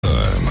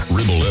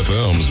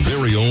FM's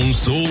very own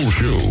soul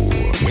show.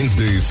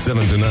 Wednesdays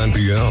 7 to 9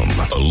 p.m.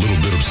 A little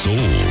bit of soul.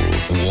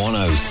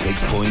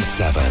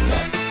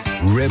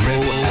 106.7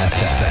 Ribble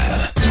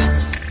FM.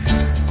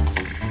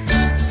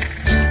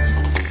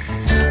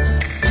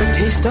 The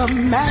taste of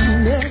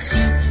madness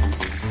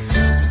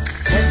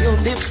that your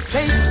lips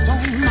placed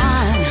on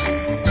mine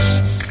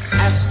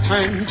has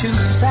turned to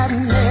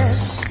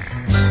sadness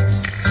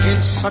in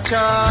such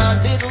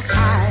a little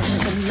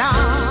time. And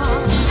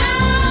now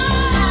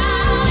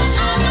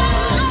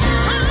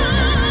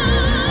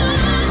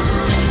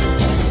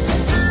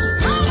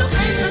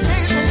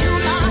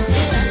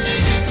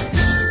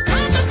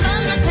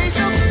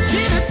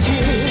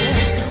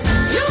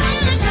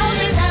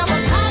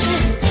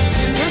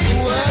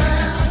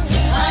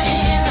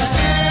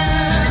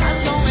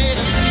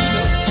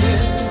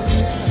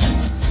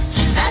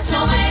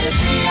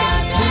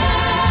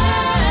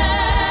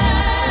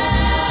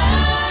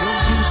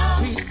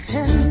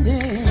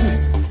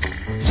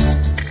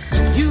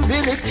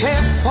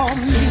care for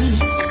me.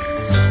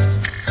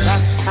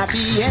 That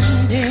happy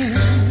ending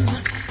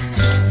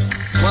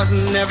was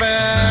never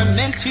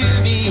meant to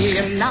be,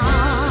 and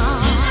now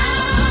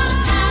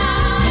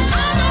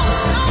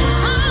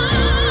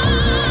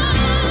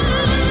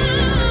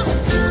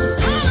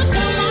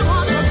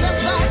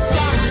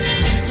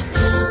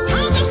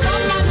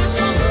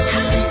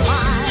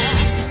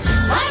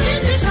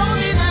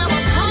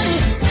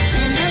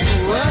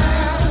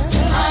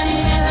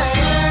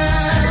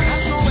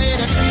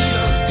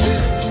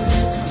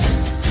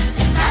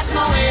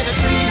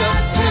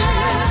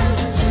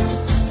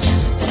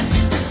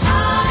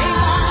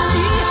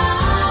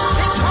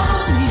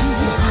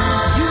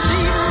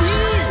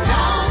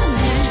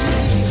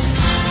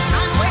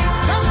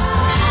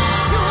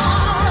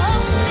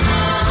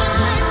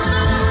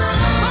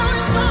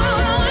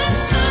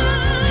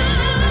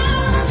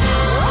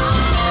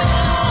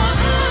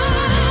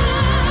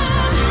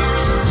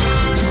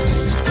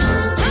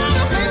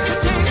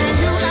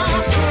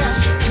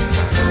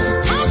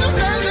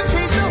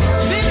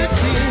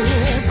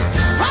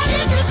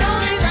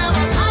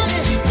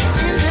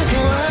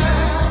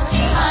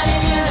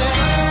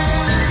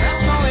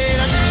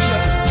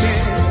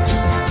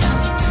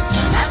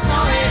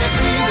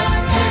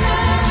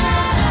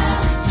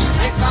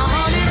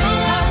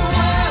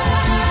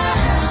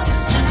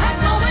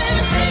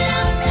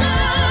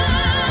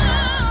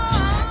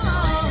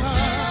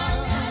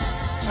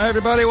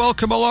everybody,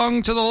 welcome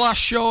along to the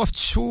last show of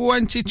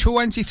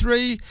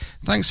 2023.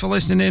 Thanks for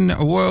listening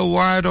in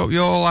worldwide. Hope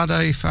you all had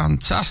a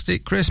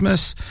fantastic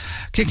Christmas.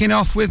 Kicking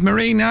off with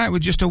Marine Night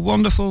with just a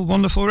wonderful,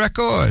 wonderful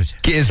record.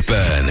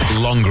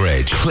 Gisburn,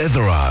 Longridge,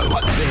 Clitheroe.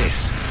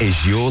 This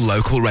is your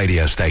local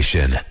radio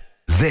station.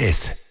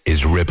 This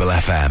is Ribble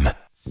FM.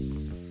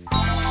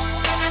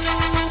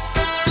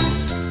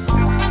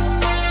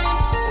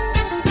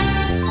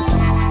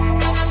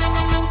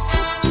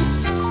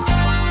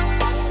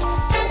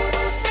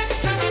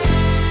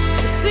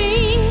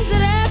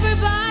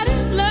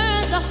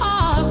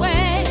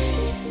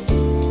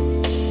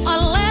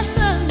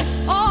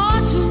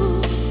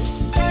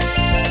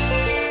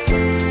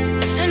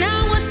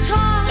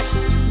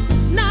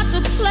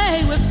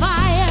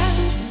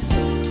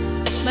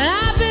 But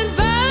I've been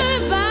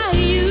burned by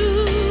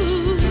you.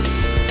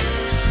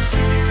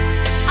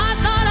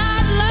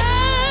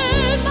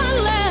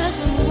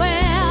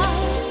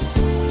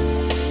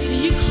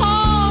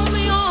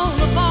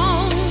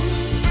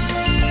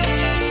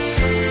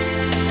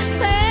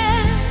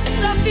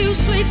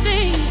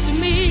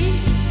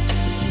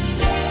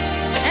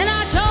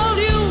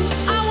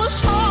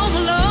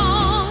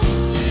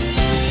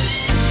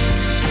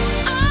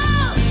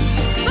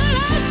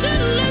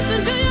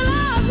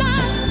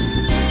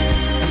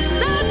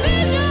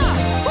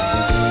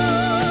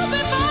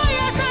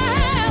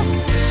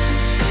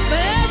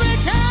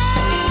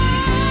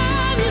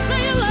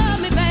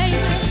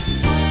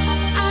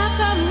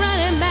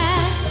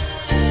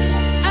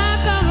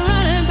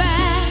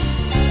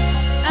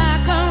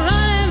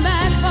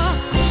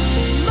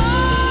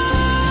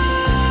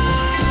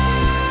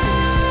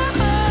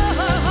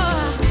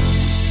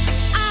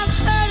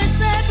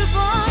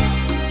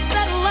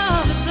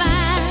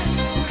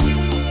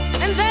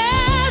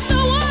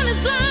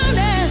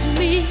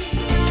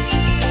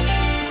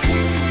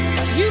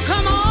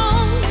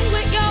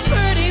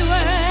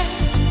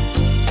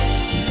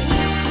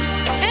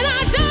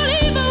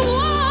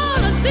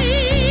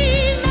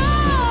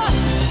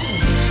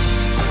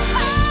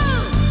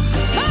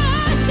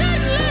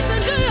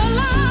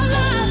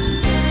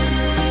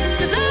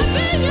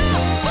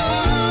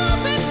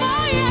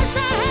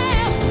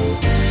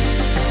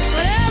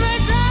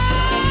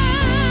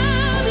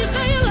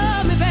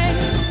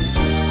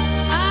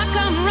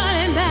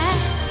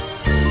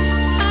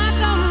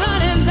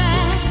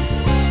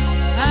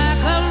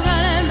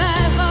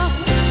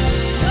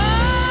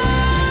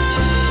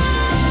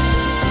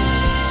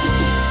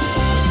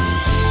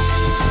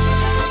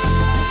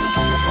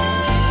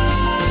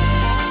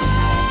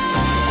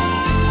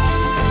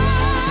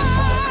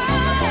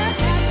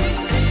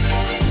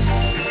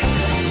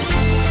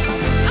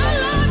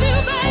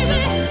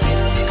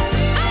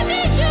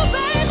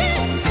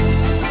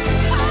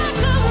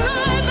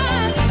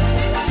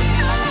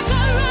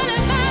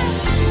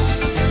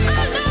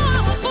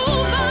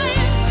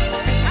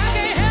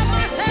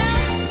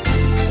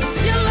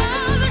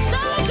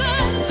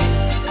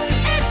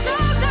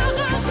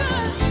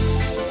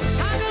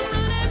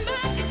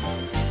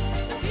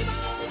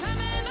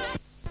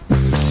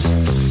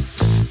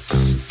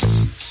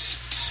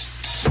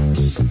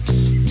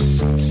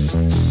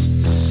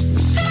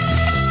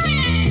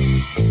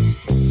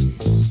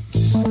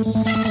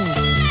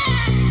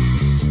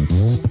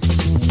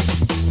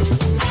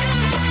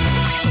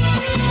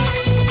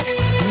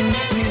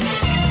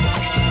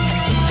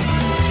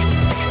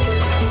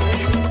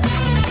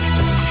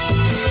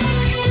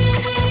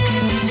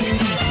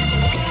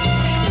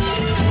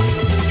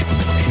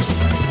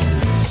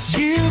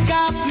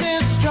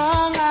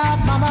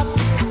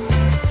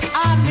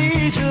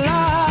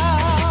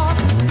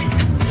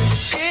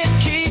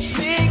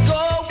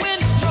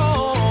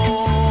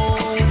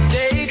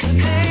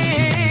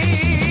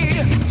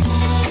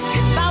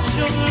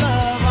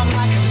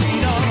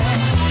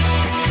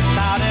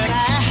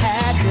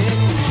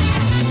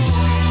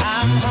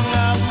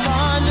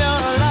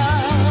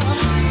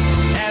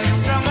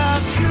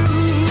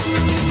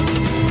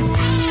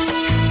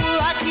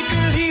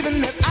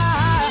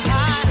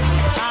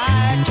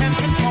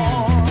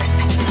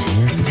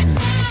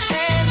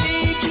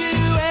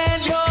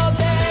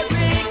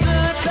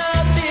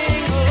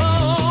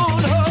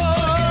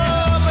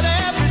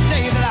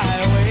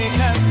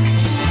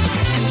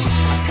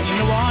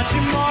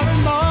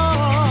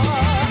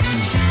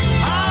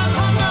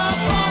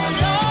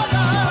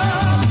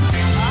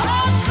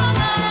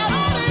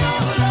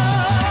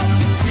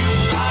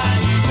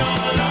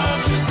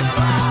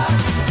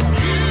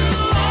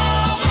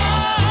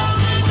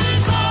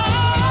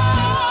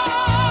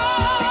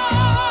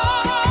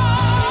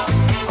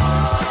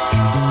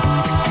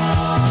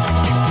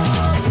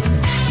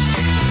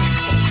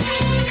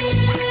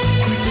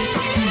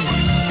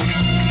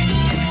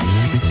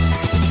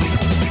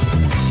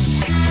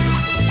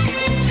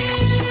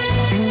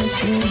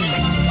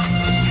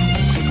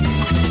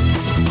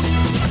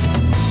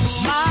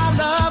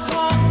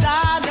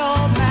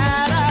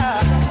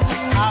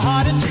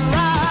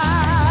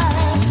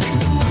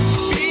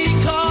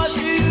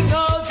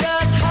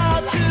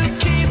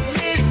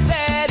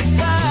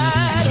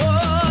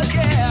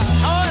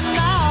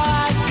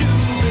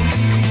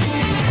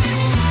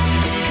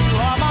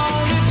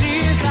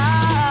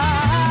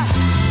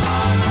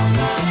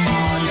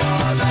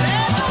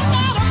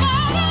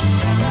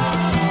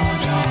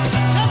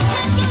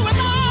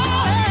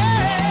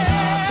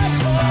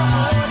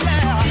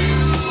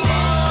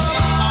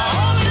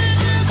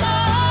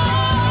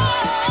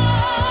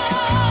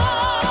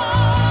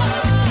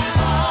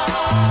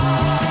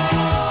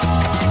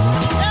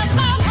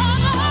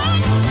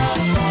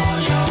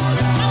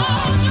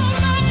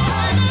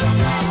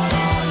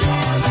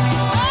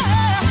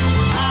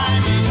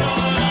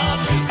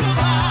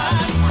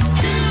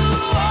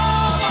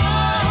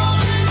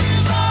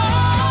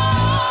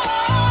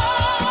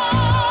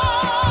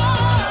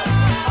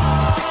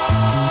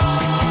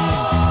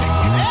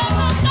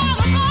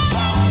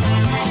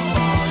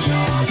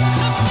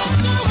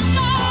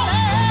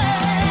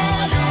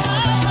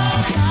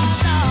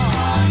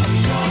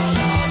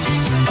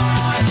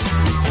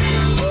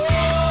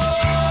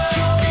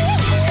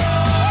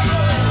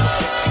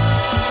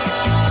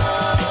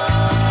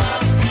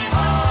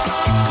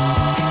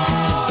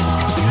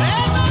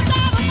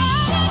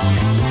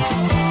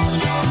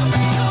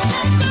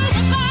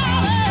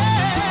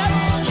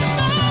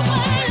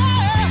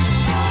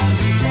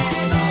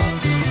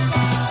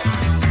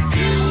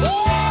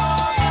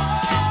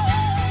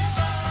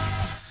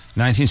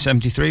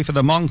 1973 for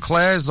the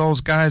Montclairs.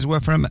 Those guys were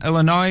from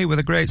Illinois with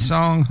a great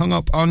song, Hung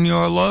Up On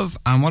Your Love.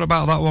 And what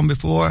about that one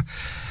before?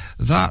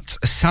 That's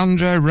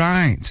Sandra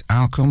Wright,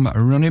 I'll Come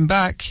Running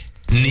Back.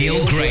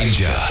 Neil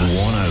Grainger,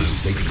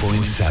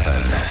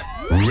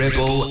 106.7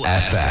 Ribble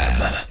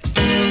FM.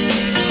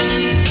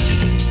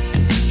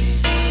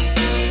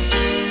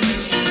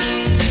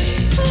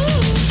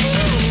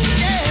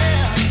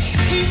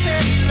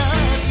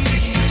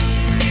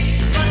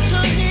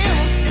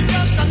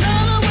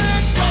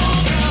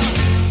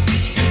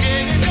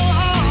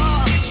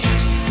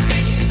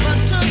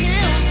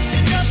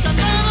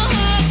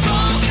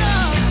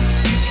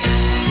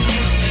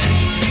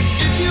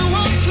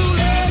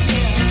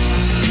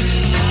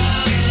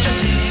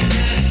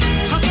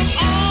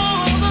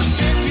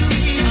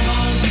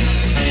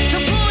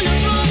 To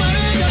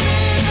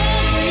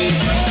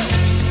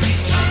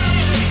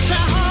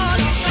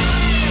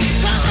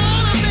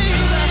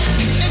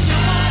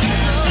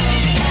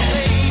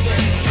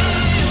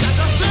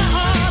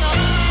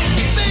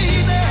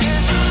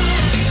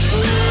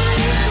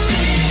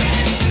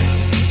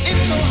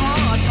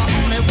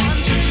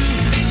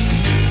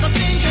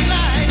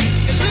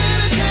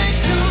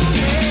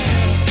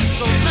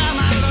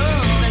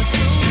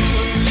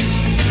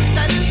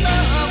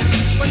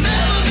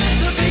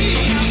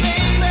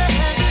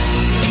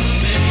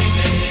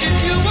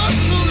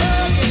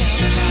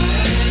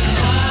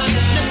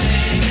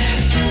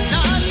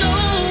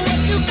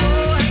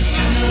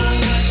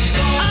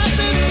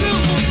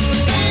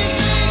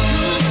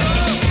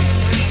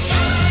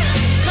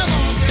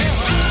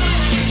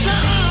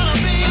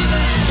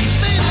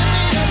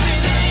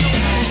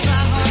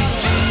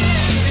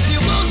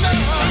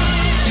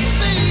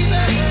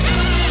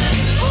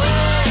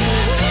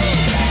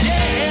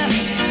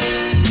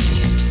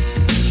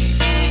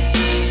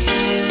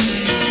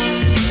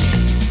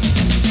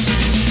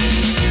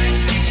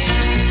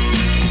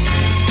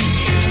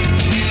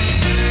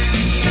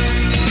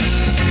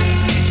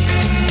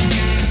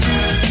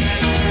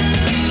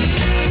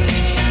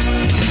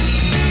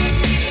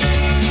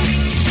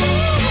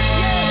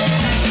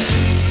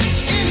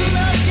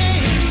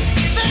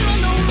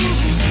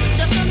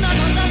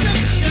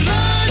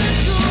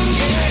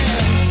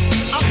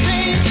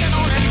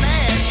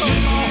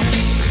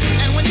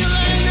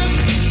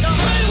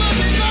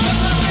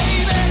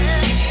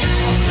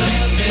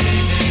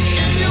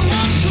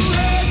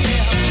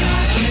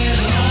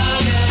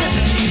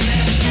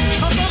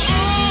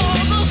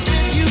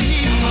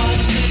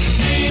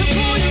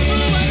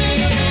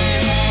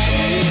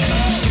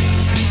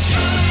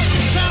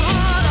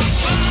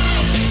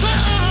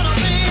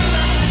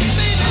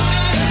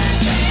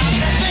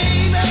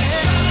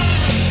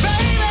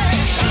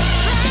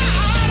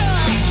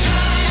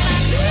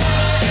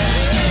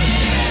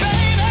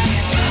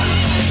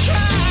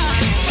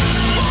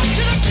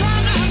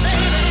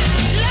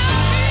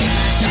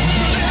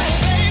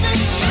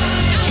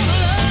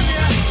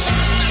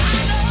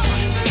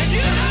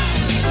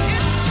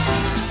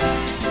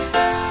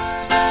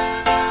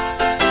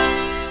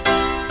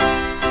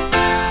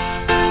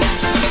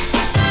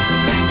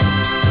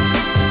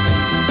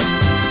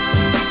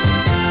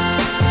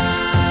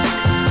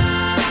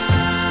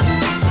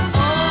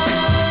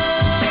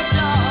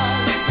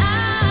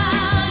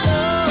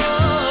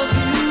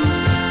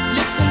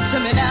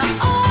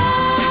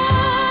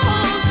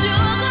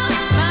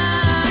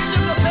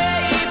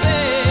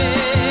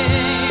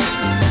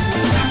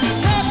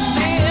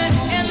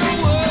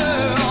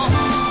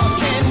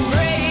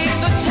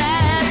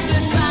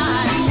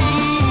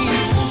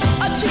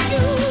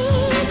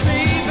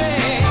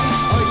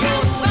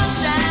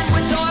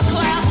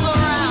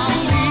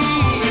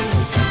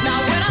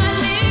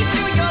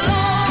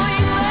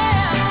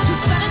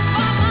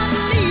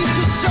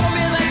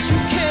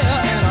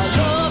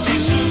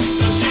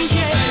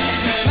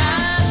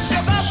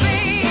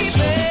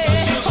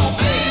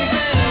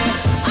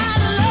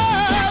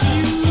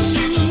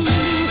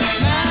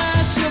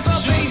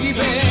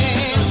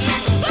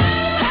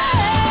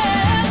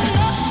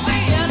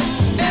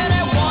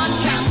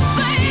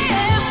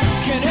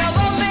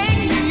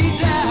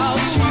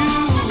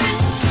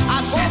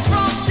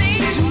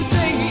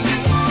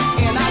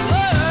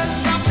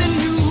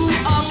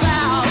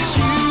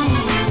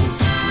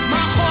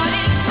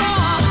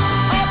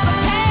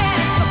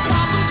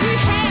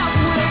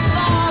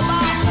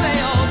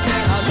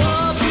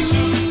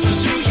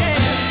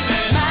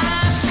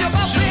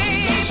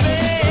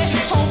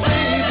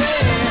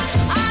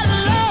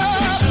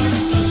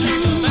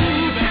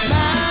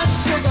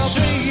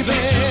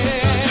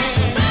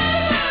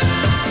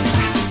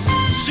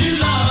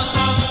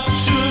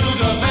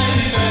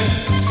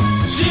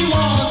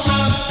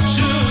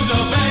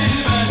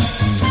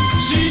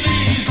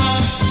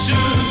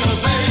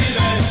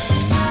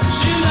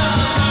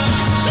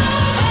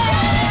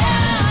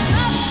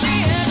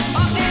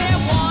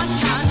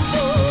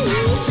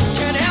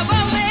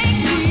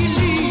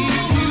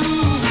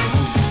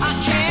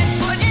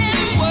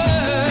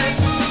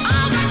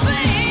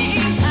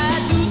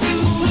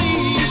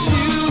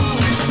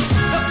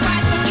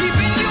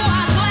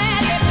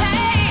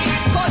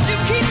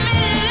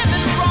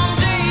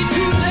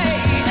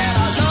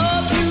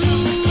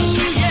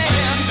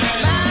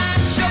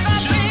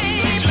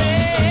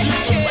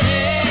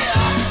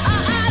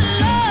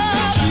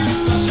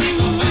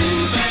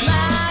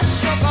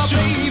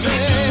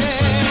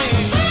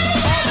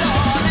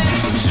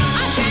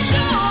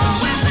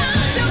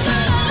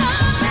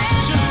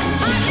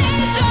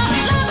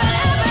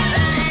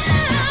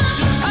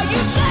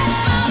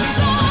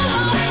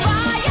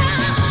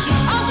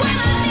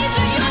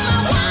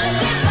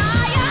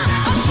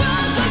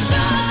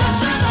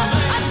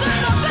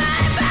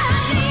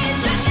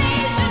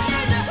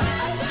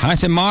Hi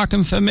to Mark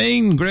and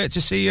Fermine. Great to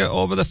see you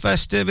over the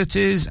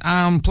festivities.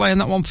 I'm playing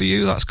that one for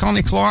you. That's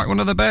Connie Clark, one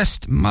of the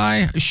best.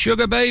 My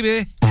Sugar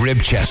Baby.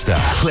 Ribchester,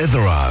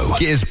 Clitheroe,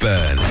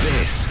 Gisburn.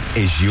 This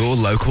is your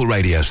local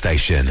radio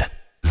station.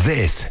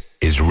 This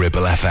is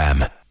Ribble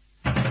FM.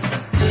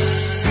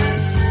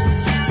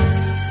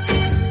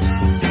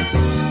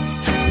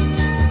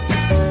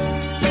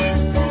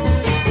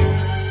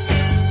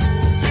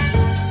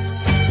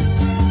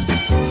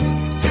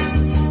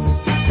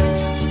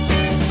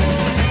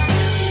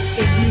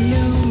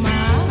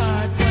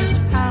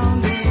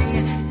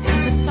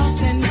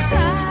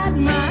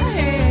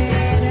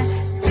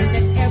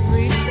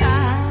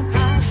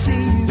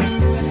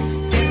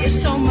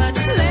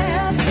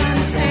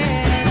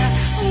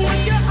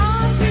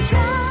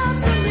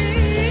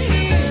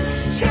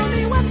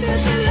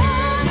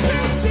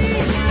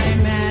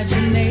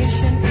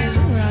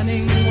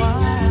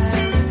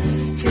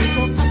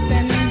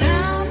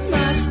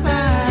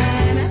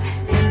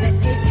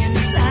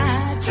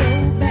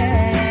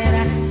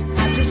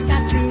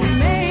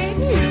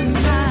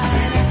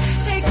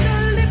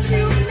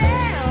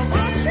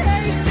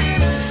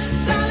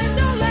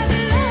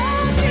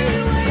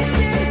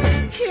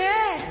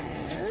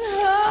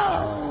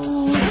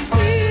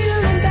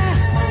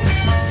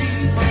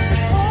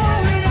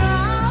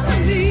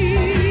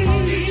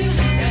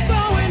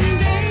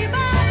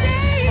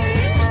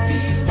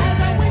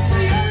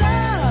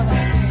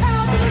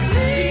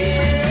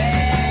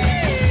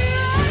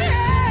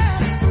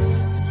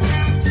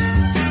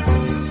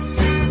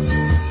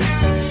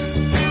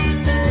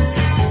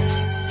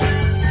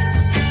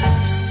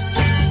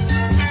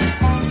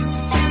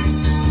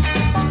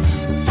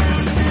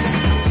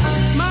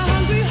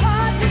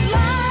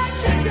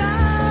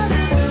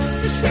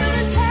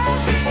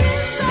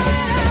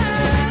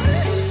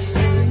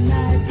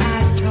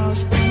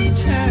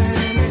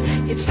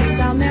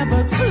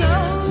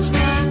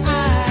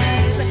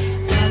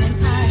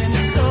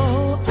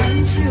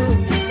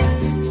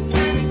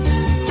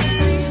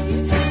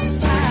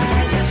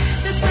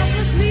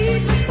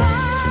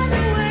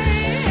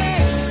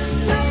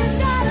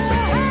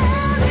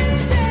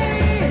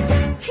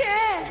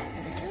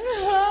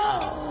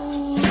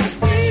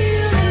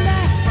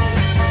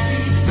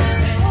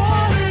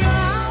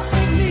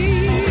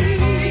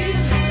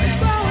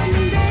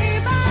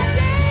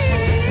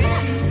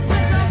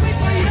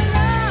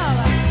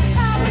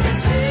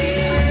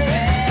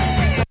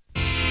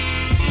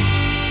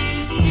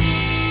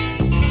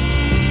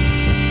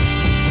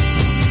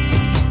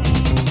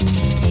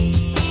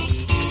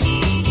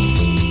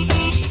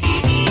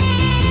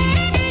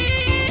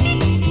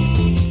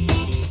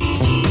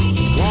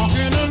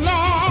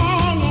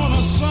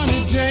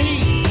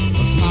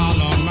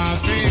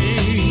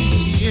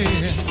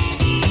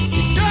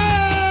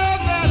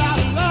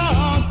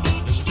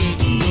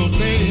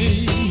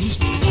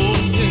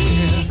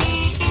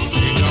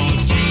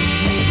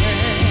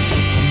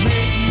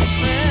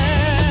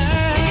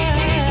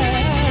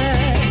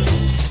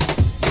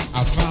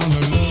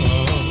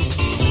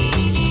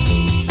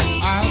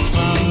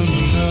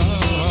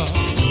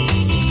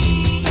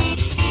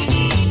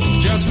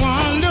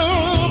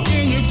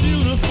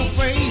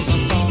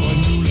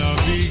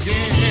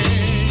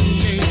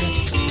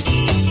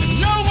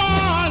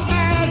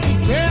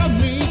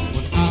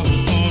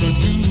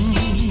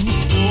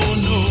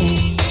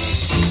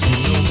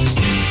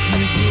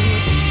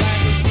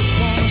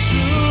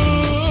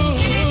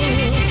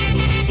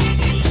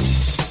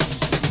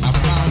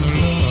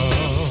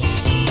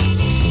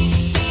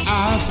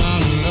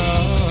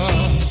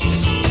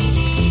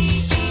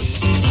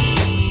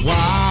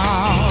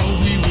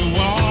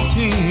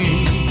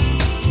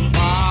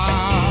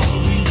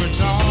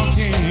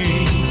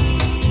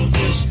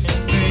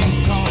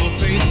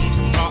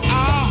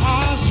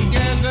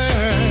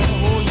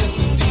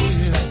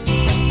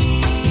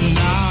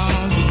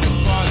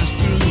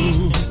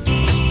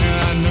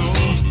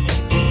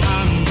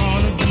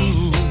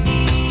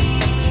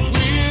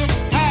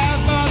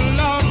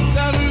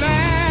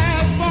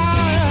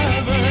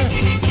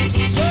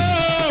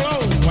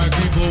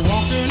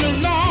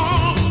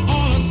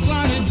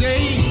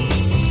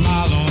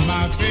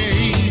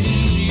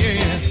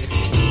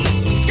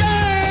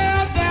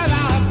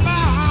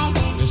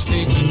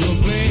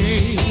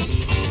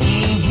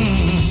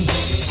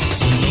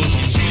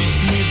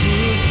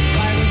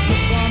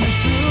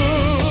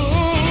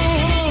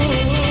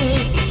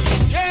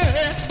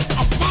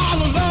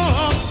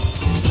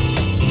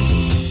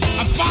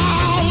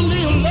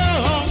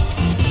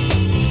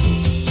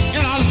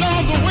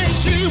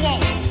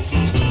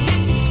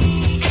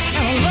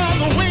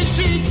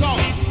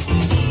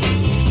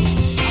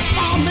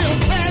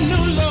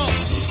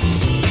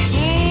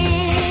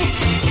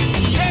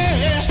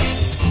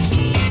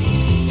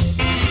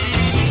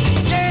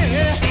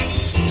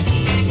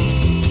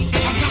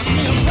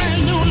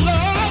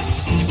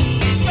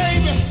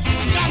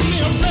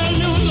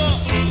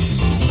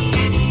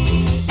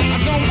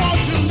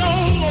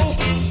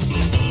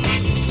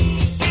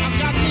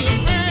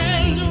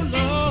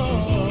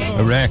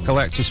 Rare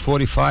Collectors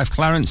 45,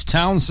 Clarence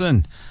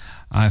Townsend.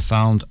 I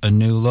Found a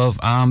New Love.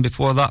 And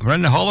before that,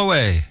 Brenda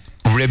Holloway.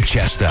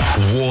 Ribchester,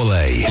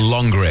 Worley,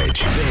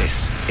 Longridge.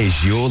 This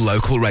is your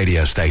local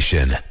radio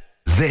station.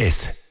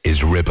 This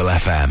is Ribble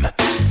FM.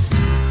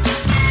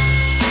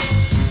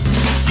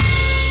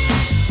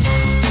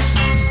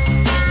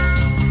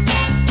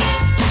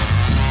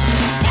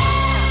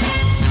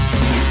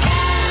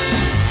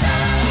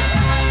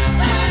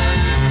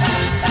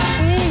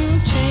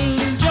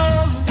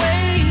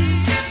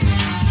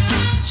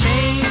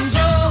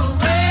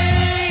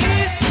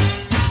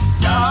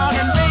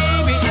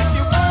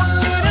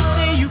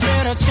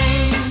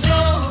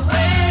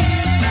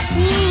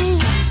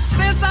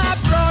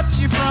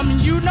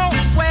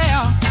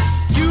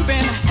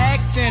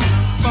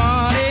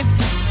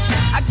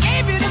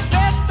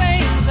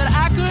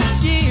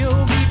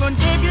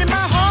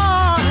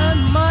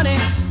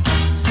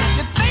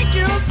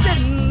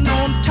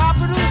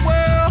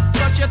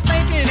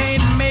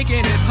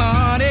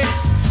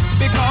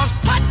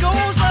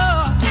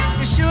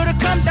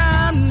 Come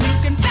down, you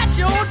can bet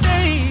your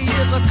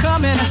days are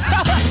coming.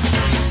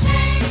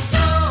 Change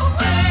your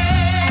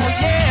ways. Oh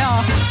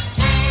yeah.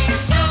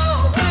 Change your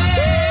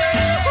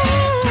ways.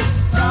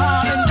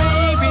 Darling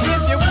baby,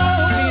 if you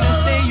want me to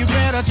stay, you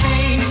better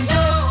change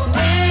your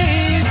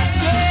ways.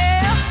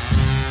 Yeah.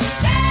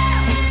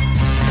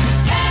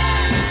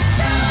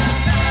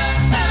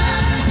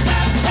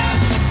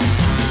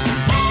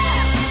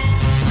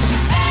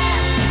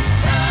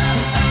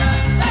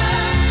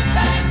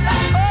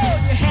 Oh,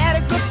 you had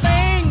a good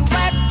thing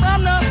right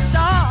from the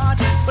start,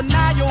 but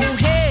now your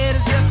head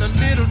is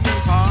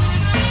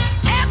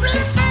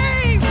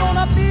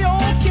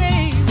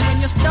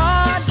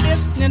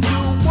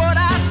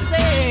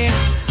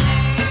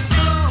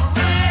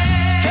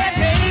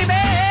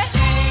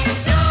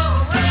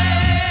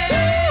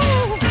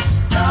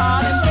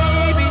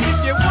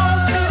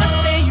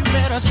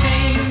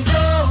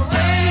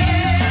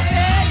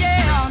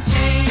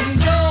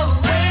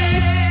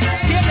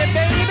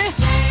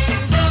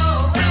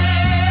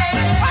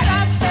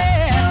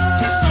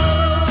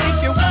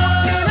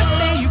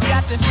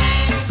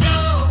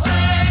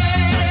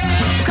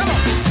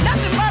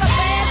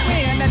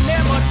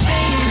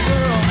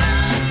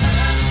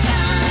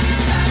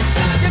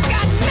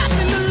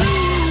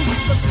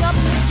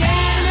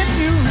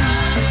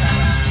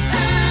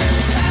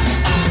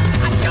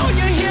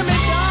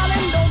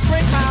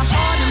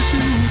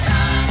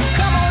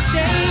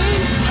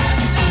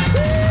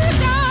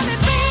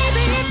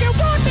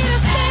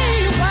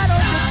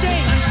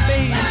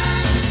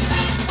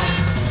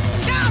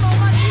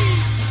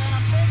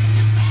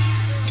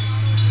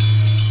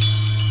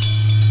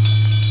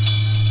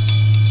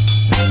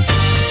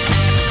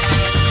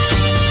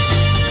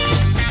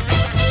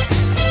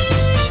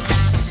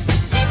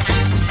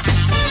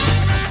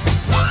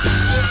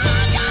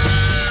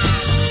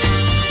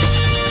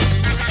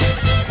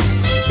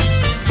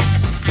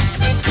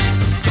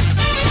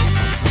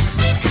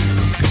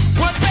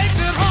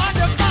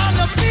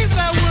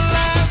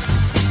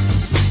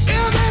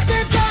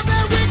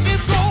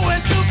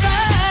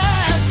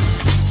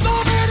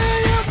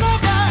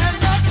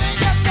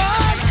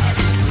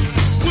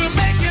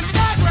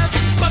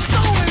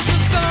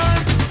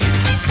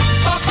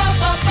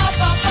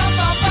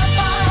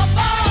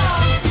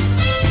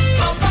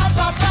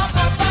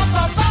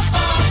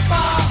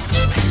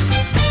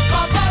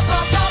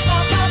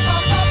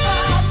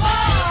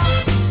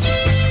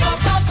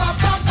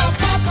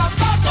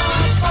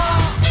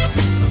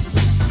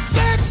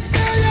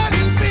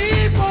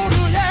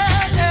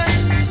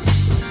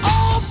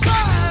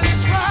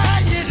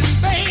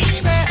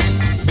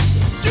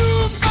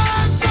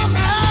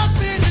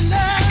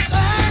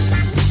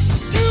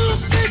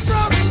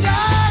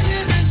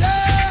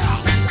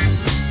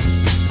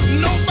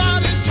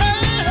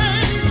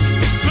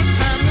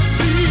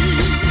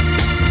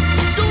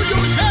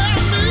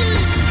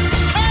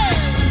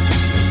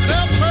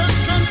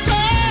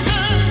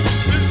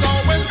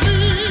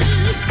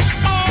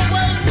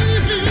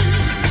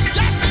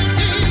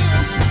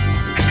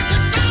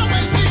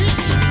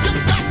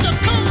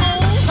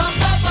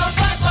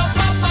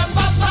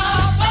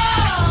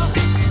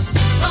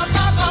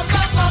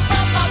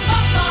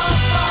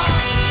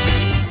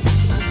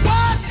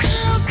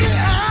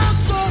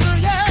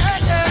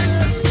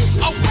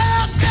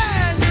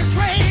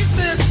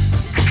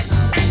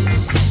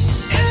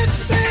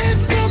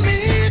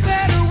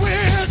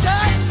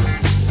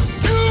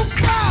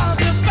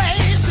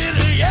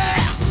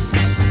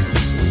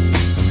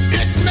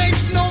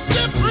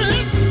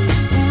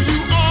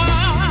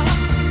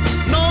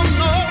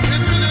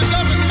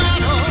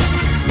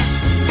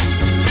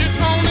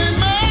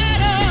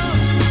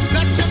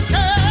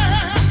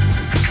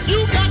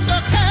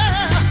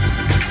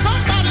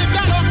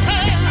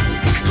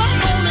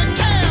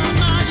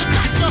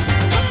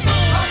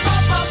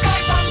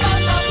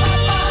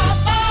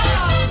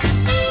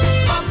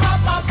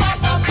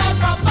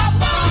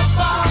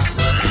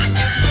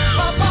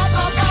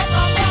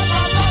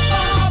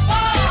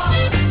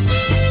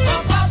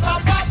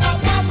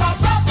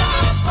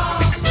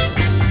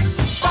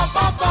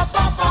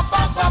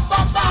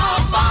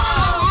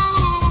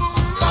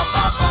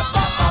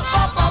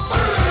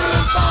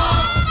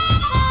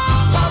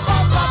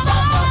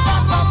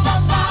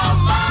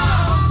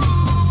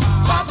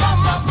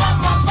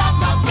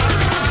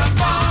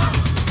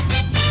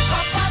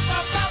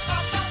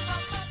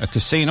A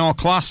casino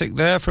classic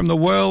there from the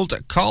World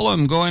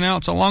column, going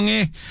out to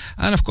Longy.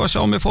 And of course,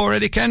 on before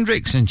Eddie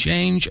Kendricks and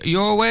Change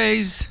Your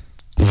Ways.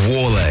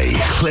 Worley,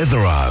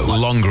 Clitheroe,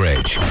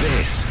 Longridge.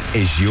 This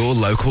is your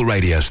local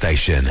radio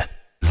station.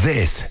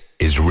 This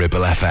is Ribble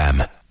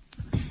FM.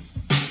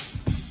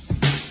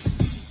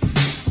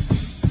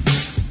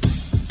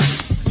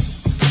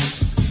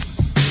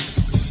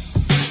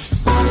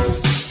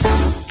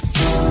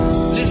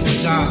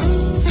 Listen, God,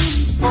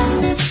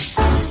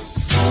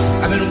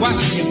 I've been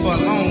watching you for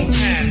a long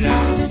time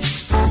now.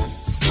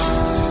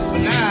 But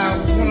now I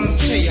want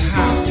to tell you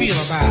how I feel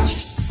about you.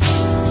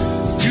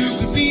 You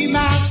could be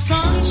my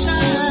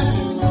sunshine.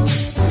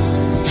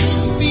 You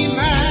could be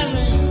my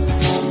rain.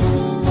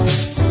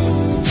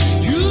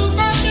 You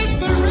my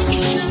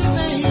inspiration.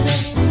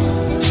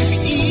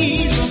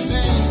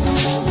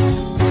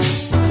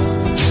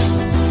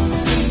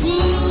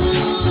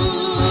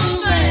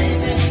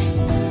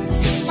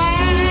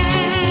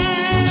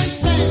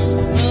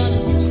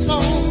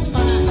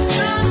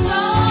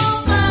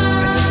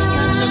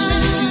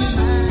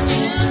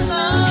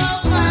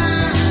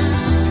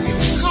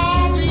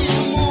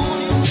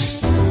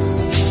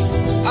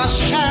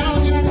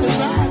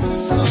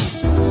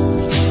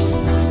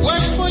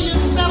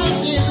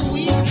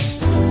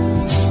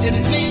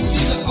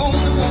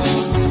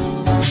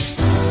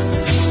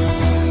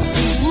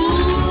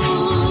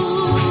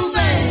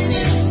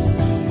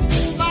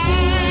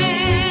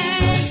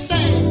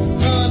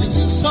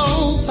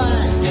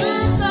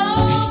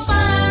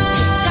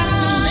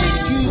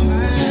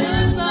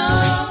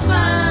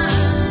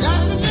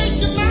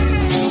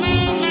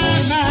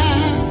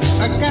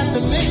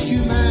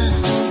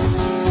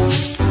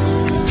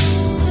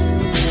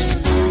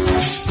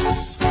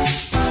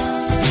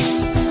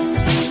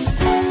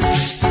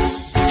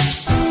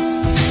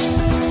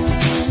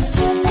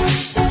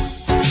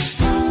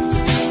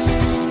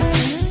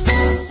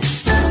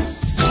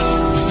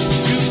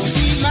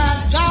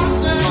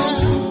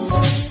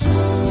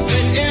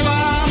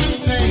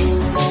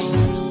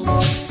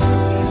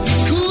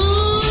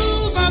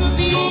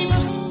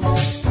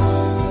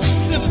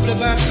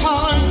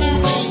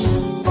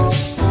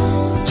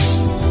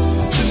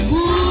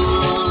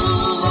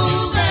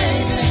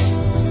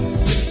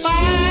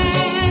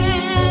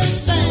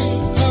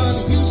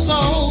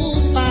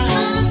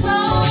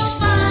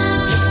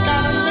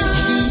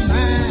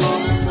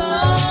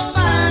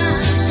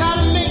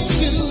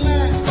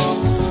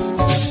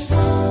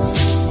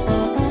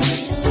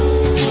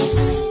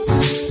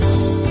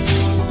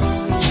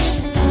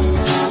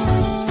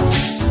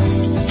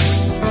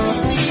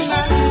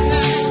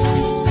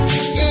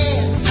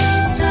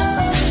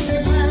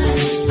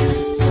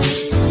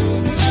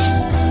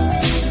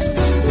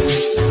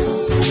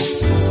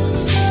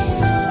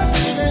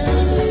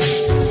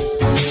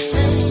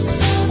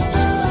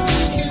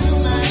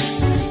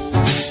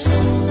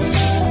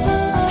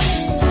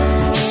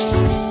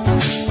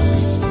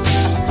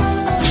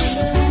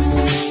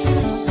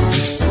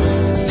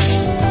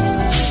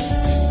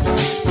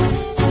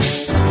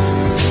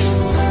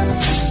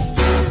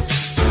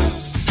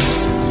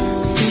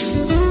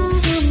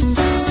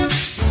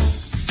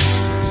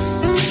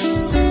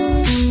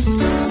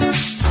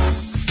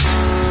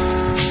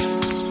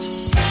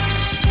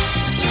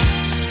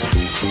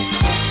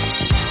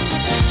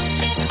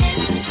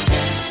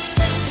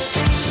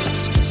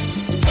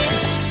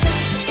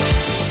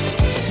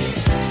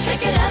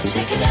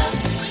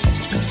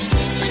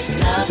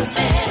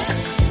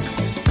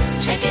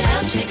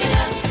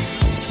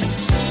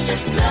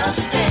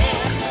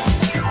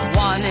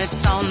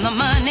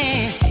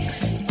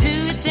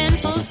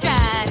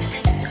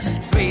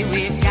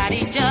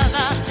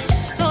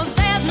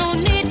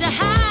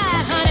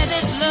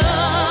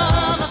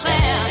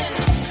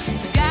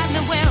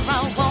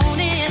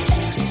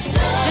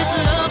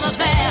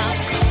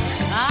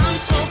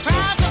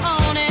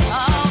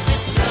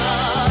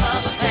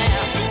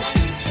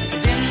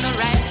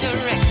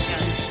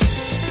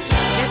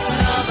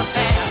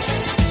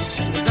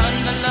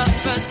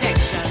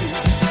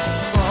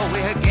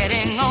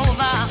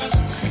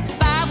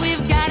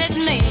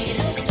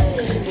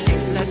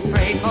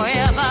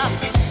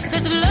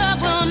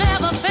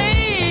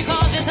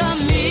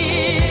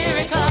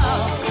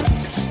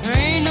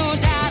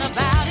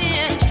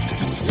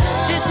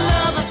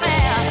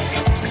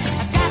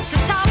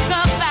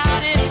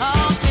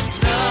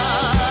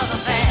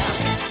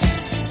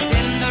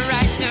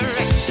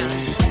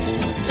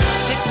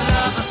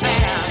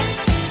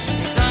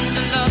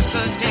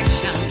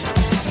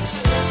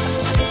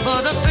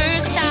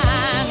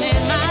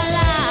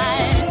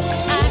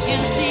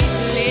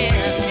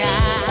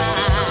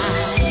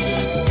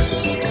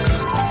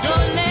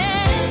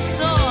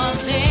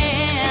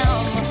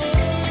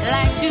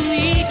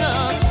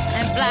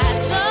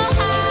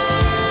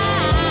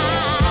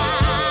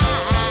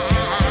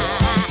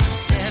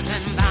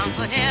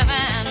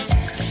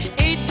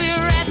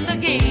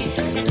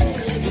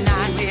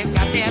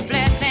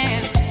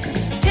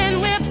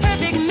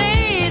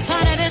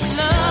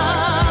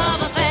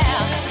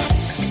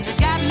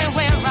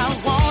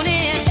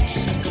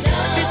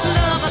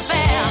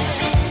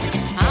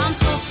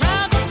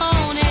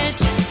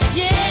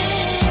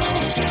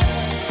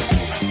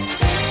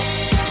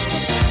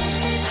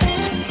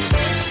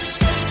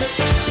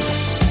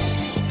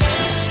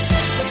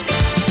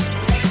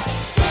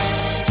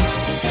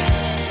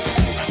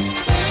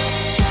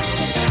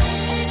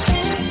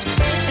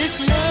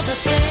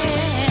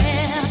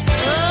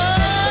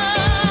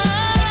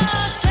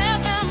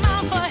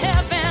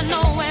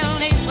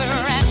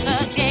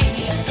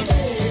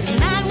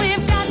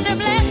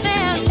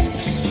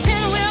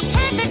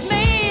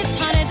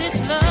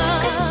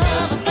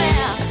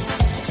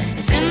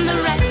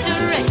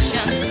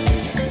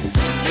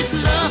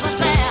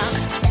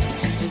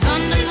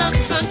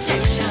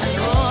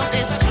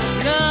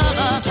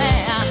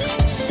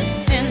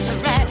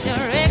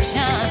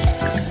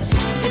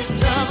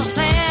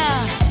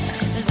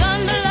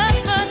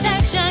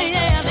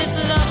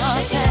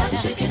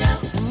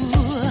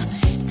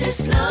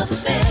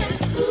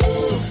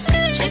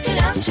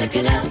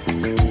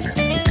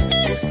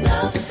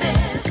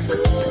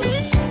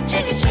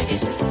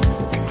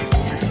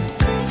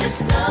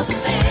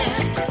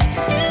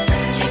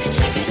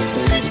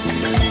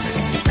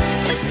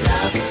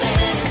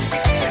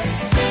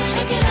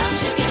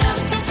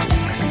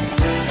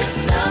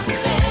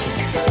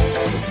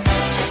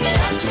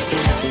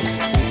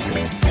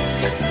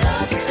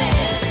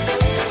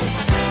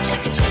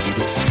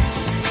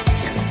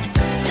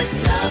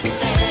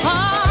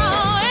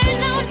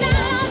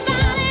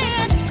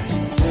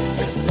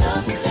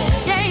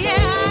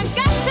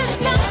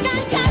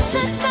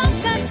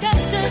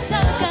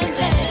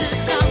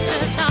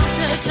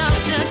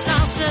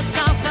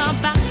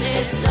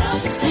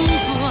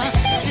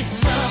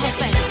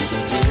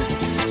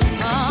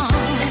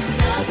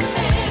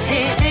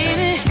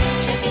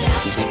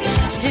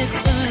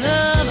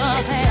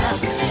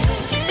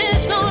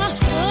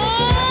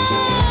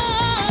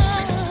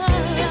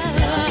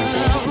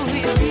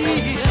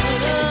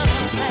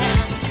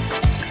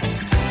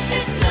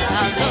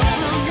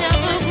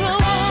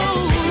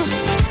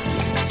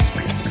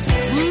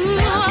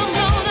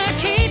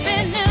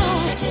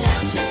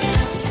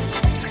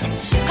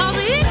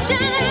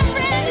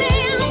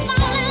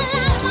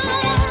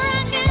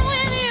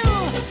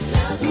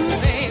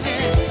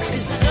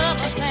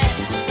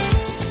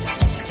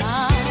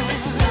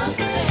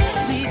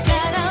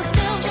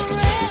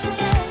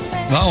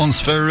 That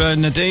one's for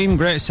Nadine,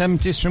 Great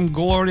 70s from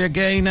Gloria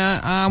Gaynor,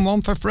 and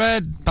one for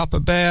Fred, Papa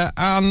Bear,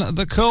 and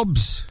the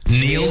Cubs.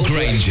 Neil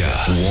Grainger,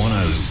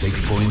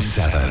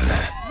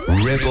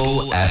 106.7,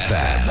 Ribble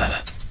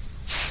FM.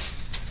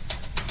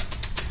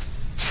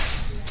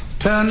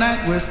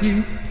 Tonight with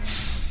you,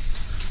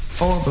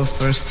 for the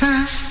first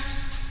time,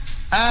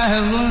 I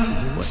have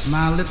learned what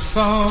my lips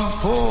are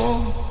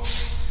for.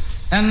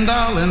 And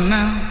darling,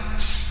 now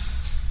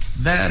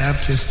that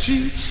I've kissed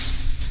you,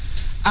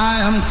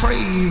 I am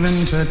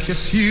craving to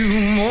kiss you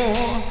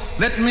more.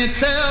 Let me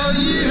tell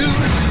you,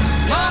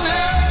 long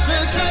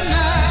after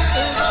tonight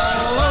is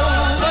all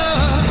over,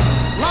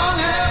 long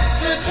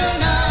after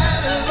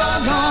tonight is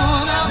all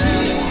gone, I'll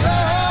be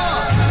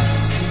yours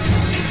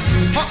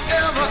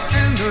forever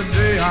and a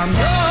day. I'm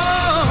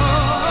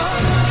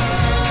yours.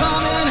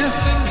 Come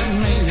anything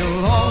with me,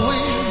 you'll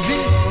always be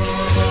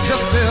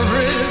just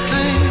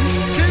everything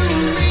to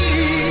me.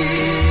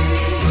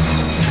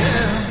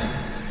 Yeah,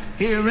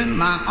 here in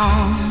my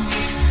arms,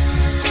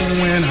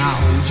 when I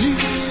hold you,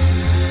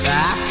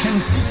 I can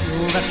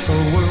feel that the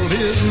world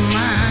is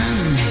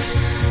mine.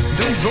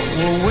 Don't go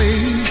away,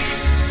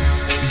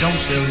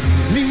 don't you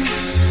leave me,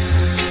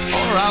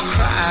 or I'll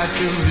cry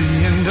till the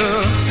end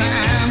of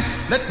time.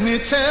 Let me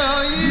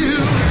tell you,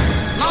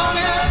 long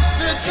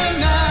after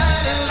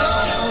tonight is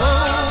all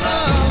over,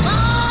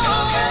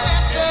 long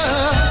after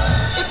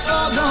it's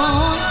all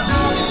gone,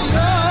 I'll be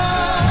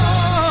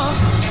yours.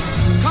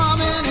 Come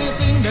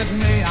anything that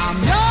may,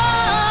 I'm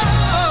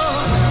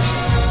yours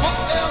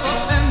forever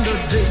and a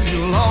day.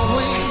 You'll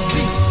always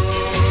be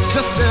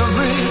just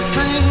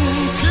everything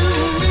to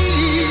me.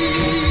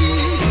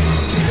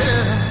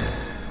 Yeah.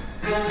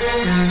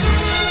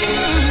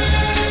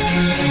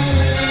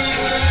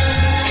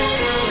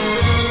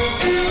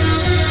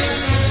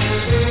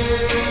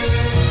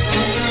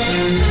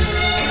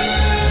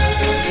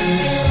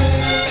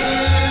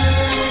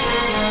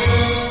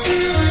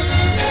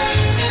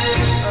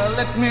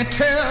 Let me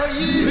tell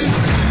you,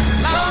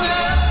 long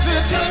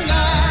after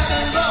tonight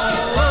is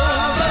all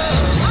over,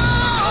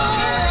 long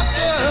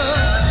after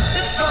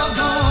it's all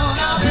gone,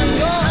 I'll be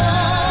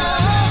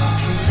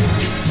yours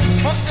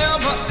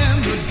forever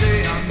and a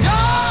day. I'm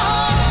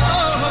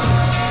yours.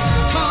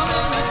 Come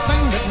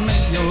anything that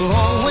may, you'll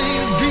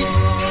always be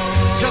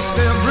just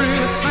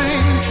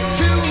everything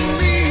to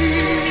me.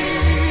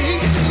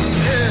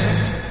 Yeah.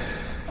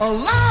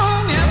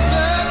 Long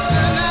after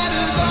tonight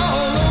is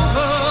all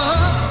over,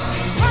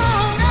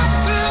 long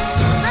after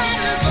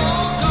tonight is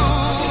all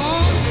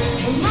gone,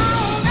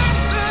 long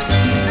after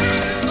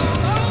tonight is all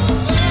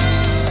over.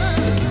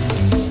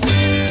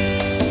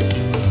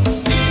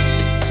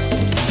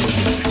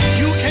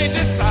 You can't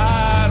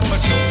decide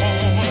what you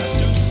wanna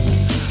do.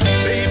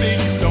 Baby,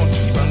 you don't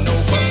even know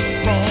what's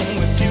wrong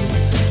with you.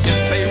 You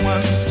say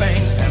one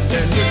thing and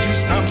then you do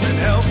something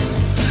else.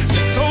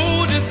 You're so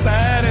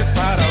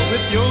dissatisfied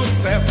with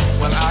yourself.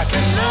 Well, I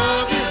can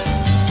love you,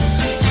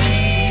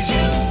 squeeze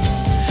you,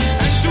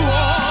 and do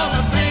all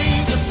the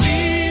things to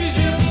please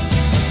you.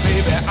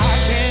 Baby, I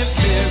can't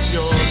live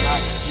your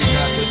life. You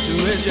got to do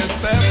it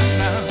yourself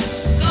now.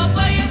 Go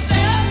for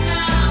yourself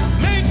now.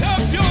 Make up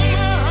your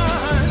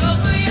mind. Go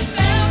for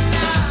yourself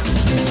now.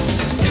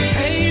 It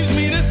pains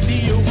me to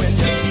see you when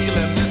you're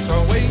feeling this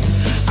way.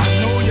 I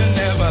know you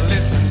never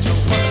listen to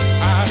what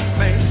I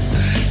say.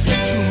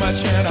 You're too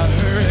much in a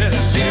hurry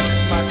to live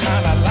my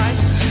kind of life.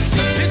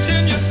 You're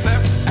pitching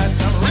yourself as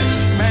some rich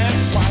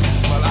man's wife.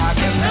 Well, I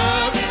can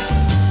love you,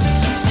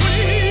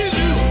 squeeze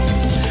you,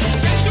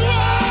 and do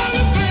all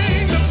the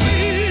things to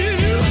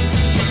please you.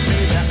 But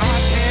baby, I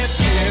can't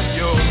live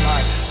your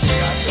life.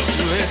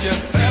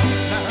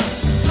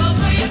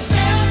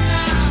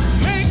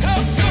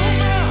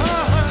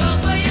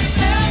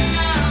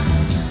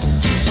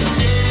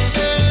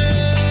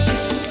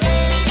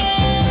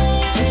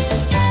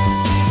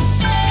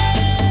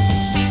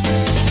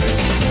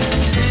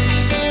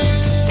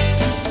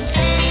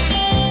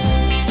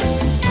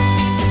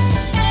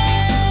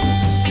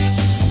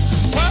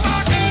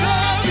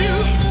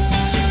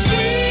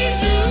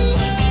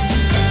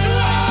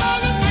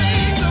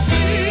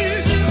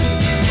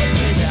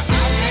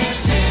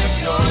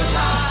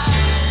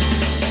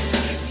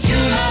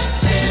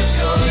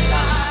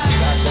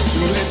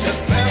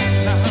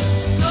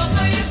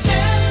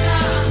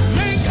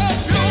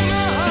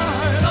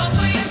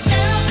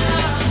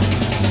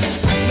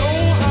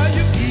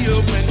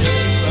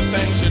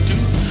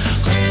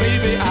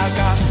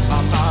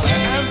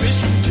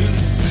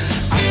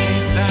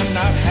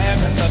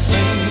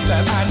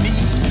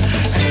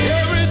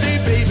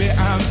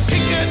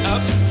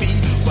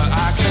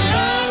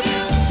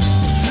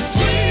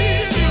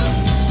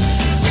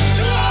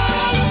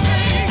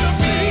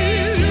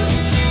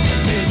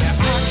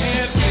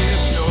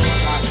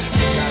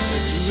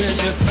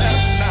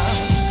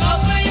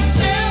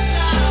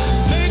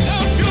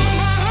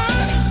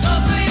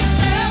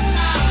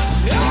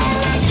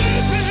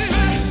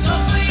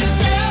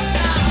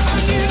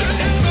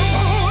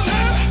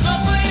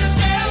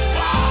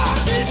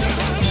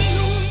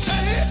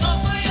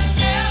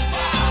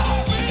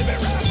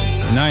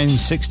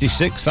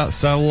 966,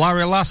 that's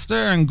Larry Laster,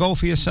 and Go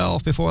For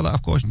Yourself. Before that,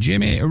 of course,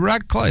 Jimmy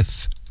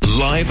Radcliffe.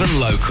 Live and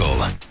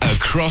local,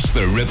 across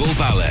the Ribble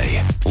Valley,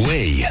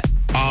 we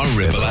are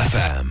Ribble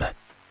FM.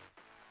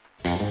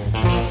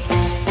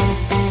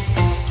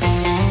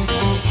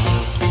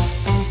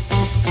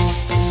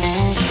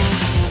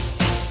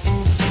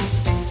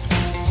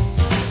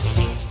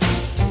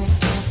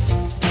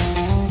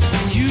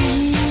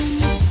 You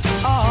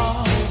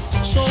are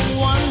so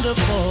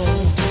wonderful.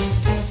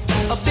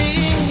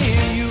 Being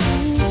near you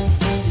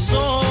is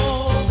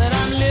all that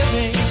I'm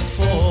living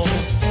for.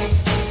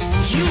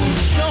 You've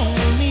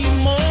shown me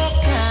more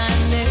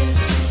kindness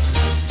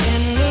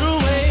in little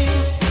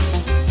ways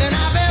than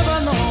I've ever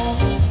known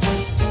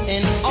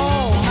in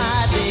all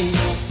my days.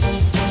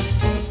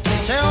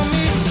 Tell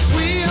me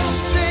we'll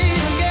stay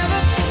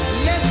together,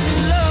 let me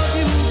love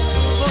you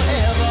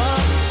forever,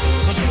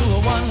 'cause you're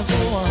a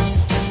wonderful one.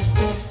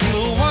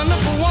 You're a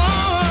wonderful one.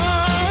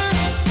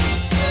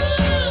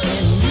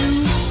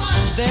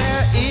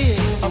 There is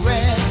a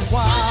rare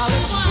quality.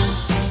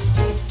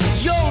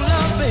 Your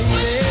love,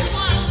 baby,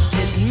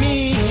 it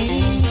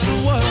means the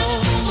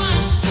world to me.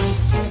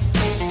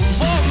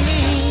 For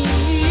me,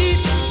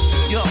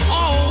 you're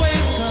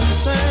always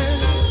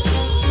concerned,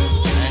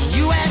 and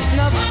you ask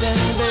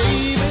nothing,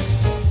 baby,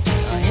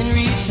 in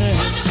return.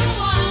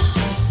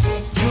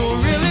 You're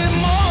really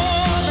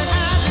more than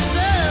I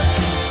deserve.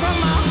 From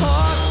my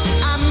heart,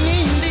 I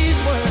mean these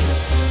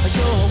words.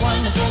 You're a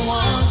wonderful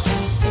one.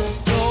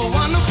 You're a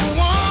wonderful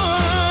one.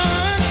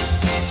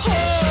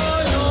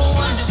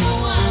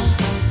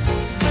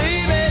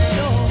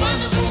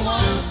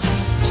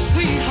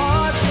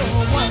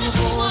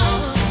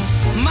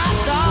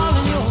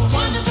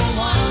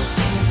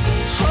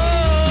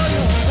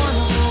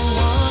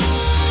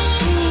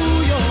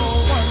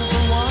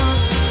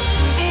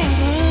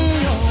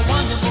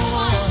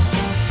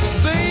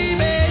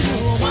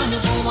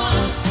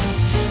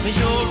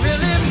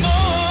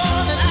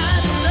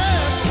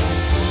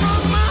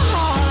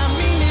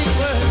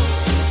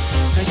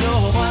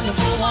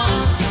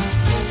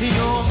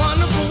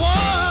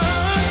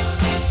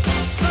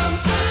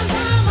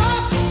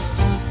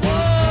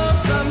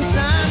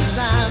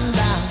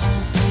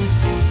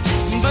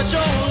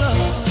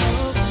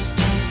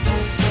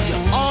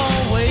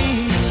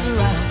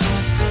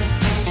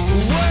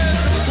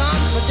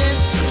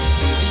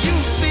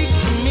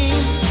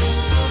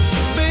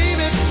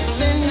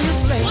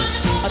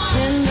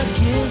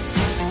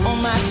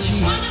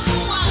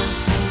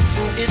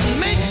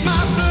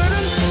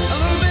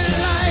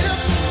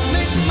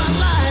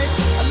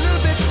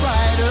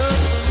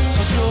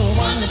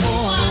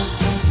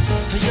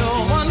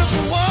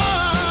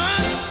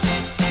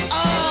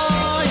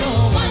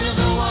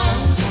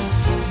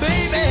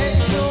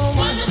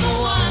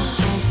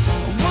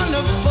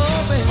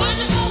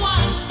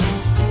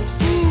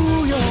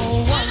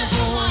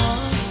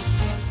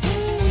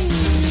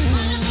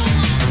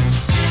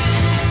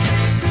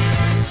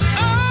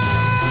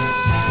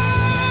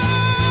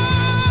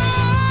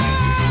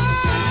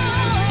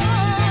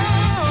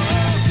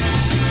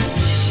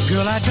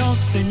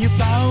 Send you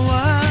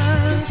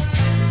flowers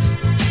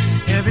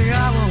every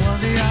hour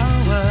of the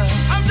hour.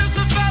 I'm just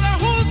a fella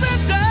who's in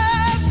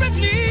desperate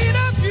need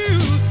of you.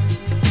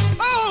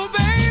 Oh,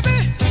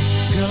 baby.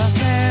 Girl, I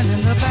stand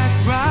in the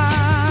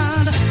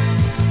background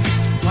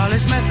while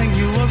it's messing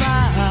you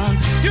around.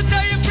 You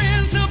tell your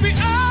friends he'll be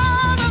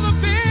out of the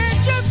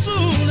picture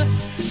soon.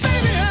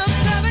 Baby, I'm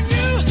telling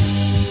you,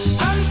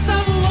 I'm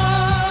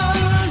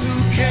someone who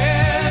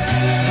cares.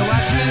 Though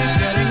I keep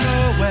getting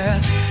nowhere.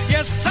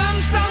 Yes, I'm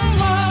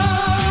someone.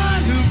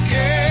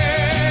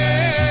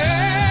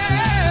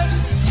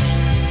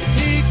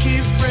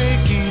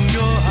 Break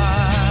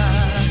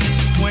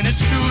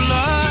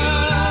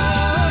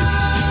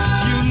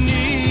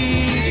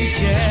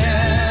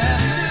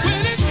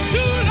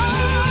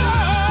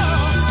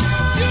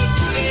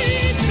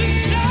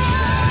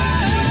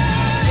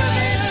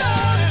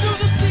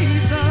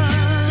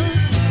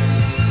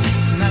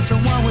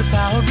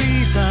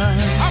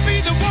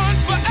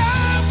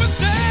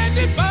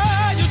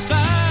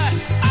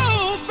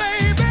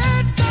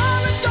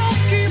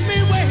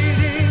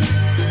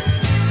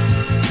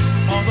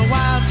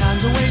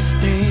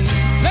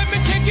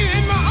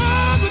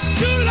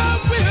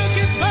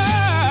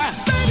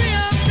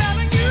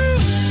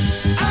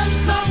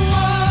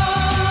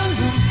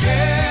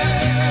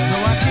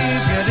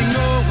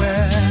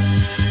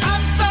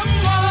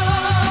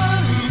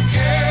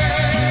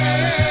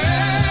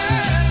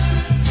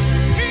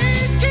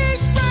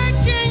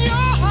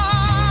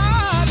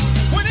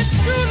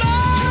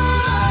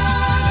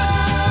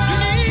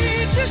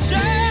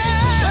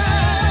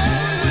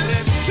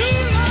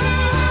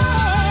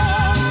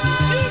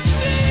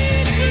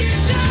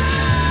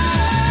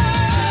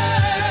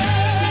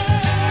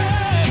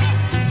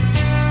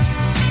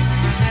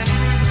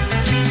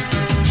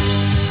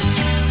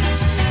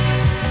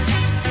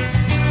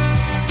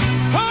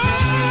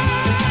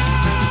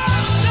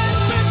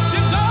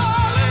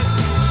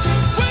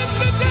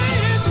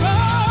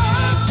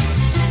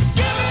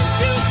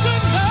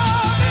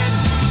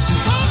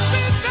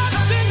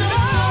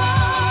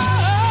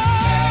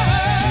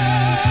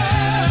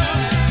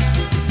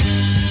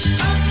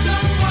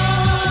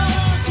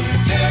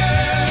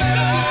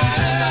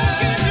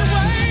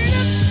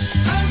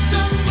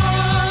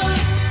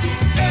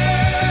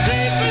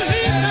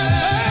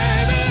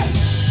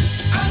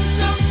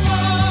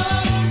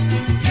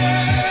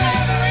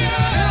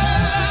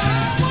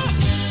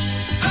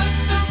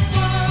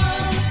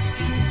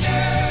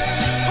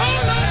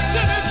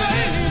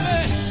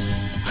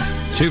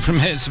Two from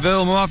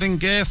Hitsville, Marvin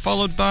Gaye,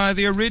 followed by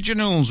the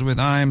Originals with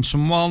I'm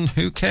Someone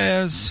Who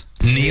Cares.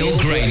 Neil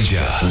Grainger,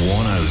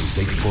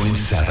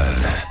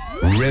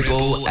 106.7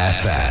 Ribble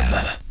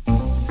FM.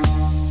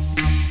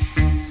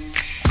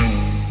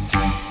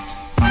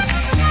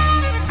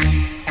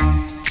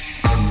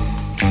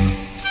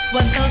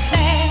 Was so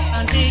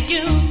sad until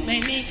you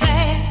made me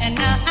glad, and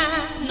now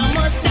I'm no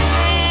more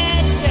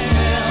sad,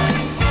 girl.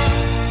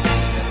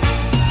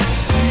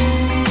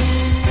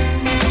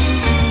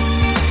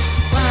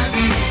 Why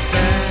be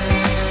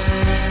sad,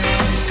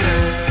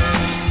 girl?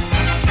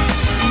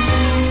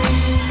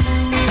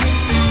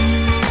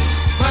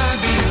 Why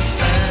be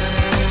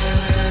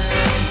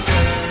sad,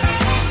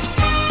 girl?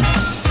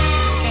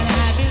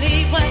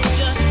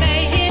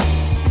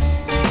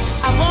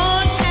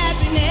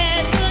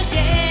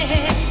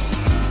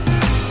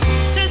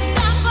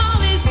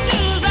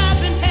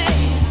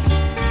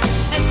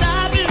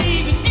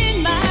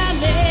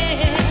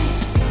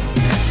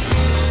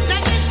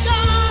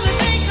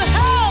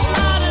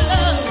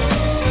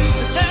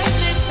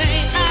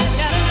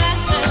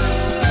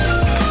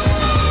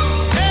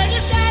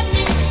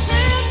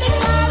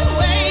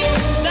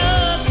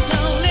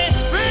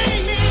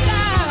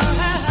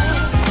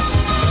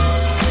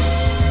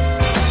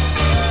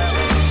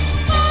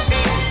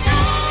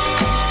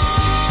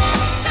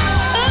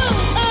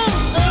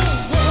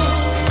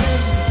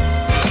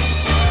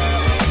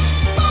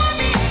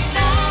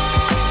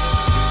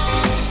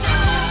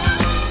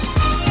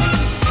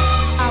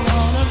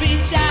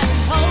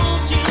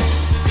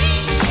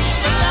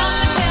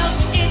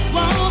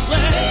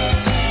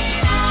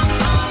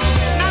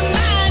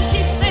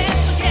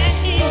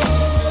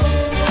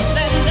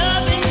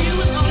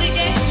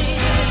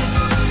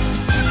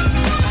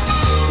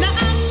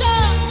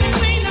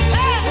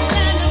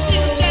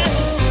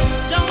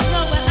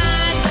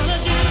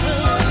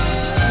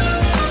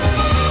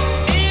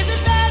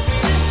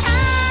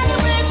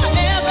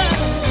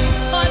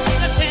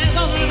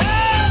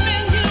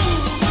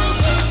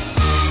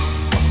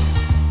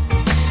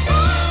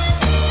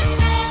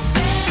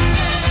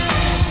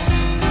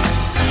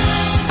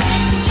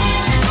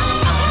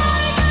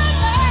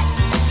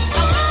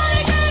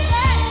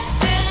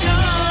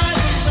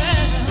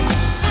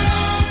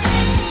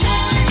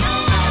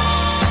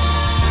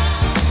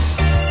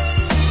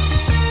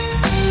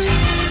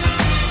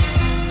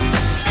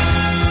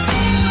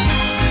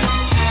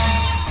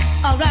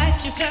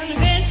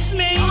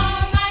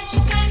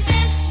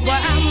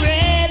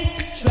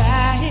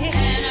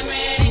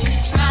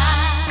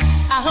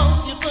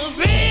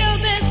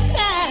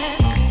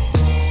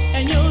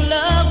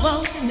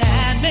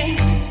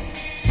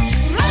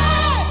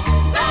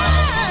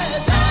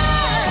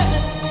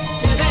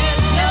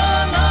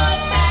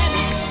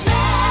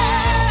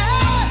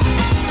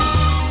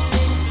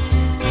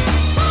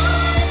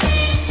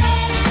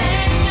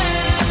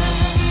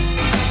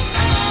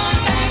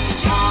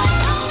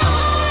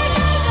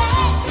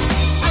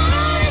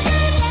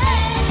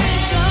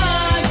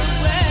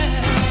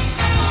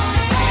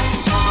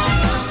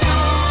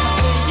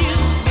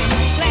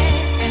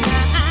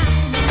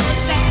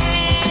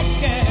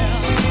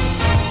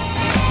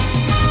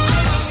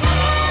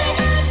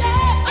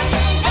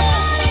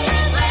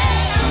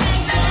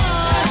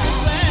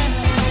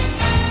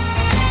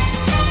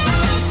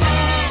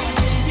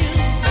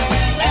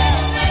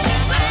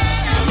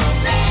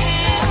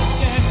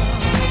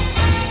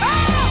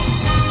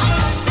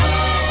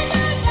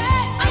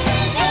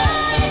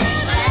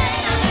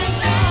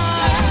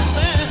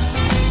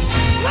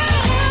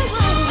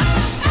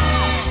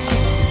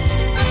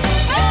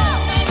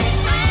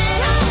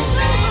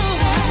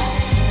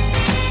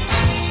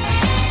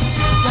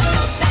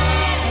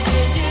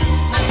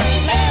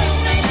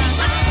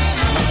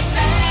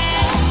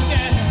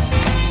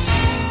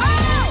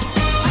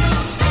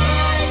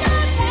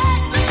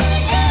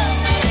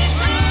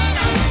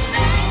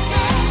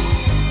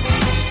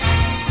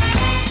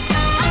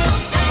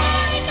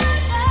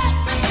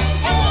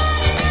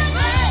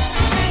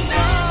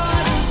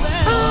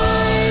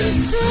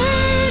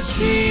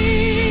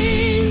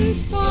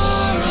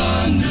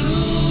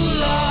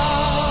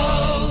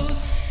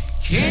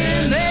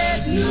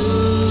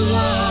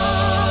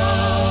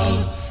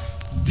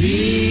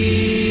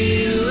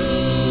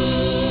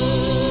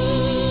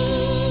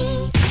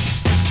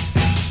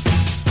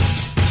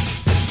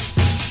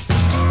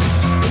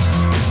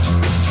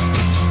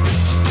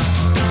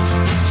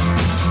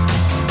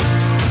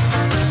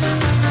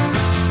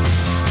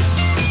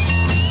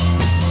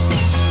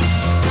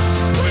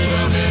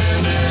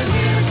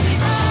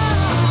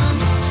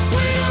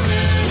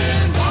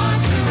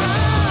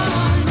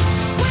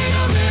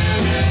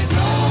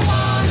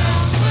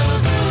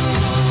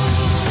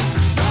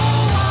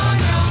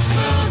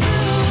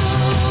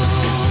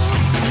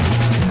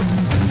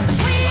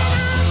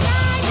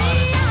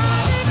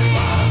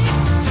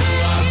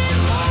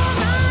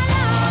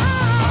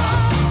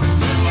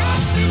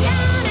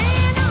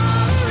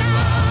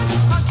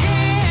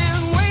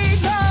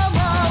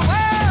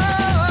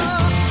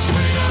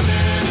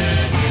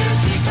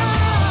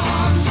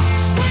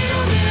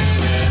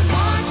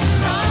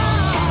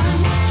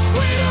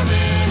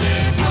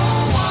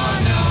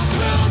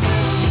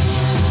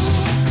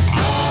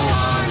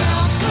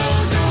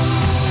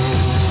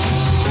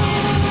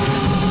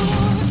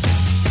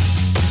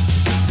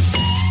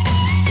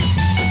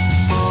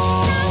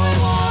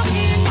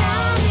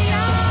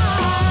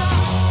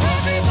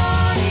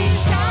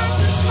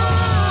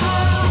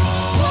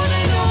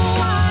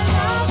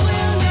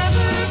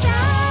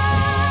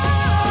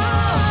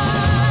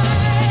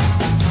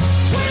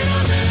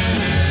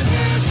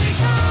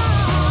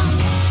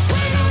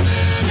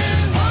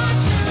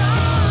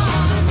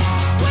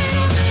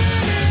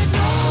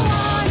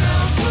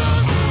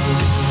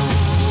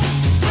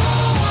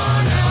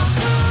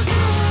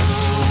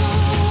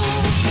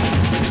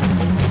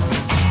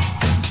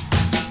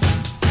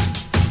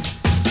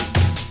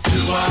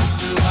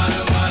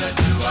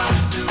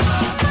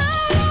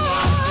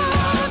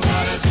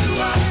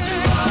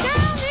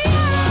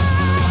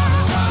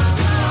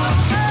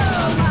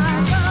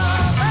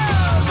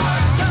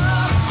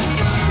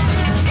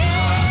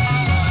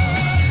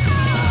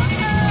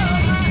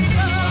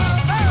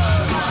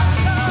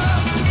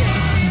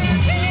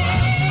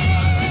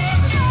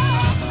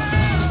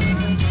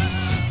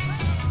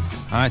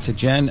 Hi to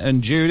Jen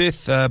and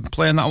Judith,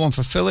 playing that one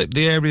for Philip,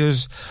 the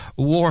area's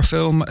war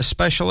film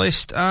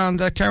specialist, and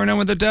carrying on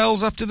with the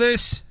Dells after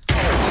this.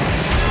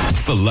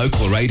 For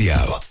local radio,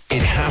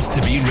 it has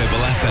to be Ribble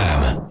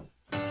FM.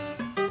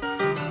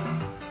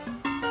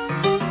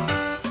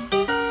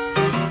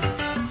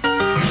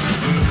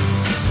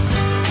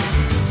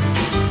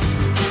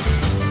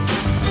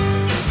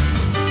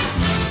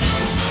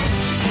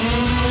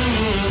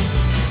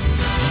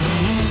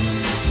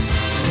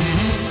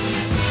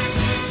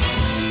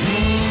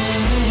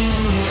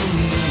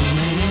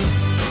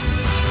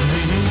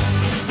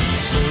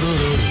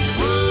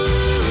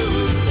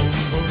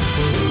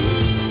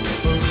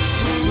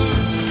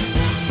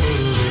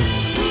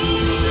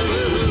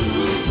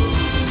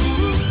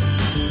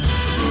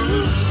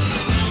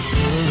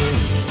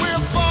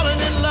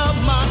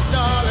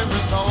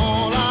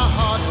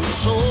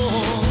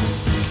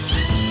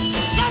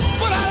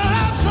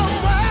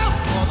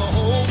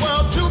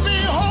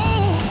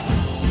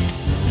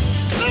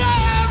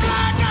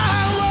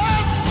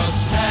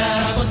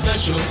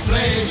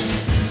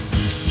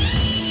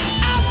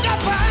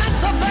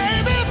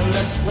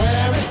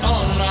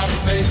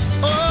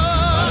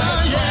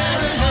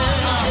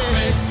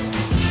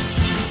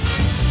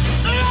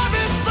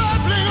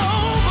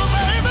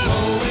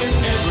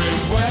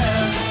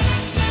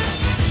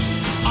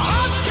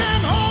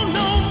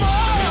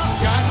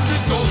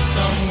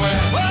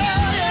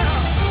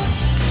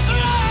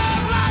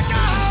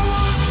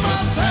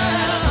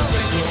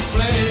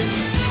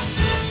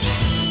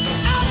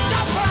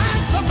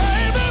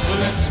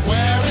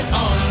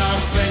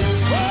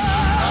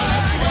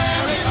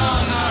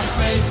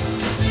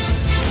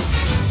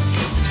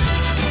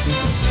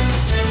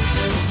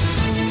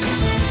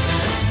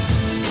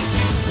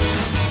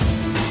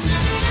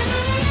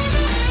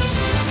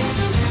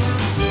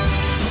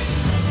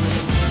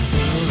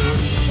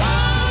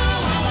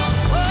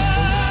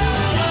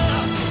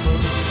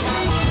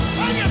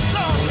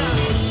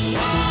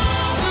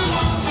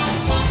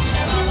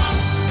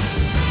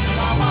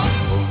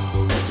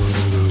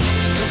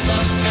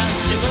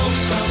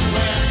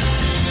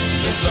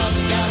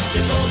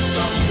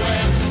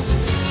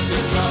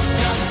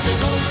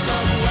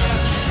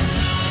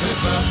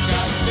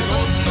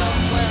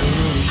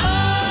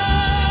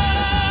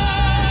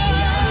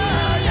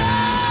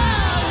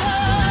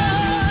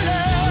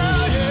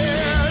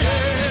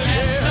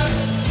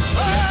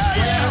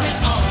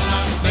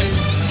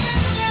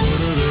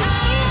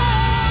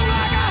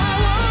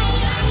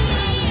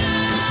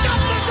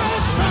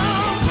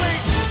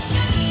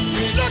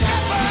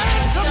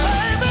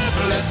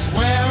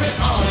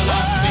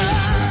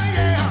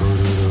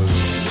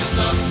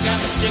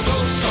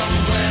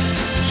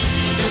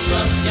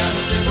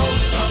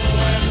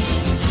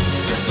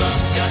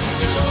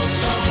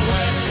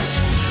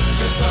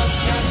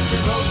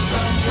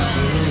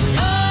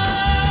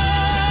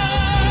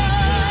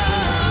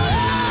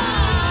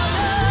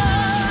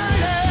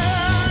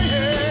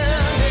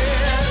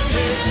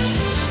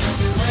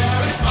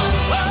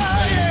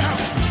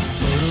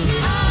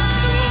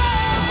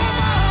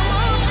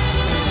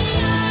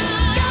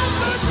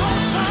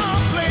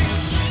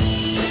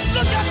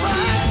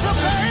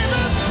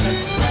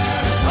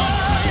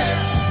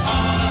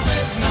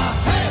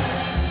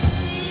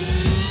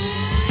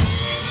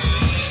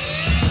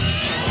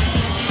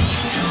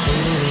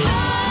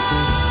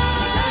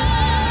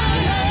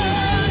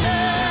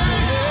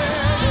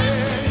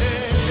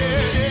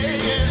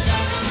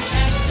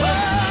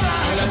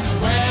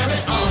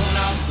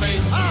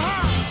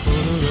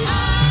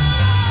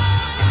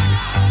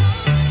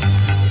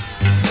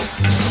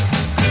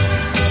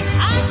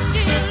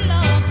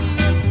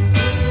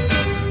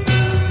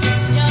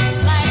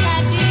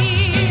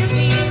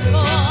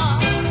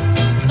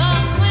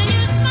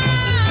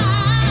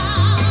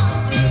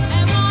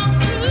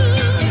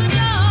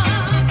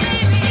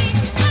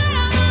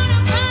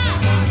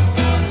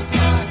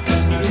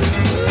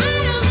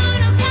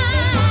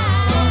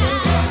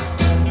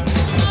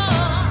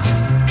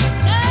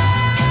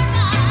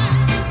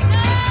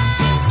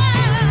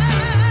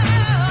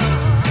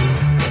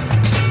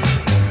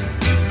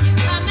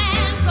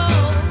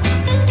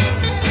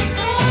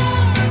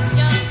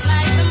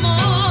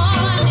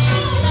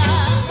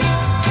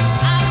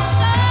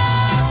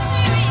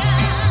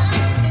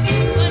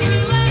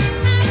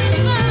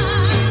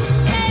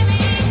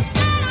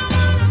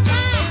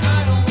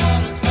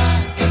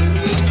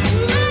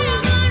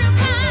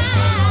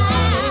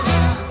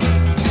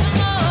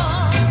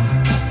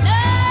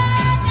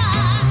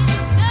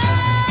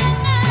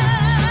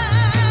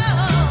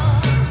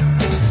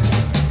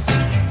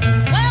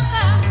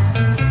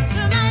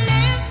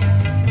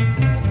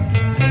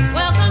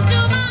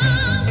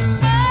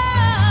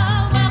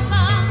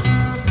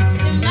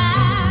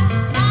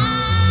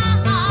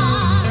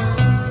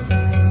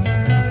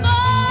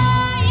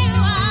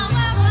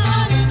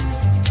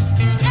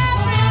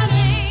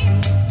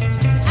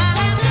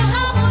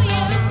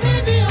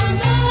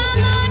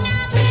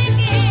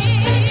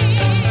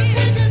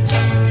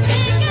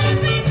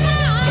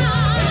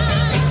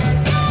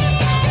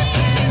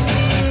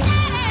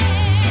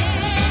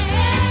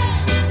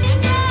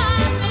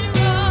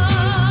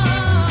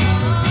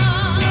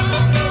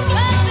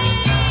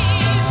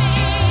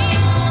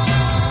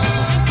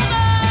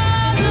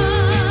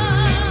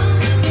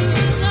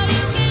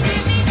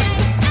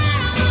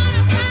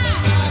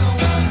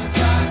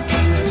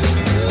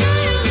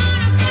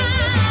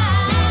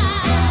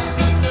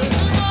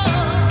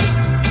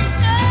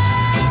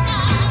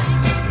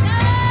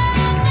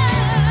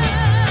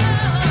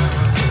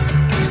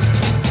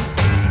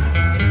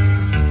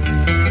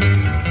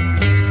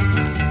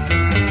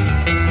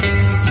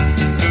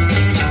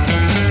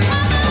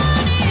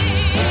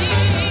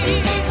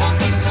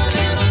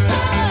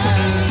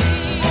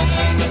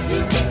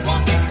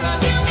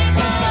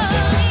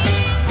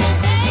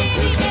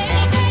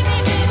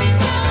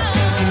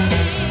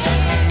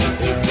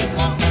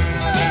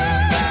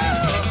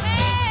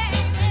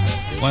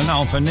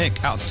 for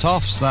Nick at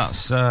Toffs.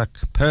 That's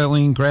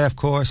Pearline Grey, of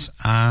course,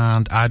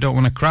 and I Don't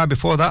Want to Cry.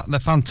 Before that, the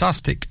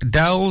fantastic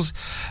Dells.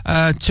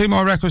 2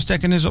 more records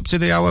taking us up to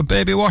the hour.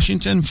 Baby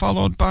Washington,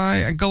 followed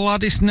by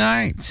Gladys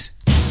Knight.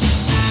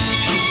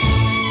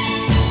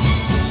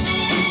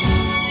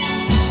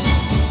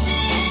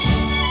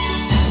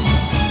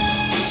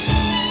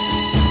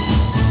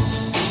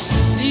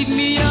 Leave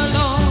me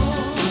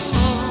alone.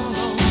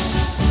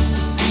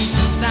 Keep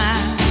the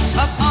sign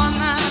up on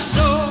my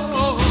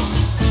door.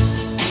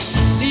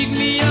 Leave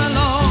me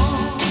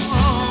alone.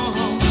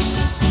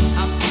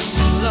 I'm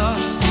full of love.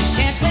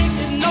 Can't take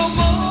it no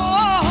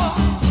more.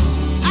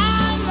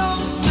 I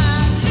lost my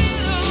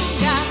little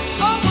guy.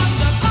 Oh,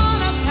 once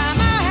upon a time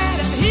I had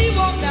a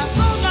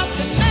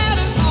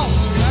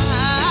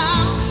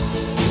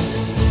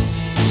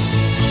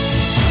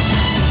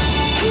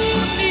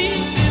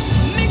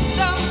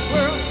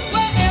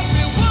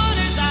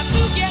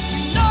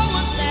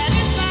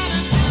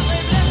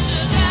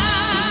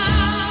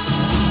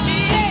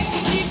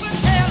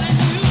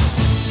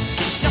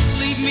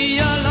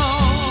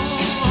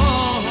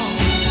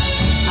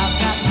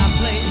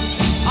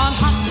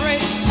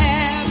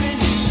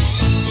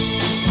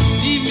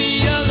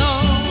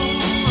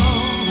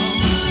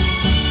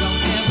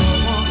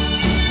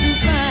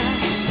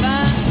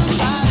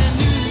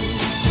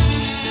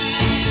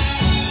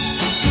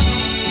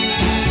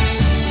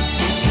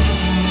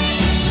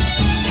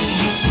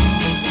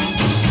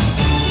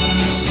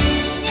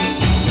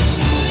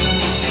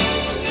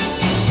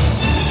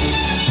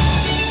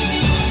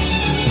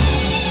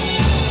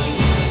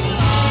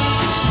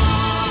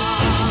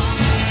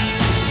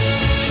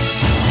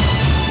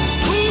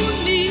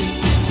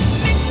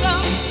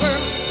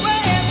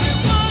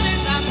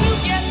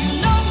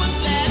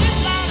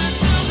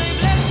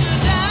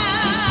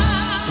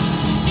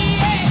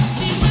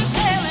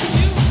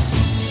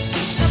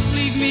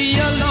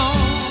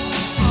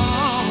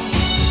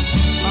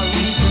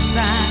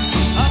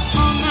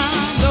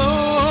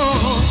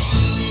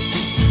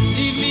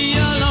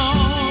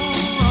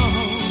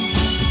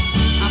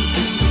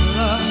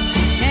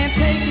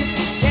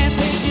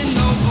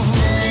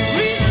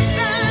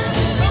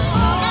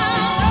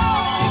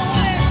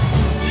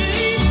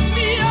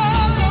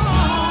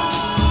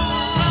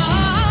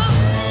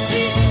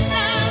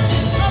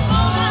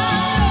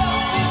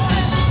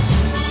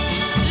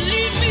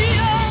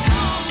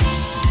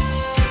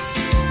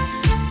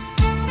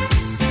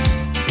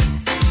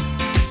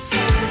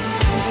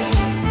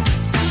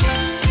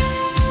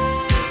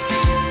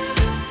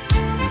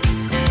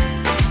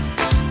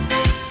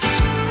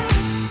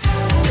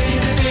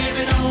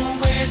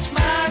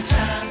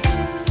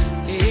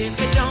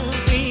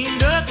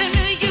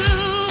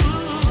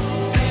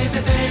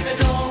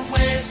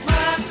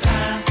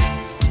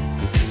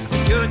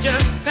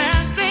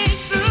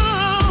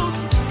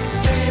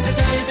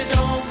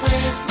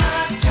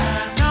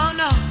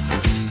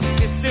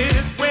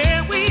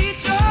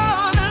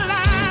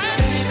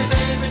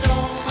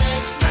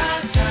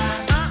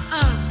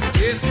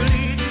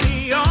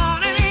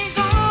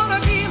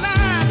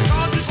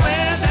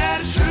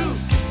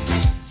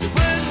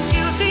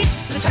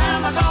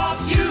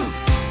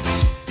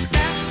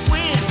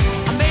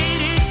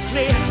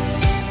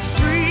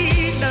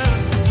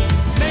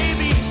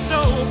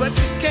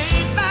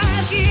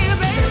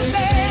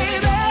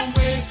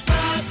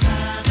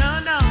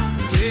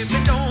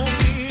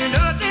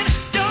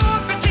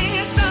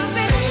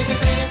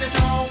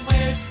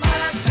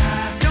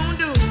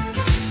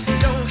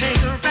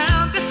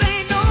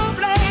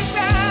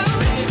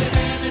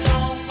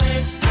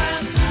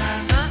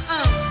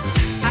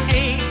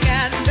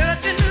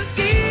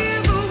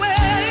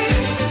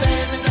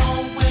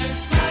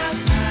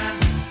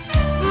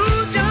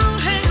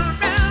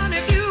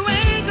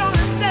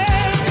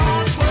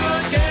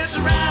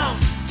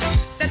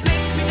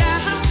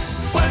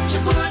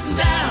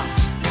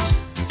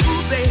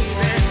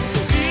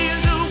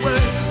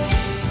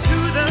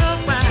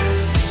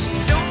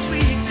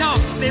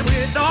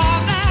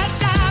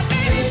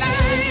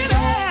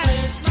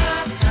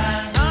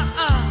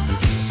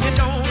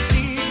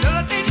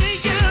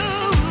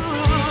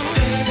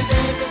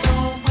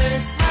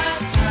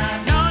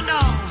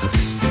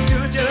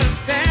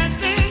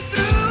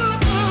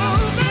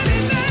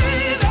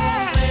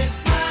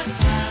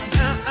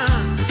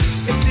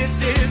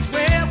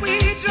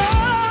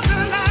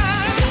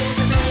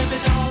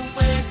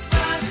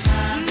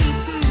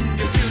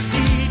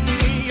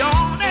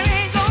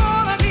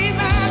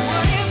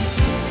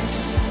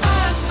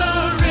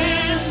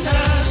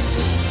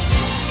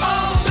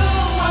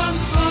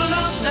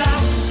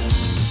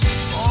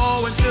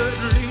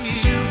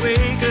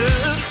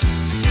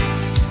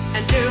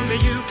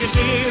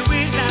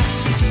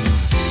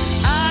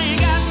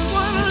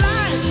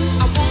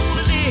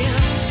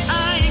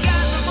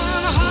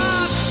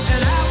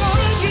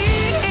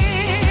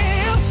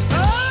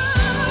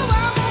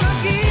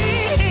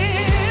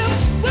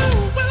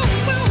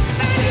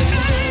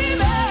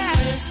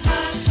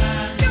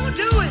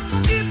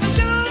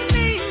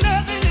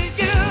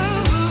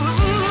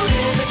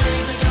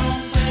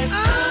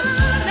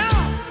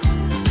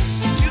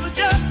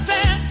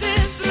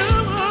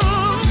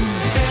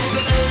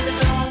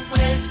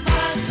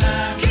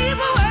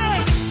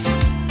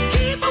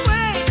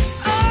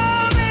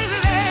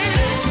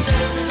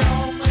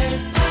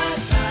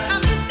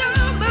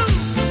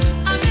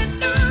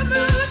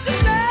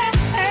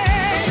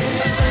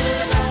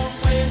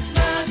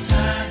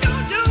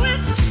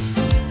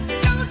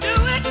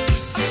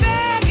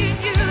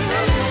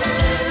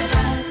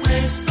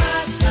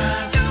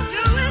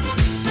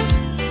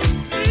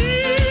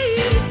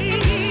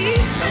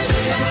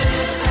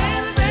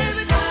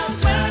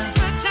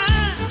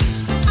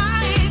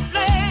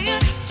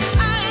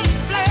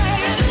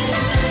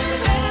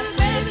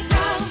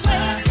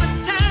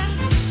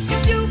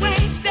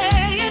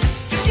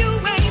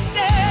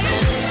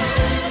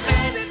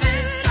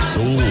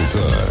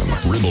Time,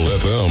 Ribble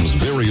FM's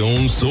very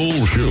own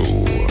soul show.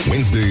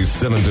 Wednesdays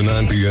 7 to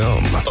 9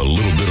 p.m. A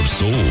little bit of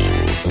soul.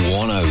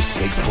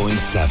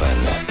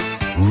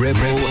 106.7 Ribble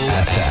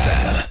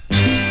FM.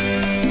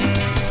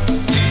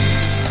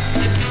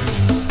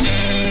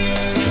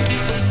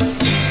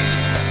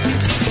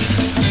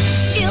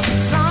 If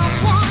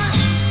someone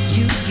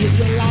you give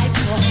your life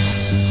for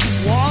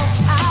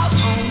walks out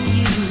on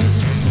you,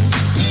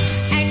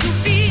 and you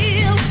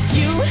feel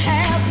you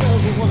have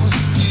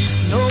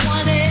no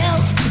one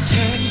else to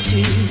turn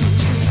to,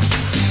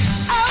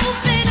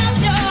 open up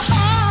your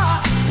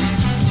heart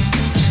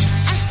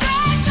and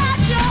stretch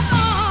out your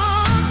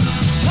arms,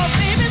 'cause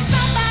maybe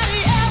somebody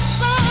else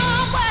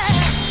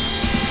somewhere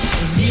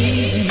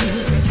needs you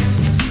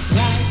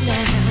right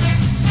now.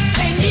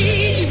 They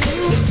need you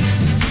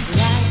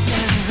right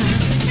now.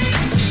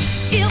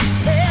 If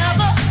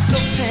ever the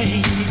pain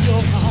in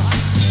your heart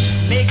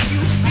makes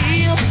you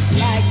feel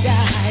like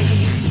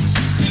dying,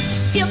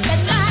 if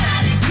at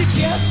night you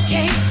just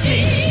can't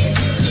sleep,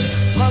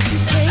 'cause you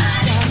can't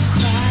stop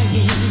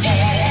crying,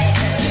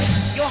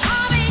 your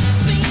heartache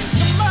seems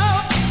to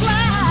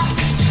multiply,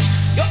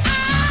 your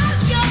eyes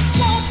just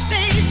won't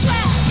stay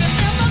dry.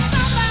 Remember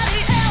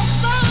somebody else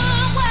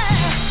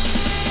somewhere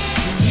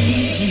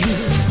needs you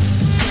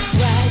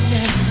right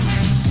now.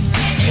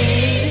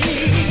 Baby,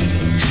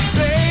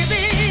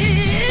 baby,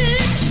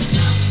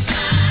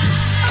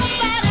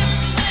 somebody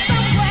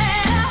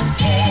somewhere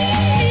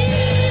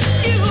needs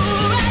you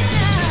right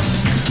now.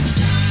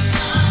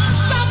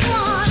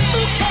 Someone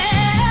who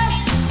cares,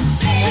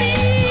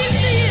 please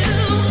to you.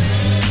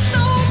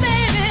 So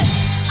baby,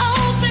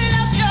 open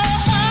up your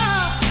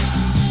heart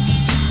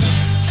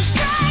and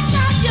stretch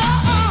out your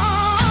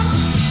arms.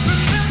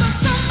 Remember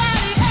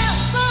somebody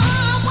else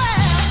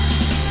somewhere,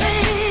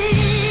 baby,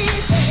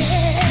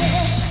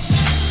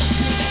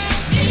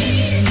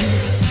 need you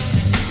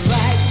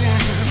right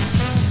now.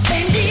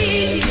 They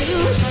need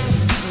you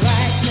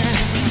right now.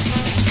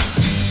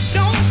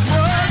 Don't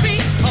worry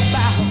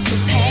about the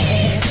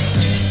past.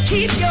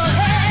 Keep your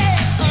head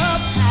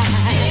up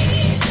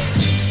high.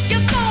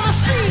 You're gonna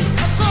see a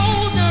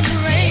golden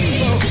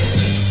rainbow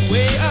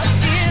way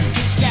up in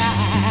the sky.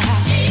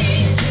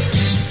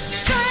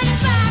 Turn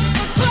back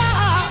the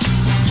clock.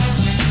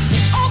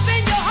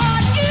 Open your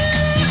heart, you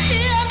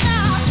hear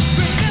now.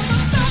 Remember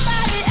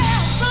somebody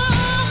else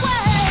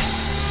somewhere.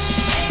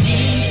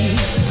 Need you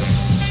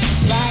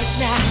right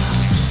now.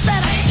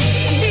 Said I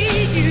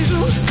need you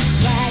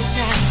right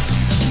now.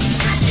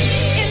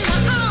 In my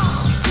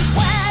arms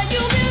where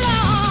you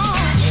belong.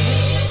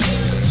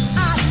 I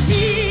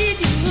need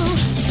you.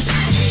 I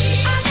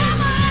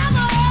never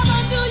ever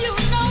do you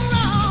no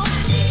wrong.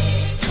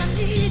 I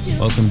need you.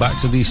 Welcome back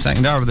to the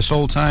second hour of the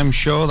Soul Time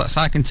show. That's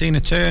Ike and Tina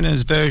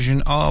Turner's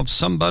version of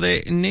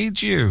Somebody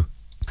Needs You.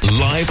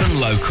 Live and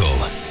local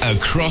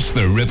across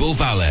the Ribble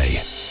Valley.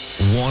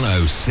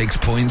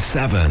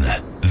 106.7.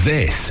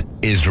 This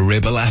is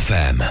Ribble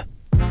FM.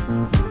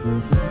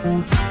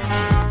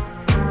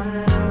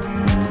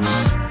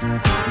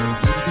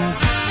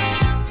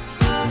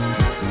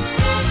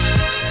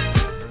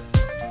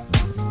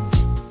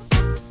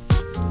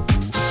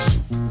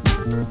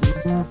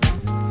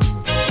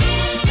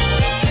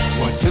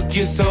 What took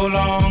you so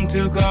long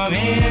to come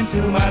into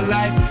my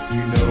life?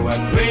 You know I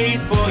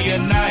prayed for you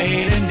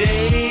night and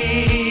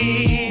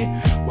day.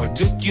 What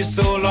took you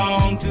so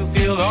long to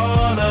fill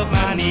all of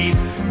my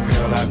needs?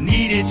 Girl, I've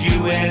needed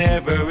you in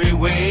every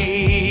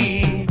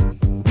way.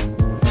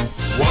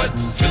 What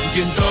took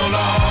you so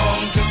long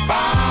to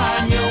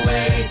find your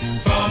way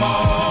from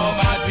all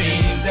my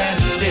dreams and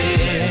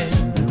live?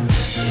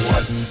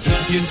 What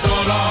took you so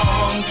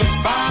long to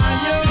find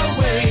your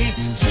way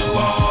to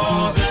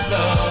all this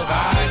love I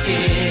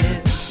give?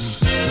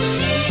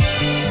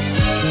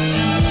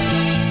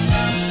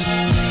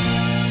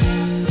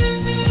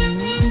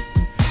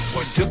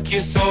 What took you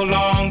so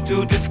long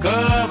to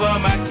discover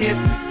my kiss?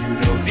 You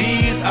know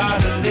these are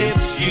the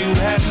lips you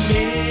have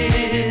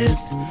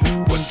missed.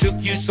 What took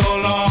you so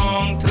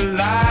long to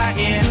lie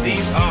in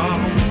these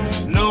arms?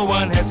 No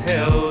one has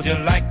held you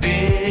like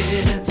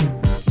this.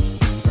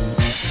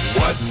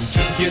 What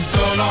took you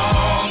so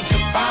long to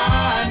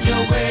find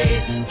your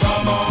way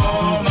from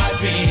all my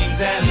dreams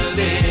and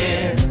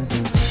live?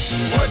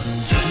 What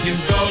took you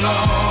so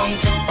long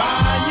to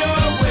find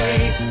your way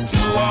to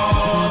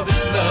all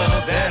this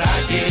love that I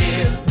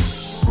give?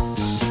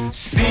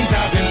 Seems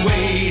I've been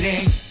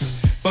waiting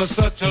for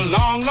such a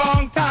long,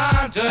 long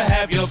time to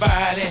have your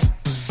body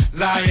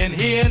lying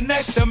here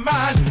next to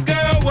mine.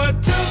 Girl,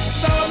 what took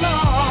so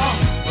long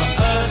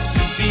for us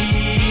to be?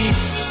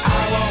 I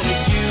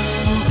wanted you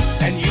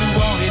and you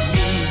wanted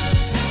me.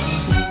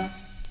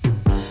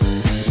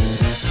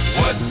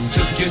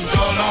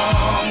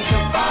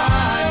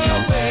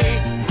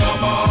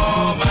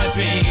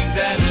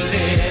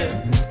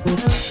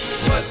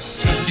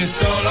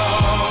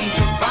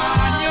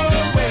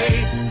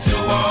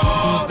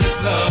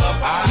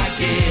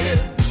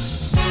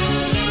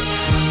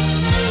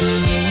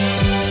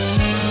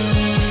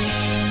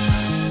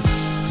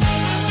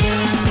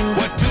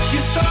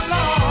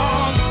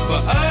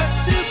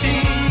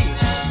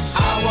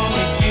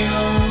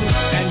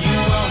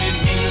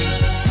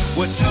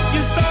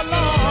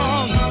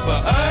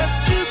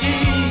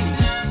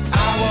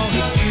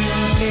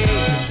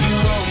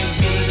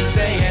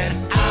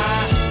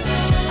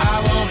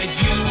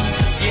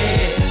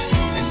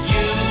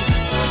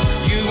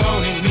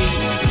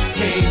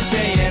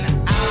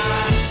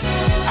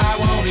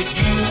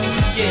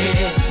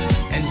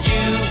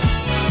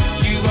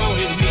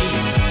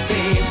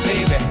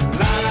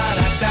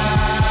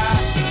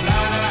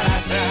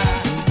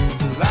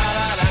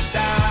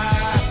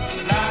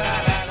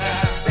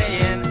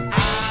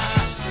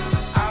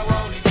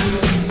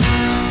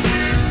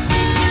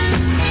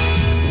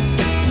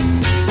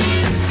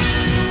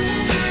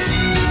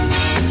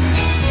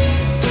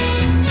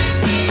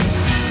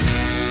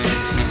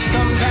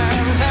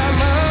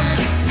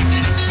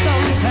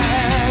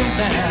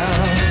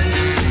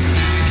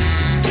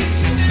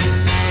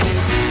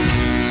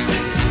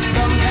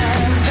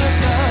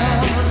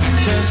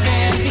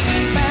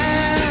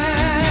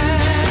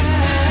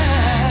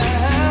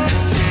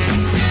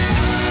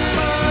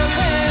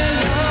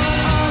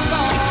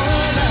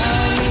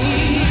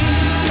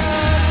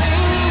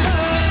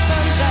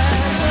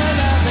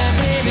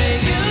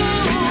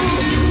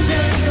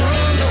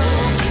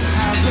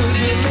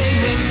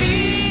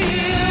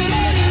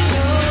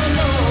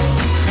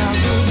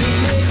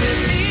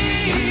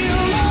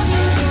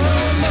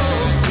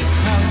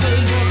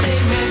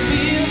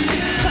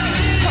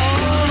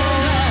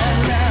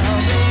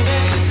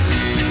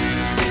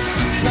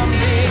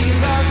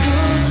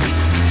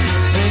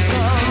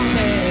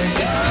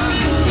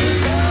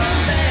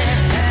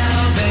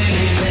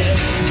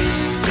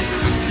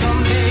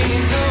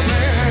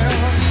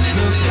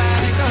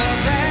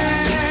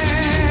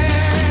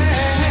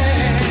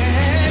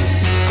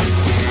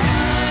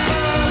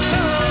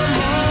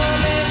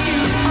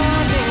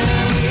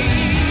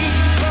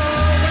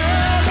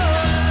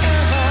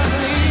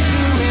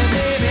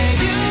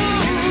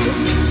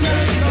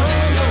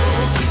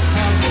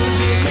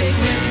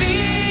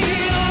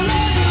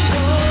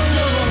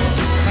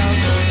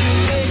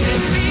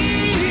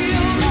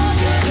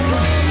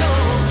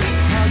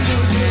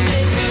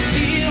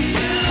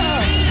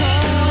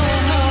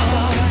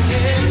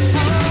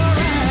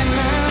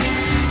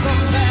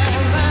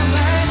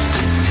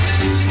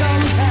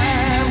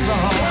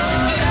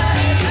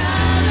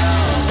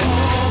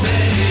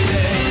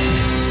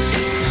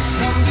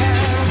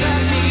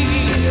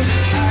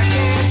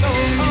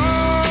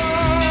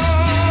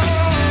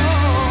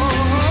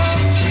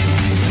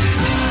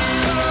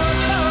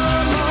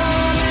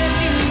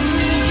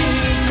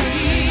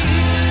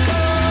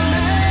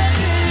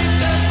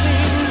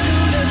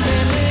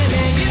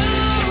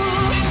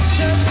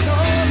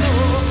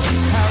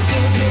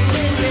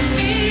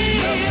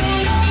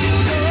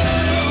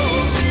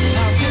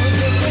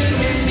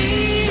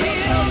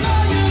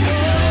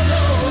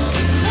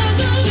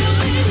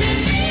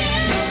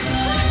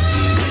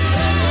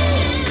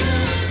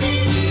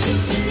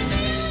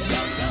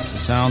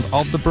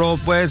 of the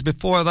Broadways.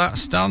 Before that,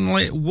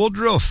 Stanley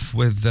Woodruff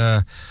with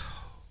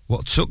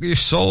What Took You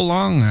So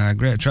Long.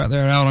 Great track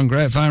there out on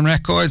Grapevine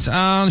Records.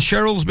 And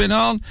Cheryl's been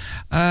on.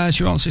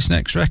 She wants this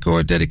next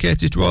record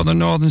dedicated to all the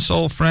Northern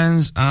Soul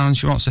friends, and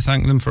she wants to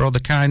thank them for all the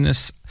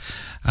kindness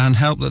and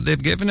help that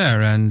they've given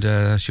her.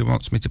 And she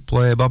wants me to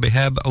play Bobby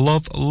Hebb,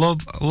 Love,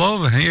 Love,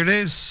 Love. Here it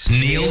is.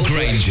 Neil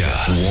Grainger,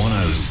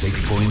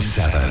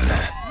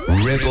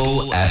 106.7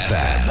 Ribble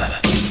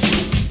FM.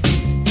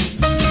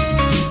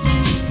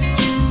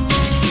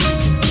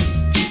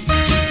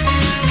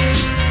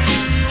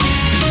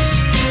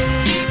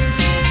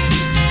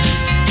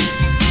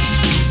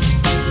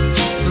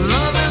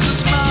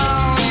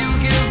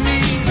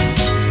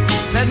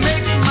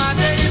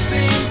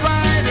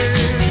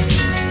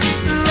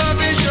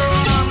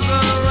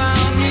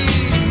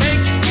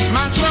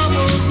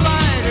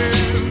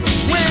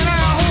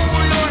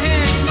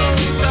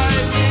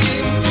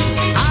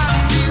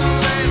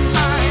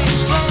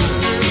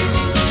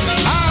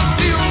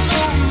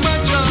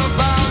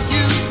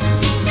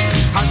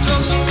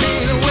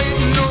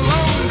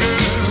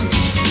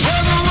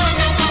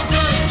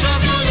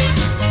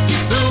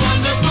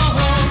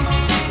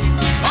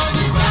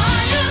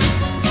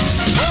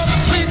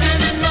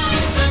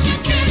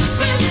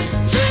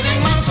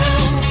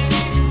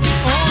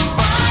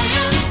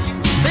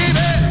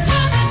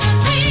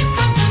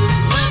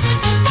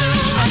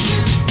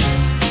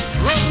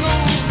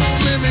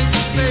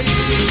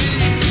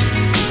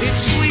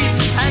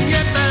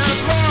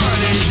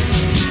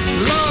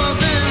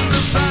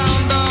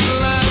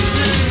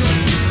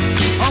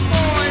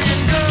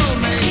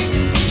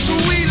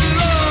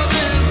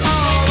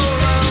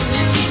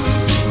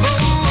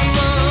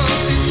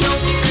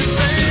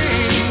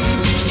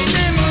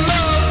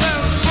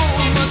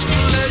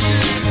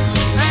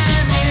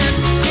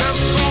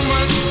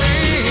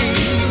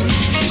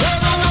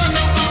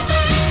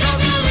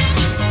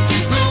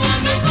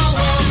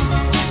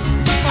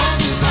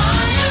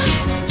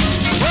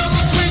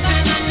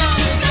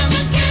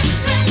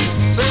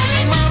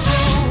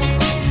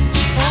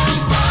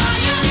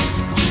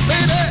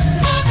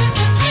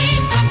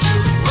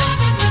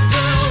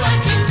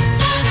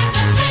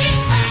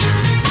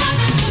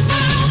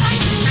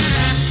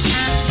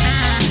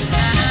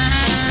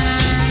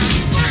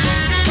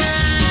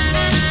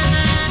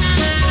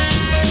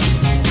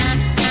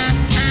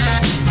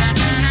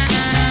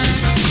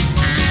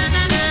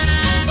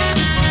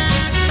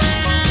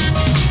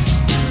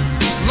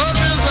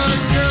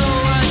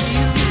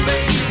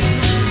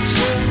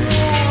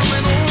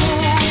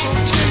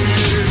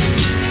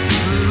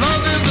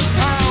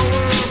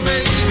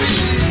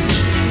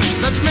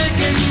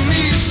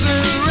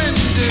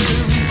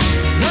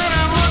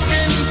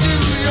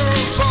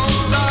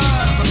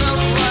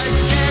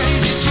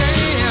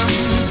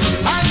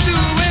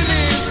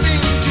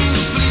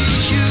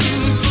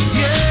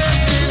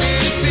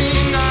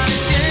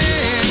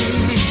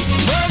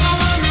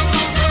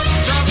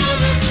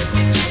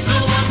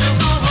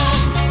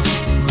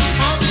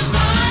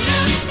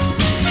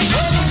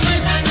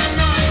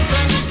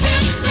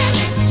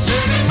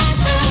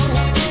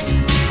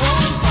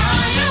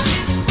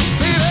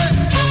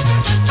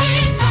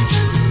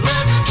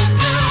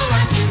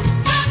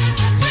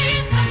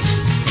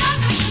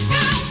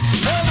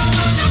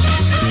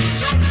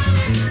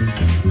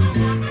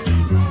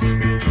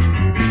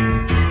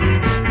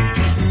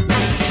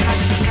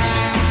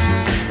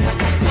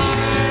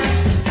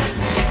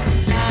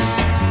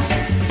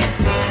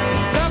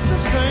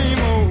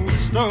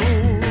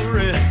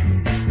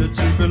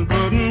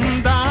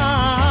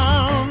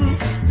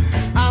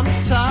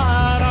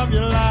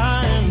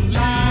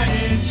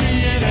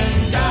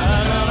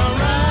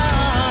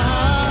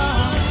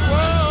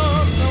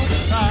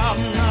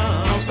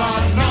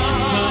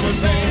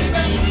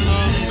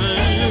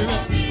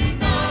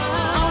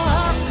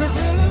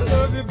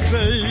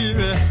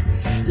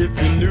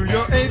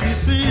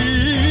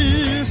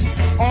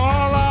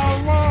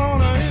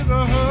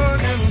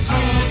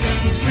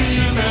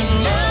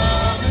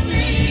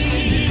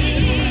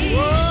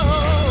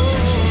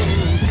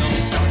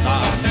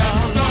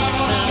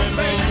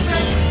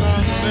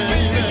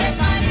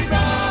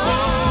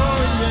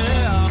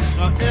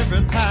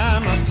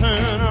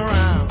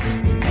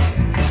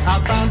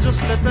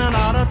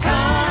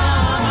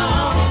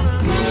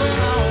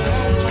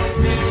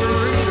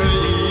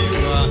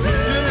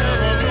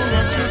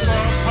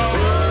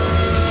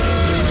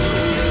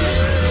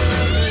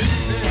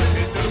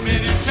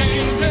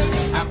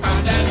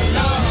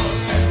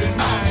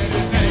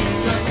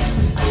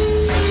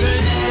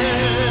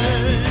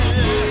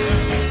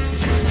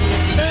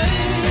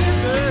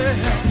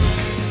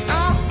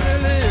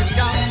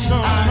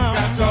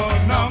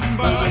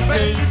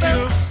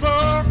 You're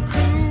so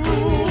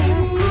cool.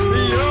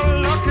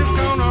 Your luck is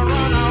gonna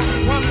run out.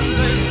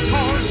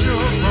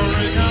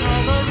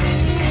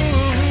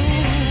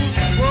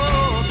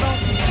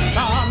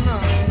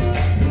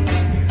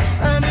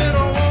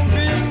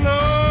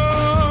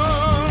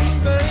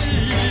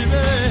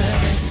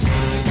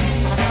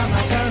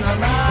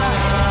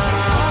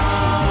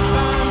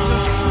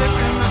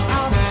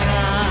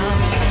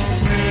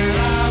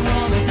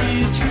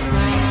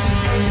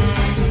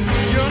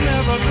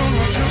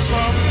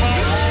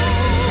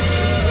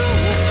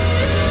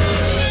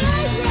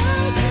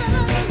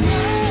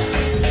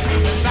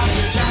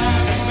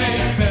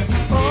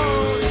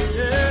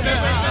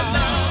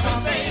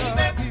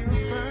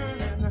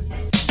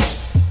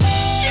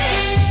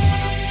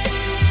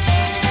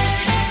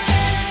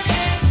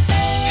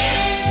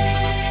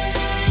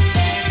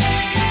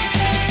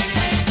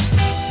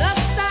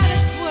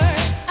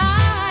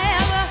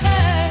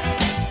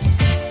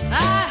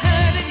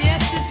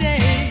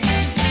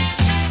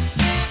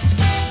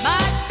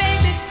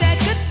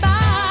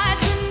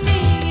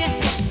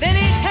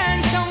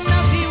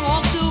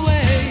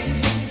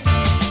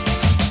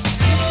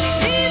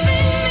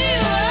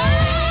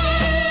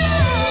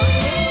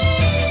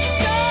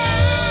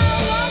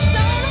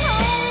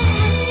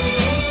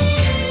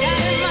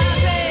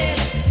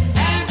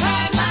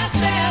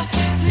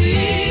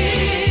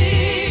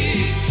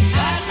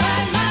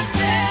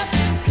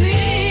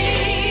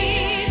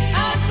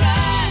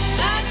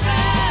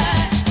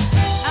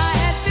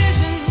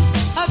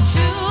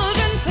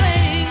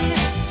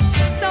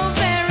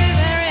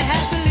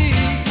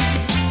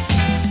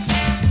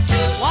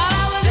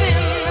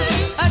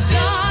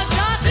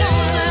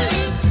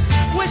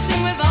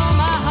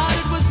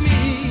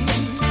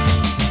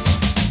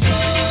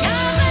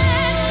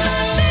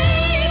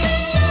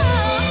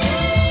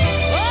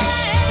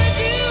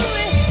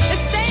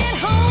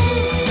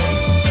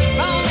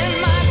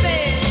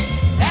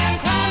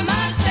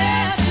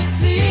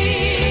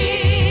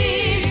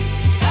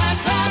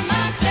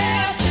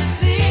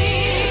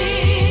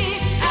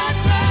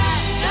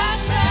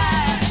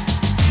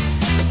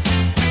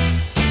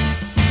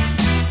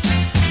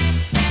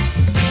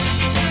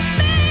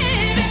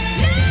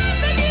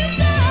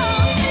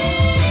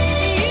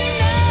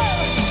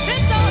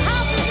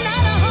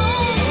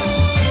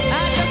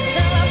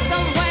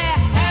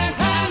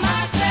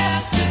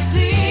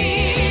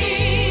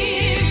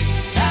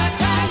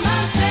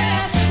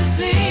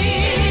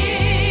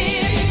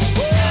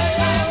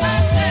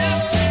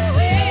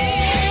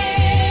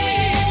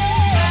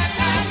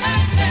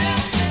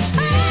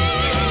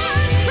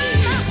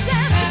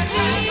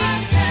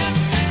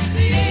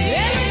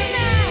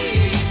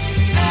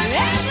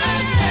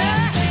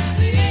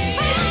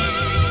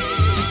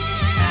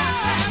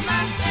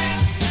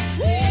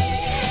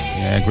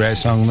 Great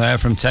song there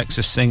from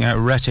Texas singer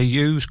Retta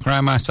Hughes,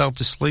 Cry Myself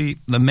to Sleep.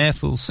 The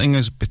Mayfield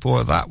Singers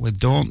before that with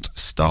Don't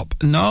Stop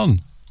None.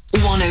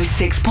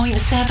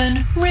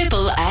 106.7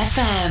 Ribble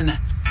FM.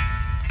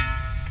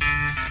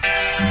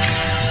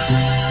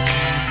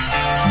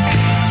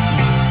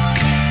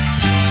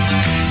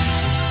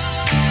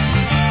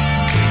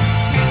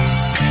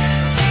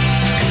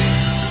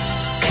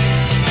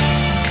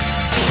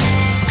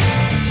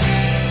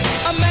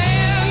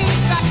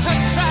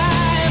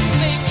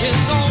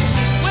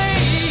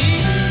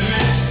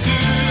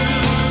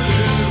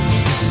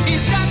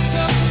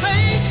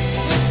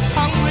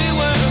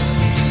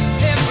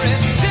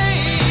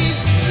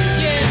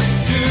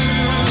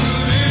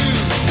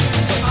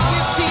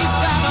 If he's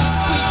got a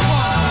sweet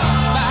one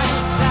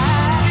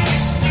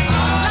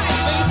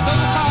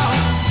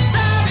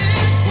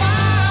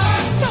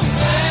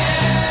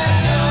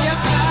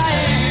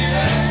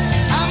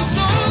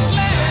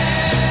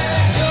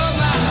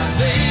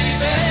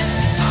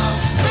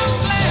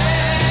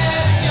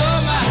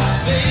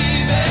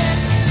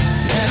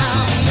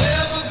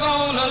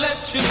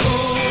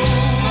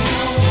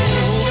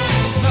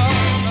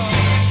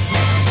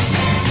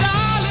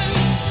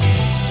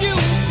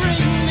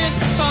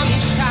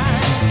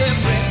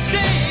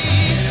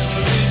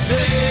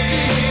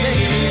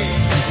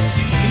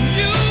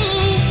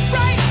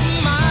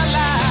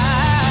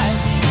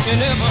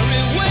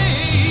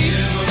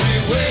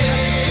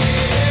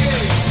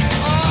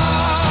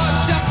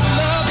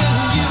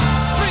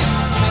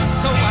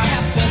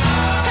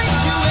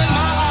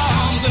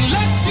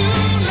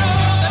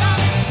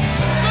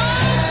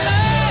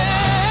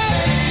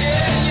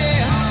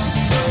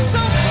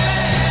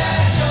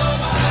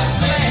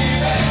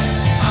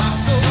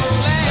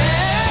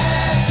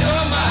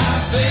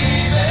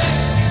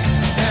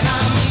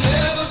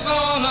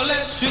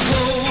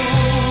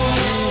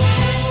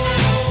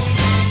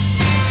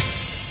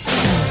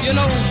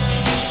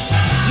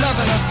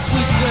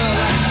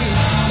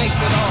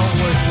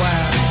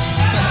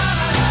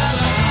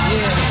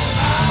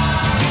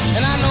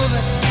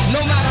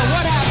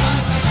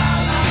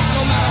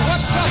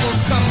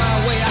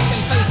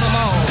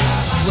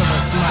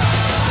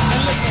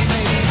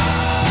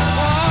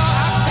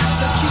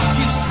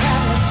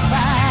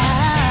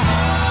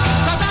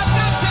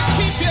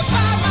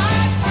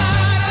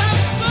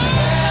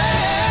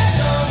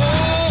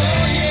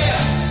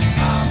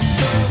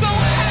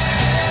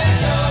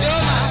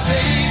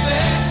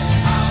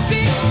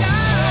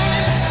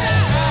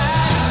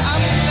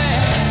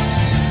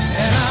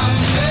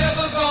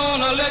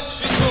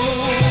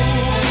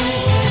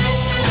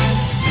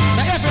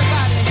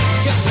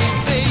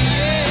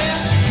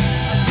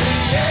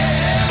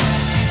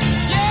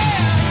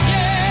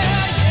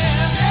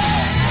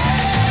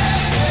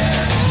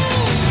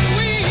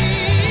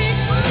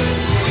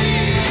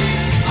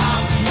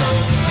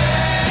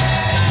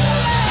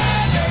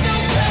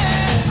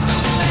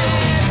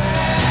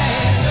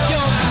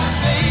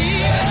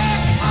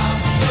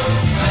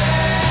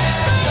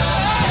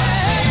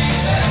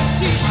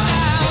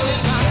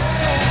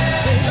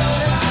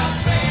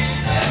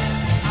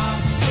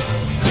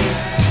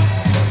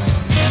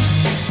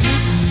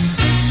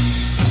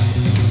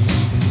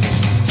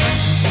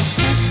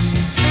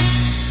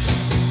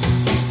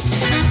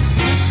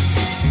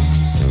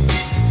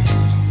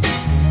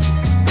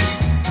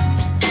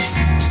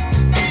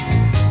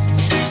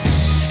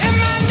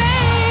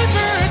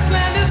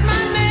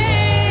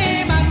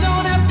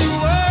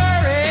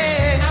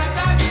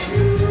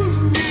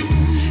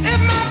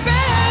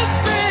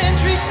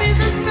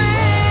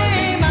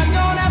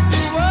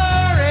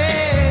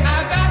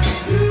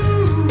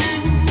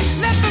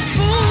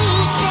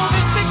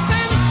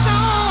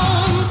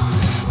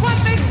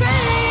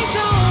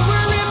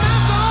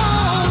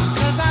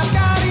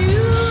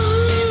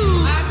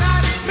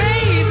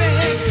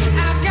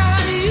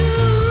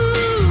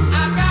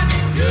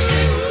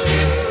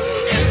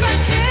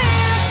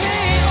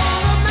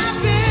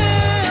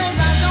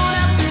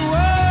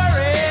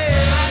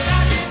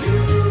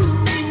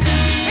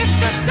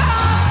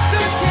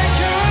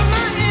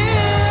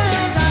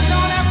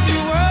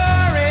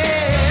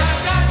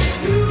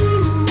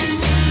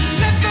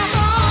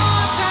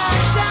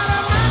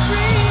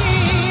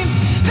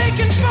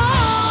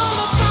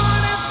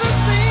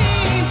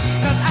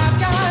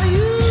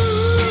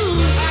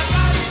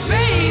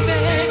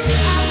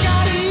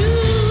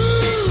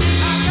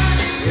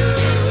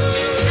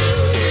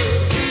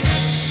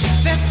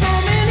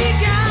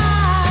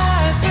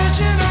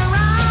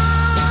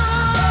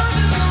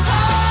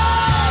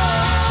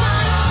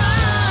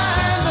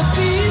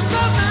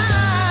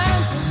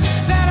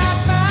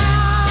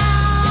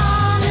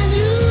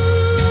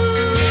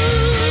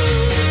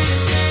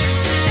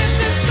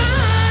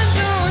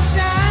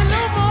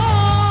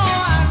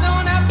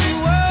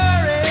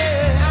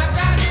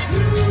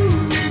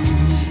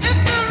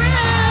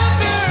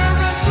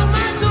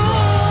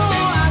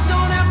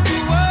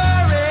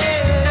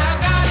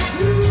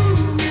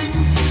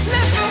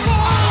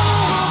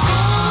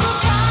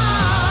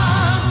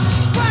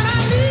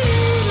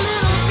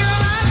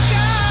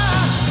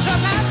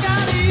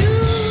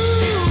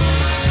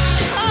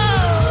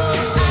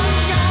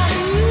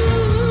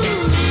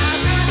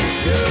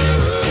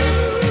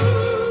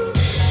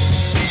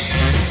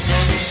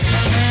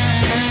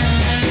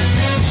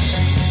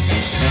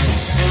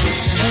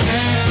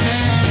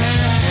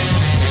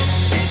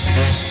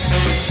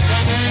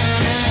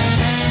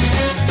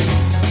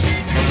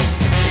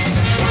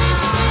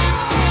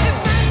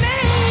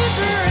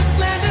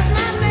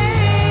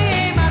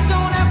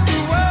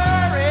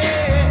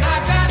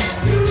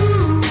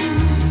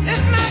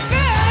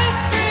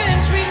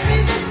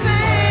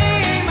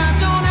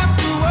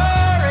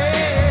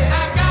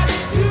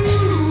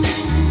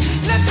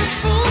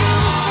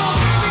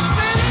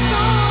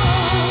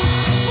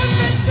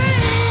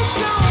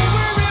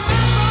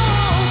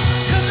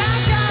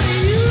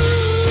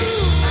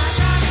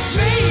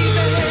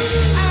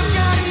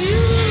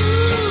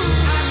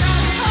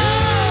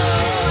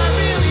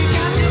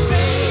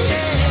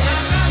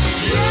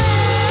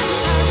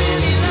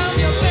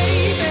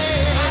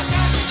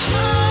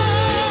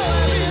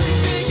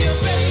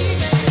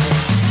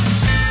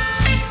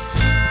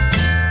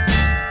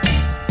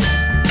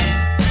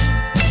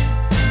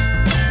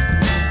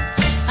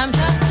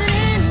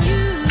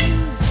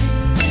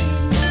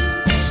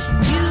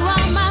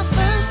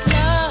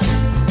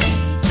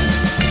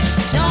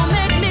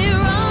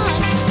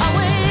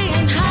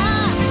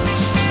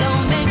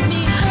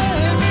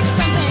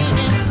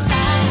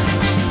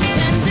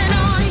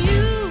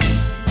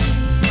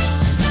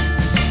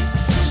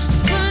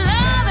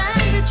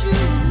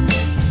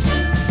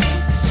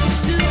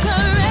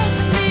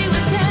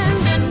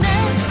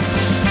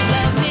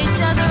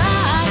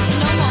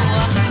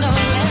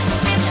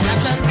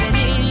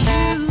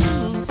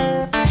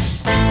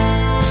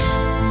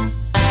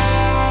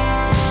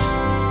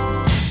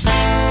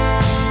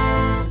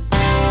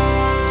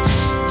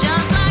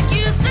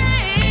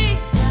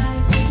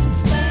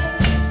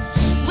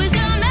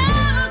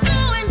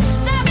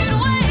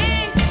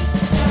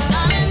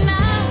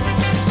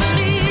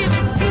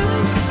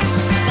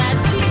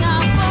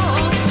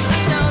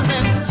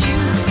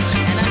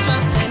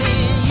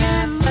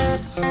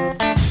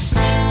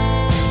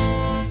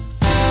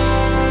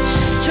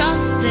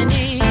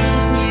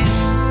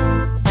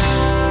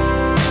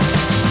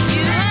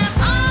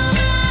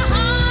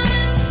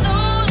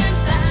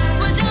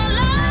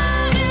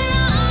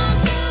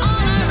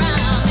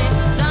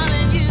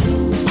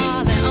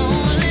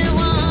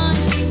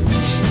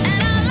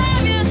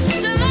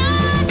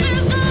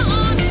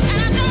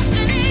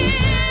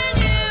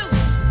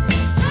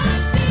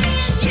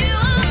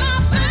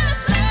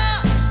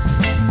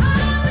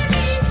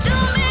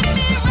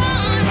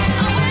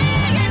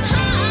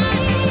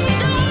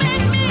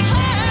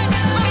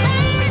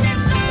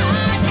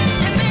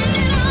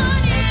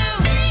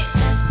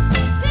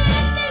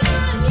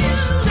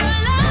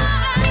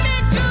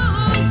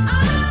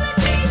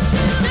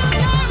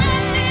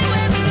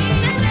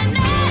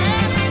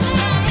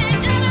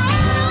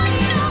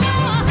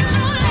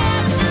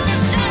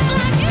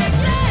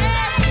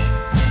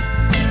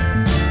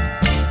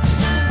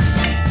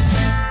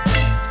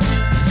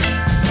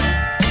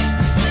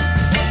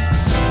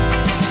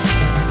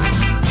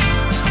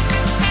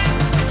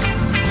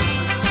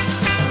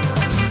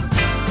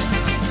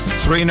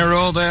Three in a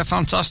row there,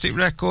 fantastic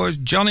records.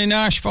 Johnny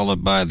Nash,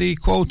 followed by the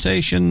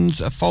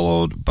Quotations,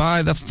 followed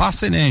by the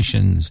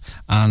Fascinations,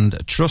 and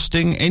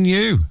Trusting in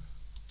You.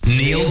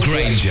 Neil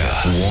Grainger,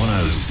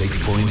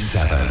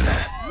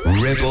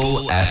 106.7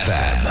 Ribble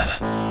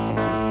FM.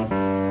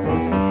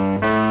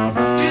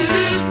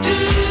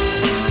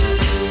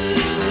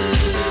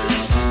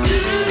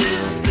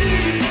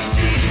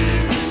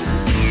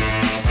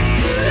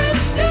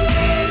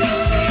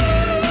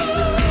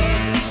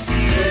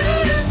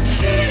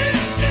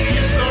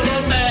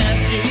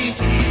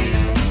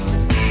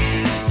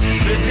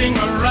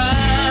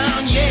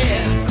 Around,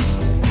 yeah,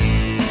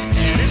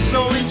 and it's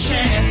so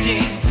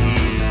enchanting.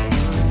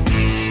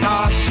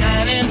 Stars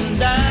shining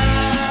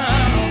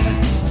down.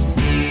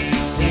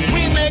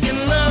 We making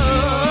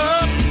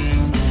love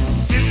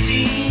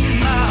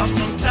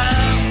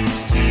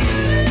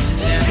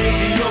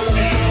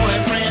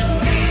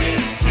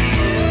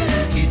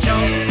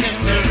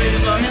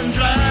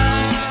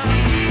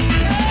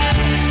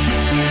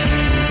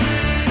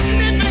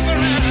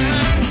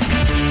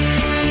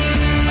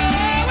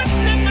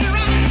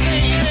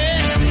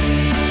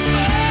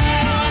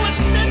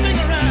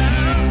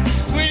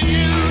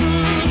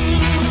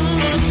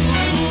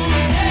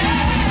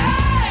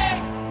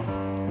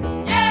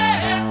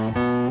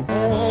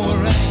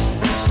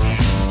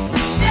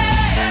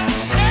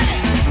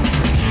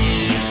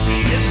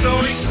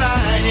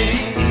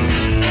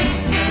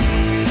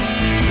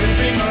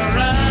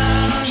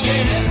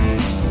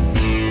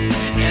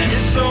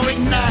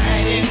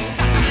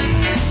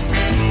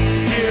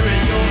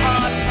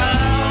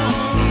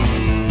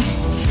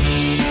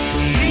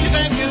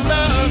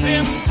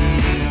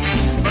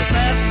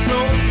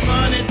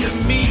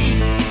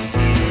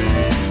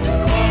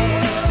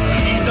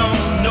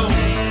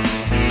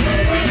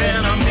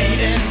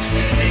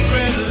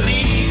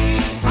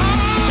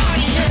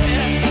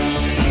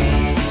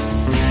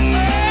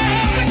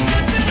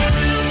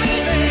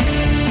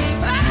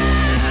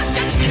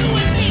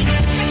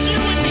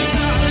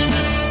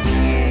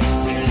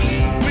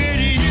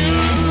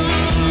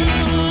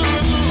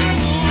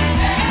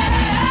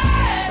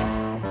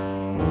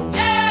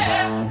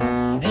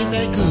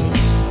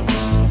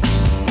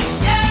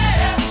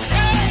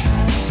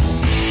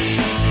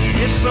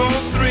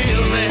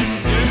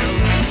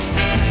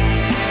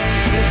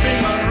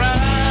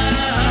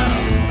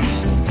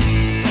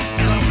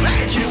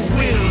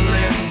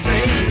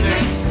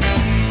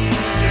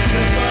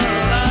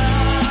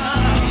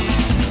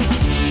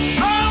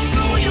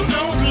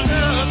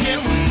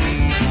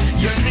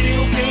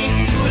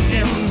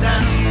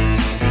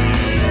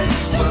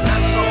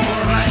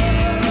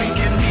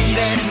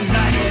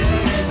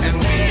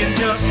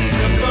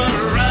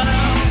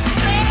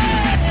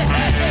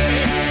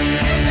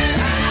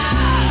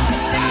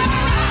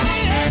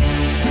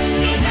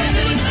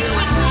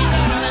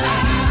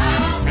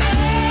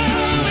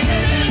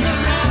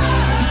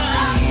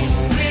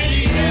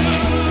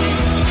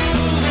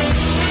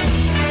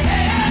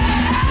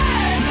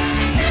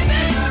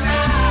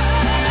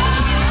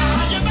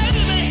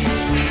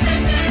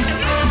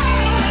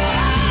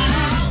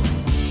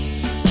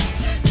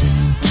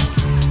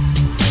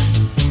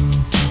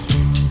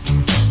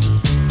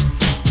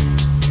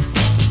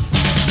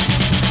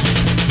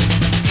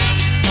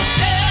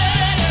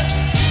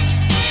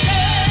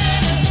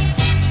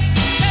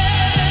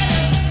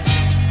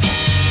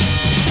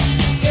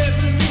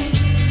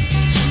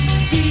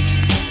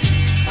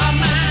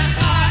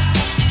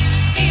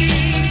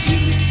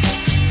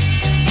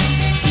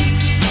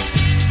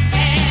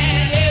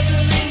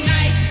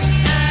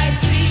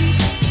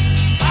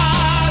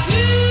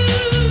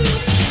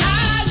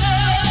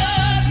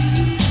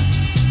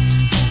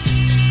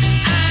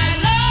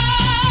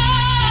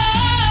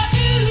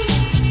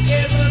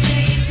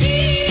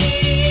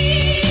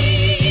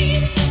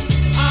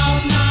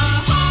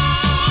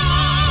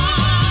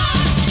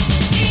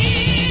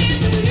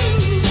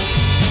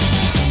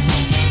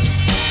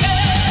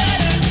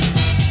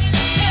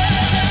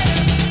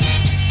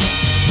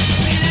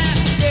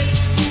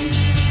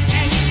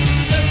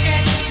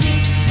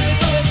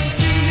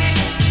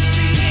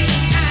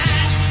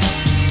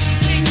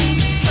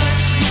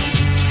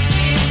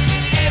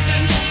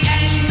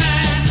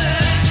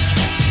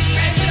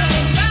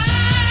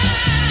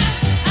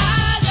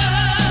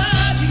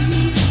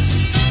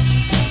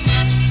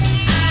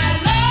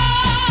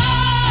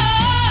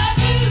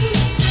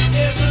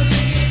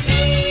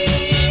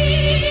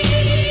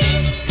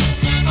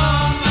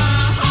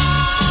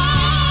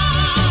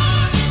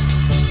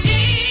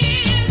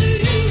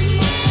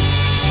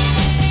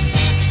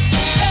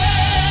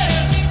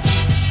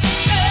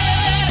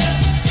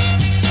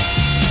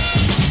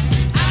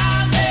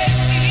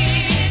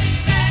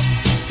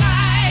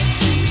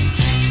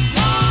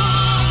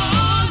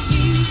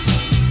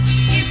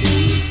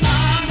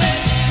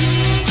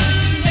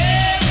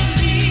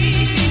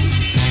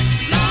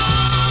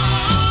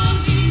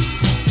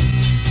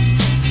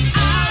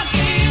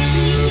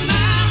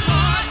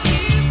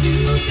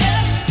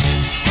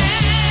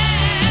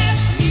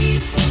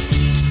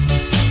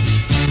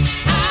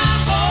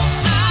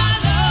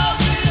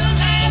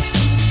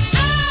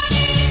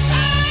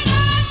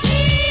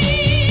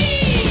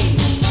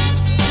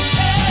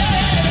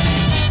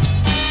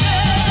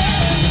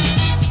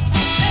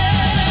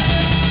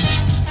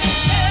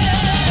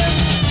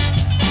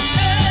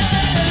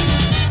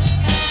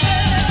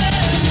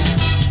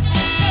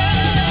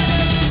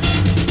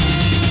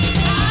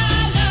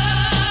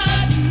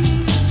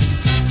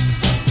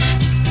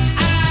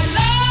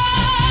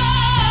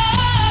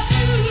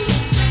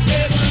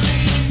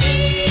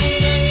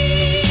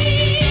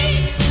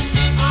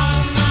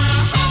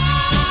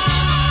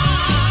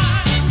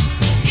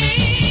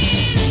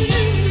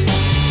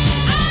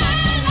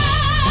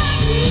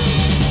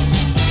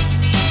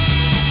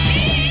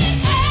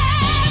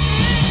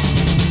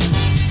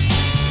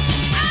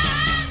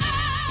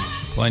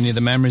Playing you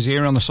the memories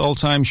here on the Soul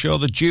Time Show,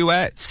 the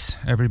duets,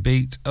 Every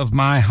Beat of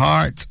My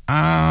Heart.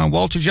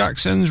 Walter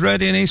Jackson's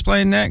ready and he's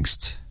playing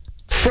next.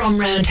 From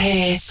round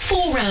here,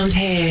 for round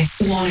here,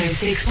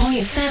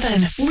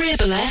 106.7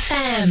 Ribble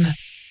FM.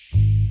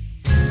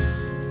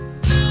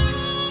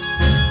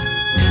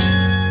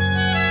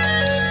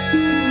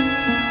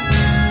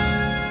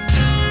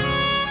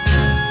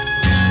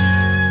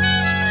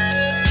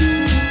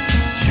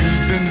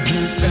 You've been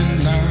hurt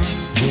and now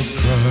you're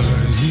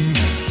crying.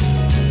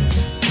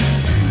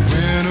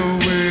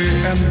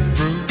 And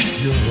broke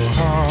your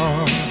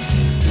heart,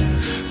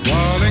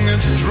 darling,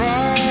 it's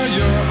dry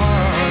your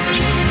heart.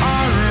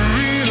 I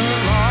read a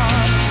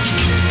lot,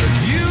 but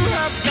you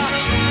have got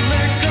to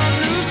make a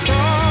new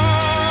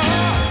start.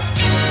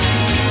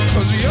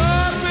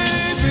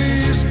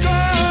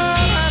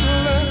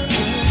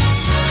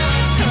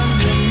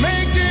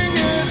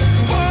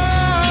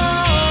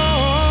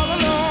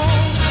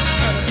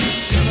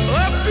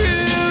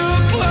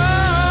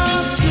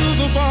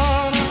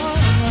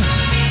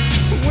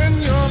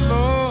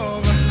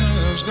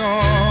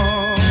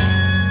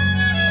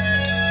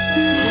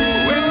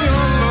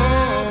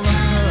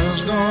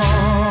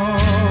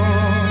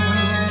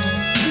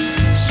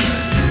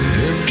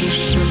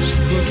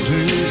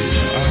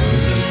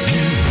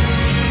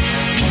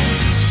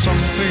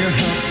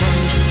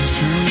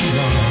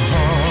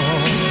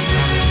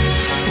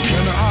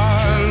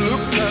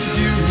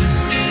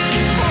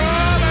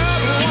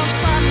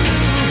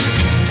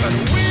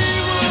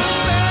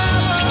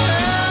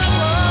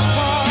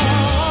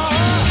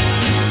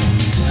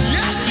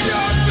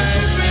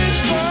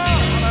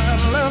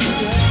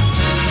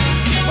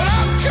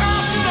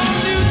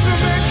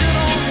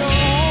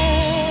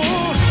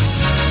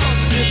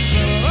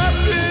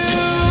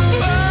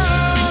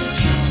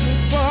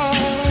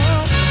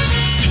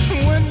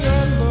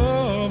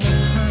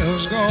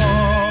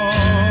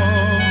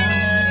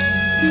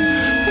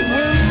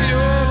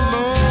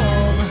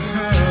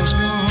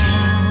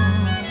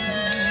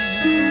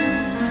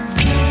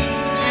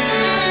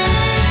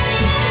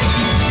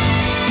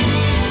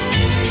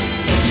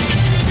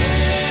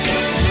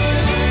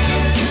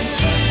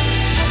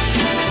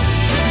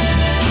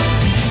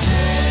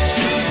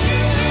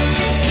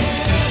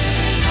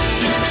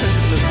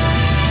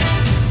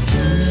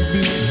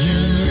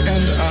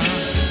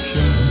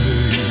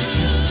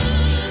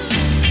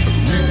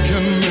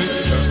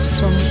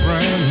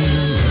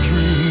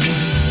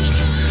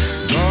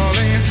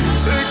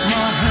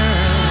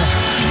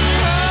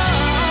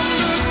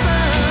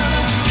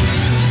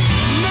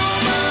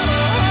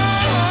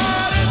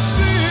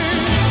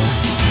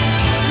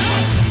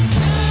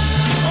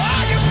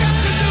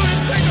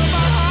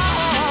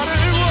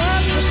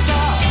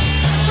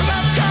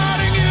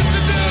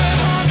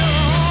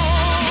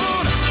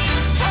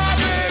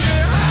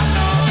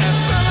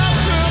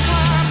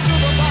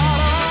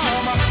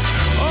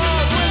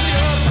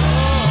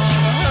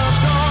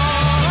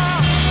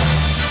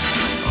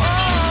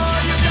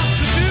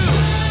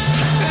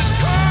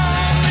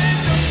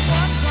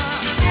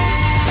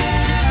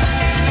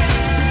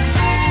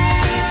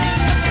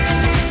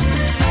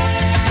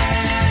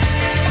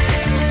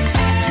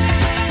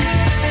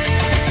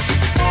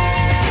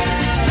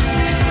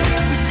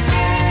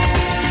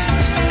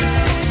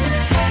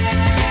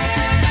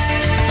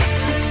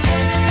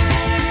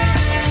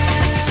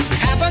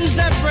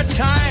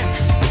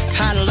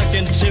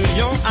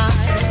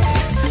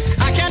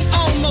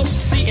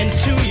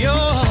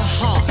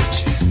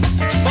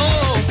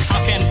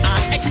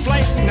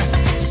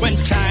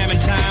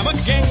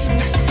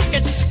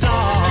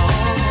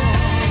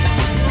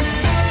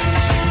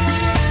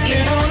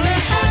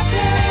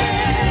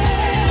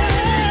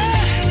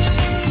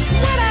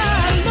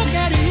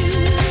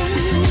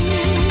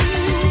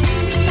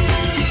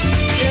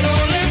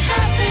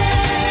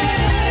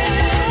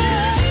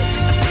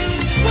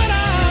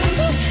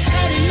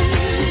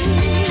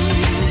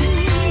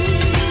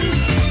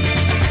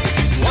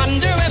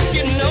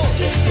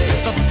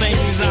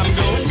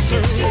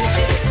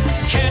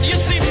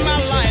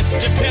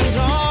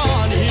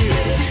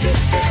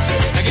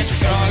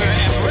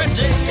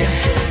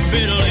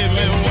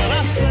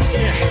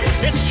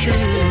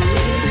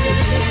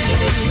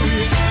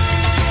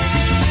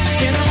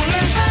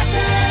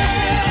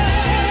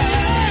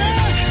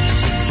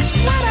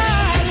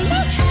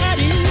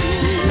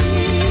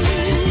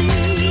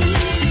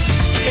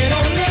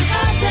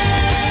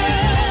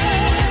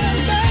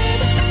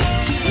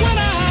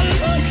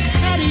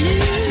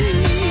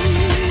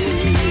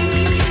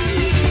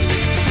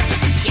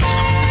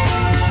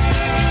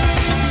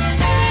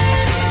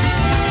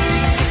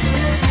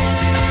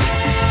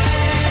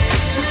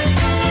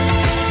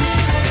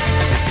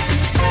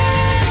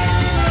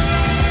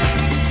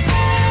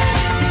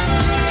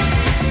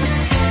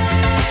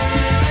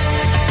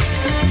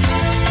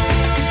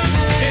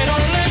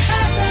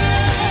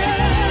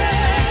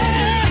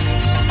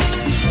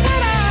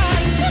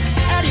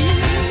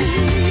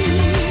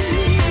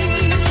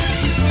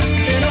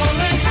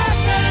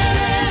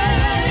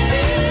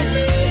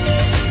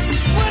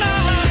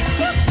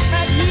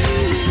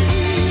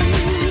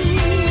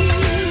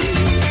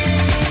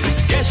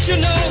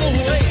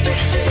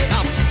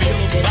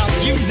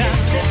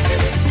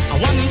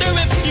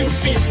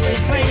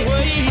 same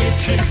way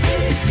too.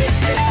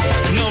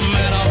 No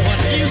matter what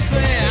you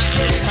say,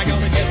 I'm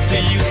gonna get to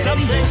you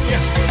someday.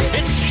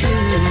 It's true.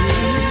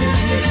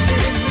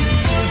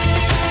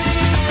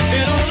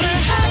 It only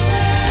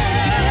happens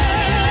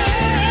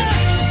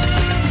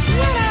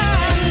when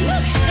I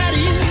look at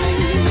you.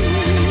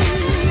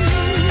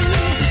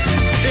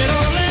 It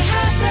only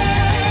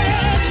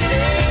happens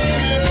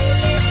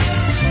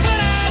when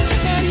I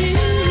look at you.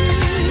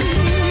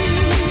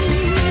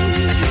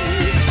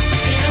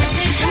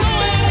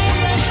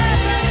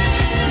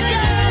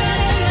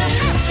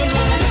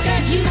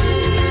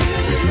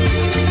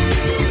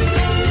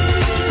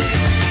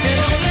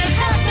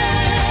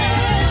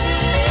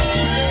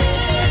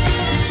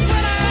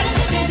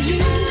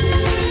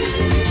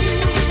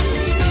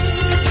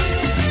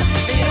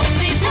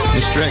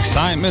 Mr.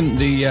 Excitement,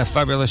 the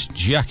fabulous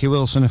Jackie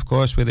Wilson, of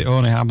course, with It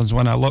Only Happens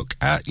When I Look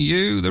at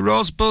You. The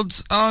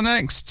Rosebuds are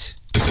next.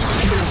 The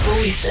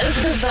voice of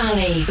the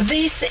valley.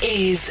 This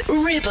is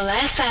Ribble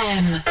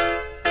FM.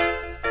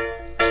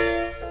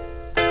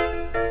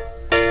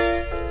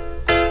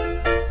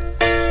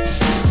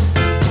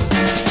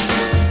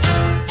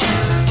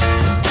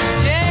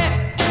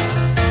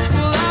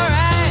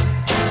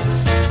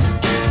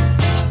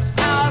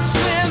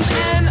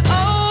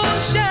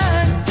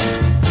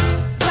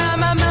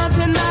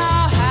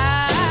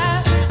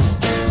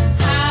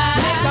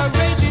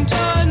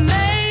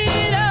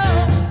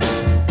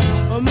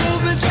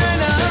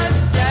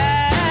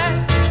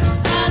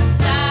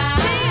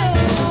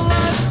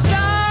 Stop.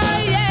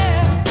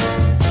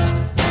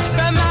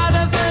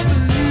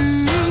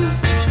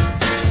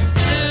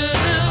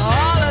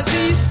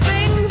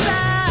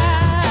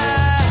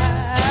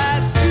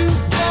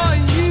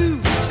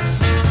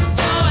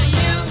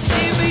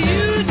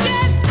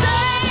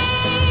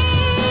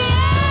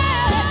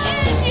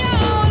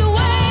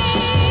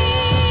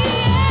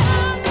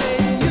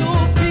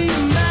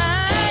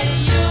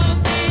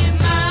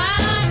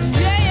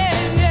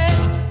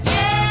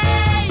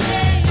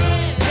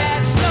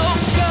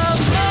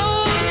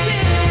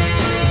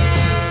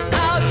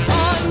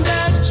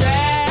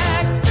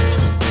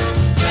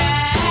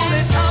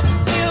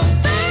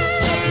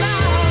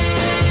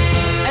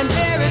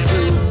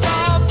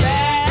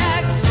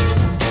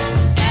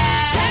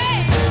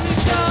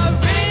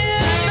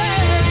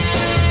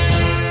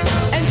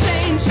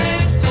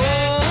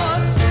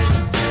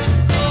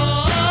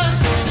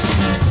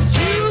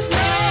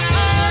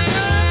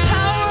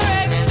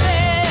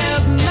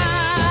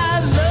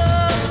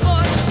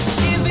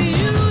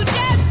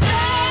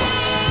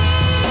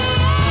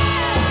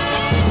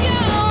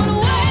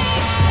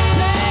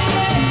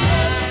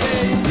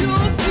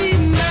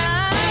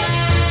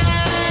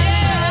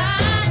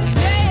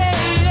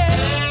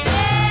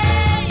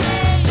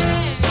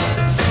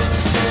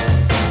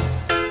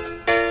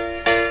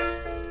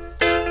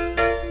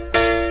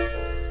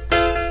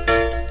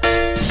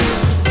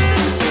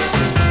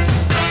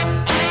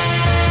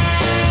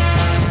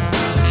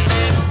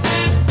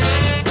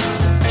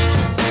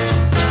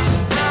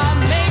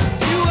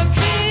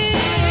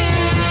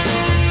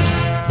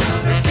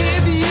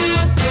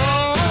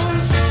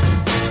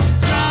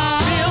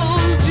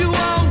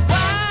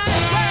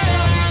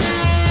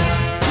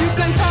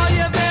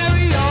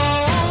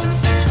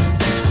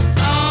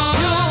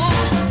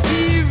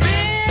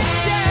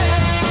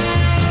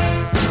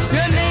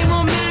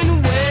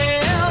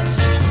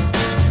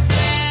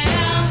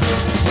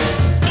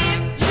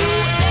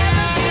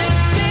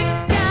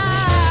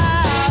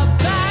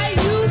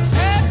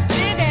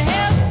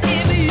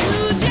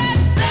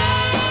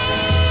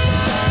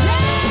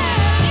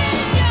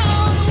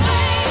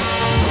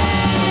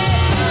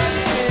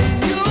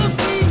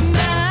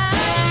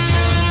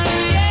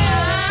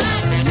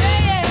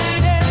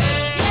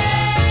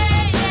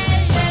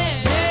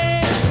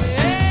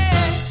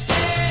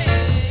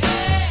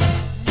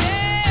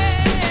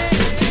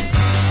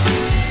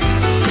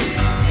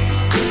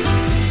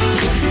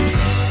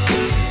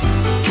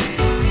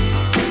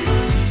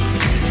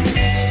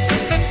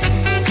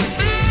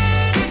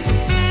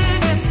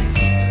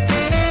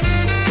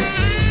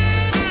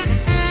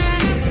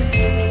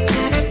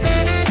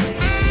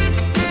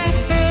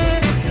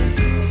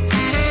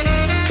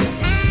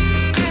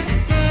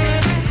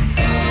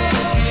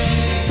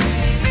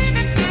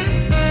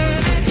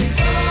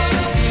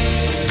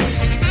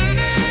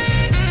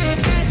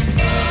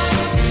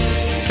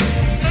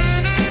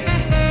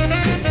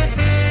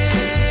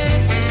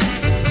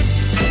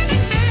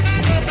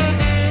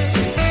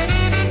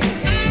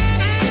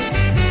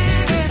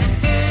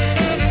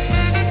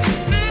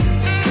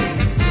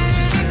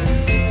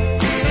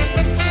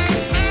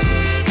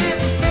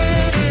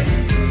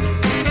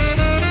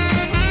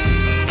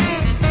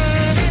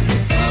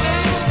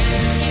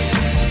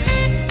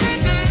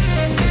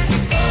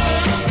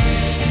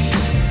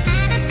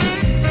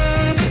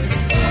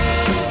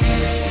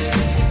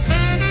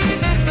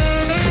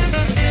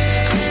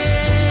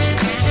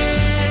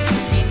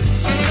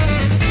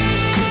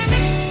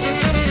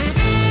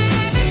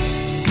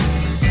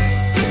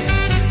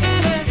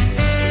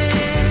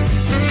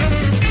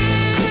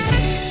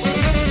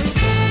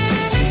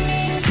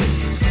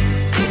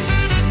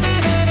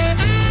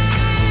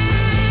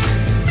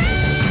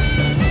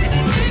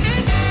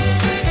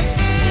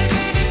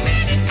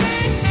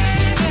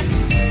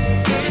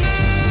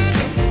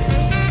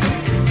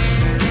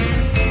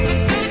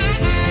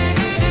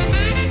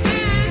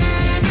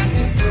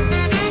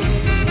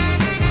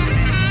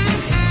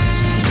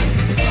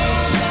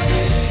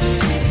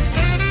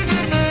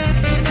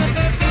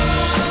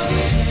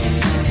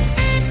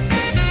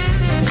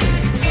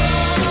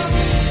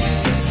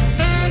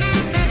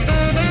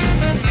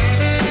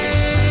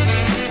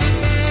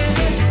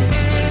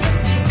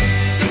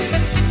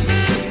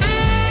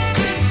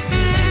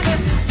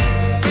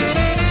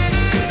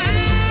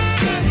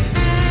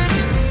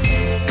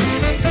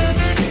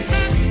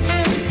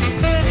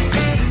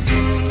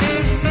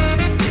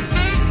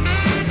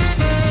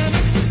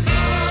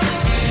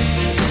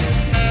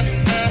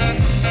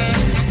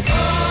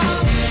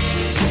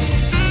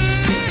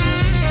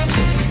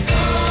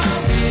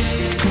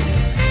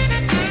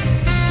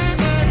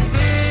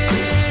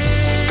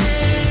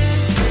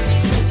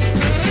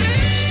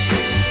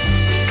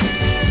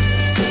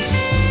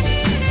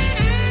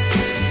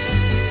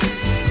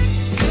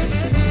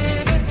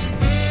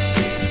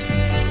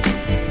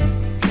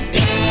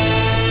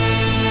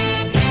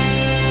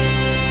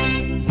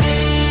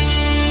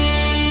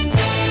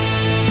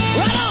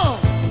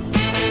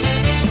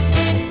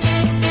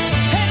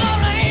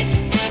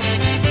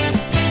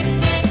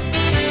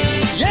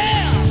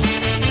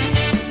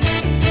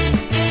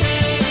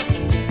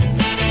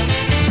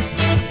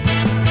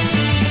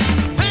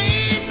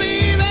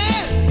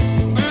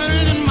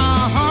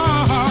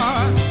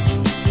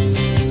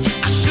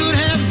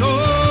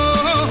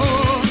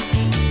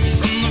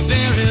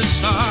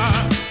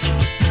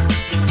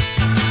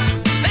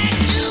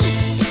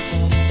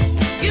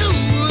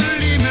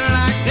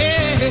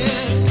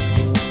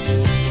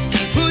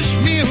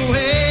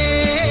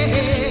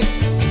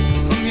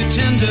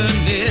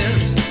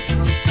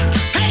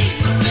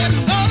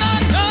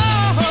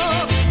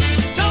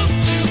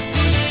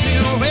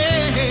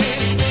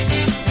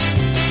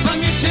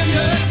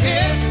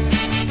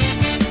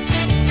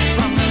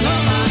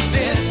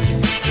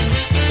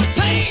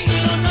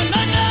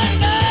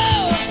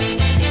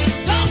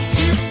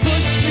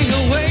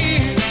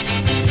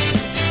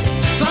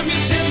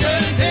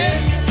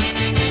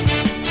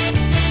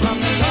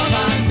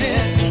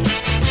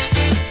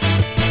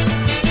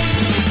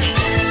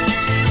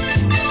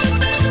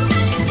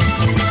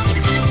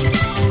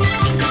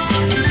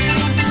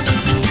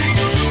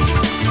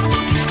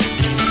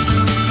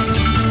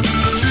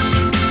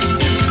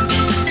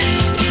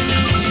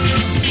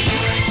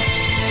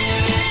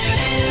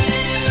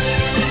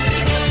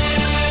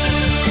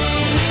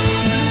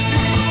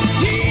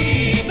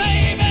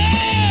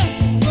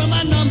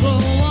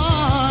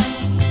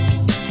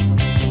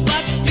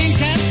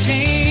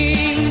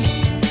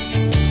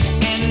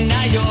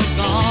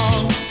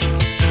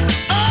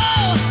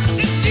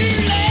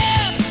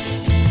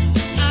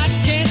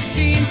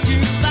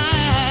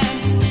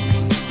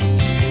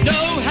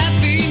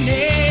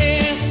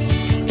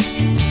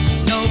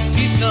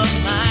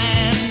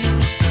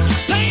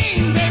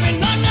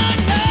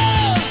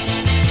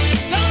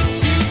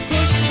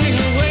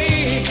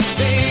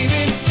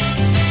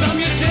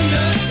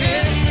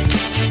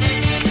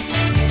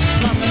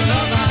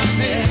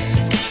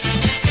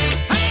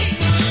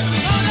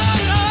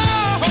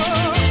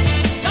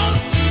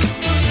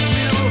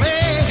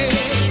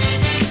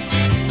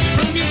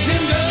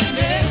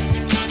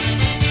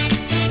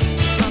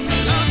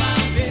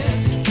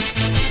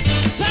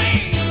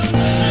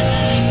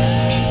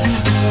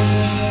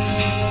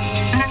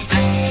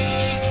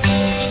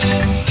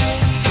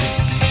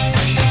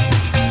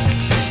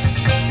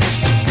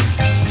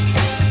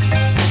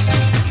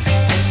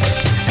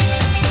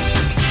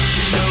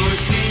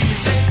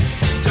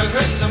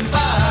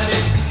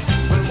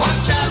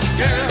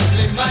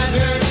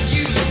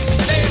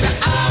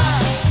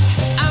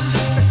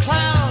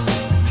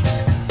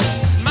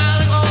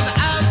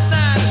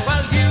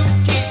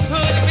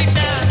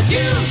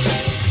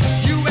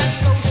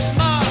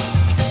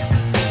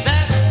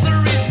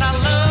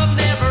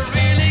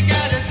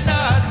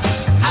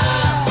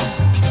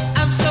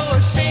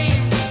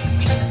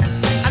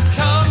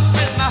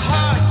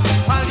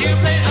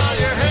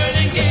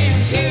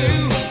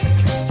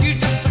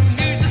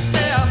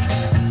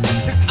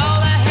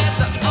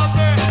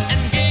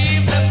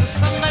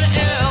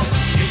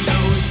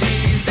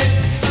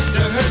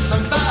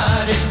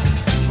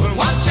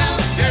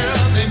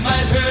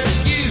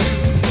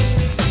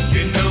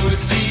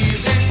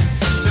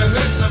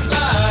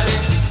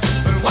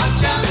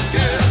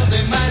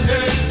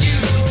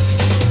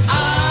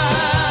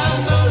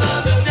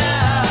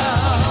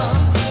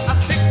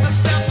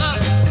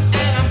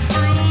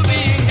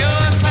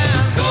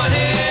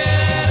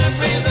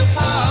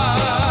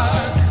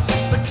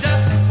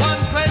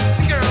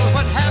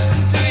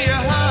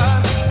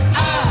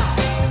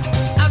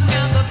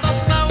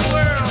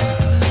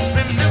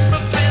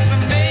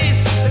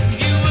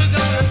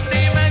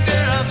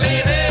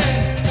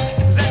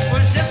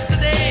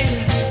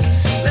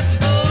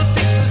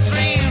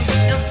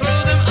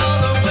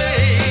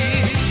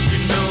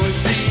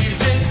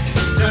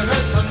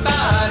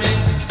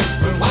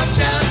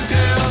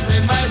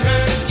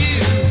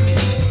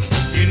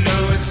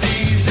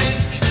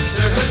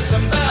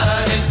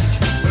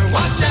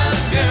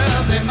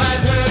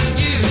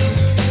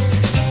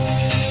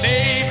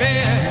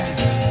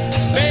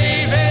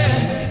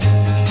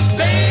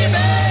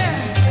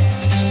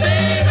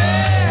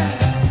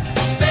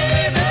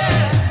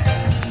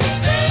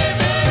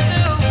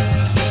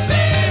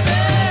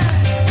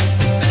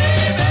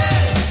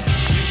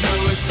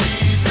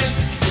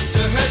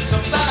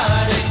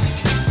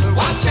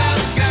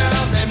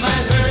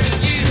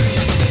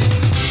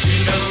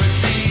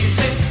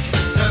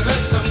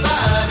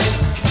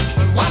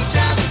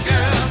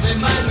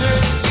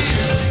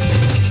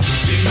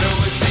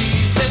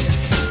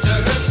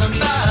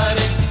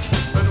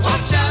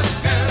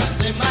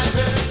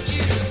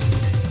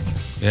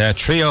 Yeah,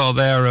 trio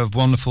there of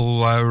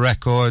wonderful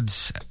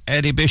records.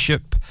 Eddie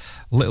Bishop,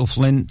 Little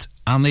Flint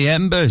and the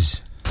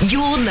Embers.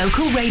 Your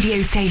local radio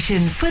station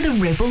for the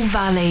Ribble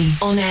Valley.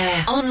 On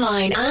air,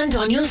 online and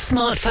on your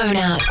smartphone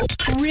app.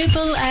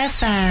 Ribble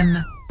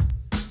FM.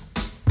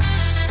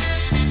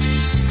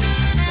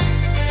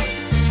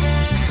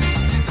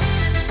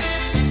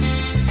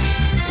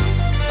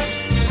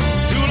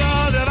 Two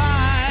laws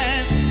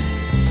divine,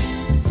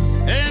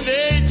 and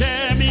they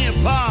tear me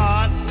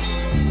apart.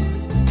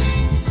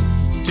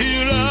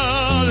 Two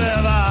laws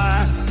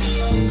divine,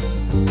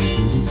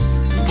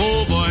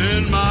 over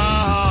in my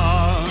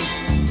heart.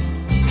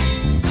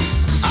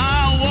 I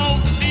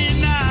won't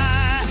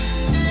deny,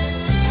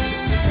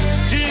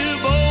 till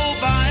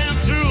both I am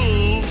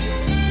true.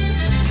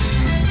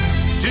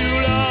 Two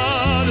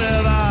laws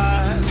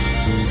divine,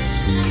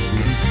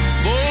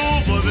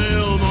 both of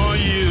them are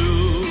you.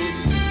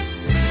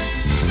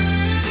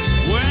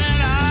 When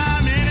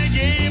I'm in a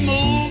gay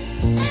mood,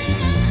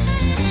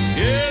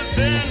 if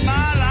in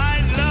my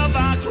life love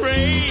I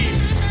crave,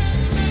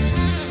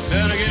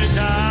 then I get a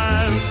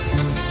time,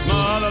 my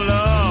other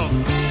love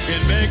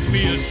can make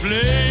me a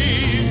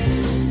slave.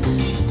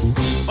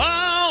 I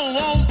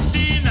won't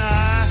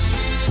deny,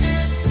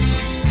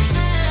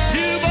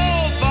 till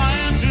both I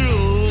am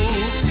true.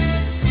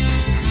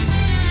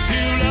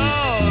 Two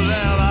love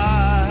have I,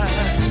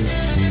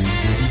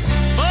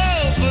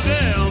 both of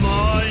them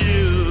are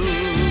you.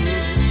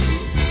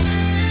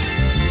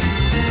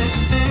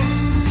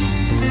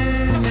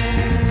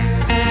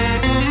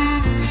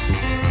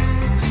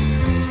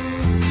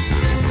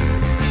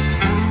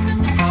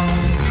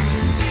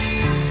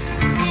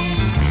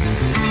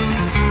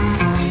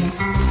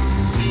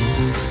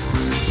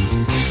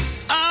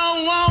 I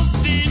won't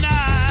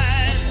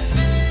deny,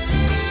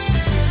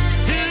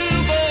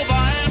 till both I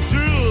am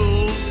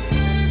true.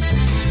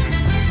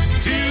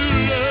 Two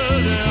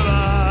love have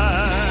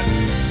I,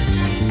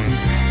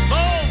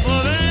 both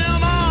of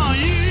them are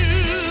you.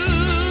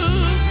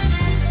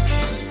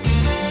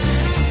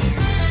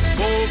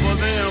 Both of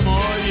them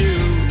are you.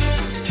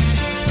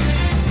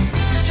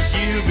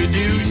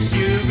 Shooby-doo,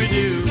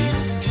 shooby-doo.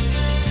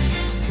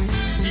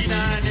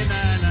 G99.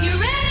 You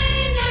ready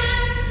now?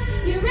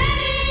 You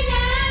ready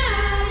now?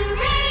 You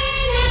ready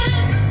now?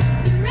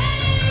 You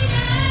ready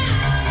now?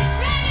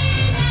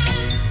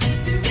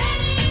 You ready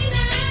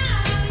now?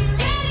 You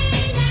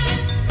ready now?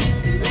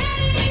 You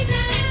ready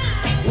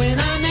now? When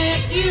I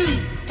met you,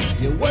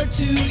 you were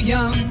too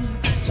young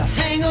to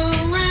hang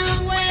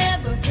around where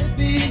the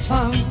hippies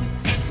hung,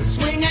 to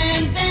swing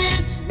and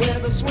dance where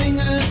the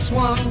swingers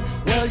swung.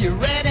 Well, you're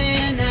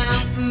ready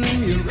now,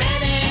 you're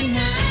ready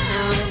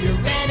now,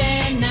 you're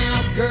ready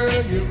now,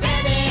 girl, you're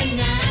ready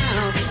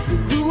now. You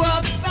grew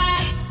up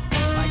fast,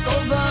 like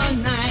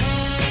overnight.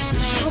 You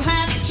sure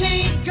have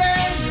changed,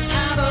 girl, you're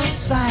out of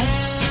sight.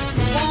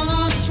 You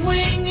wanna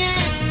swing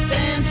and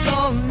dance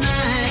all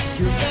night.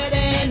 You're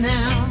ready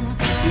now,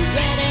 you're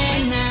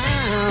ready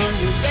now,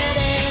 you're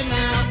ready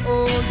now,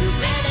 oh, you're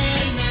ready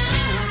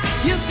now.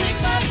 You pick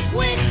up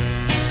quick,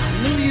 I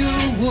knew you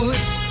would.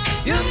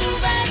 You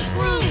move and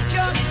groove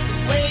just the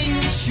way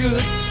you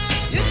should.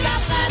 You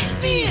got that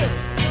feel,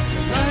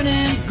 you're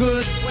learning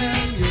good.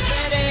 Well, you're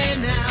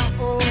ready now,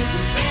 oh,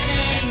 you're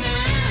ready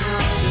now,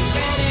 you're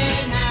ready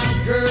now,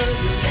 girl,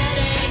 you're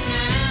ready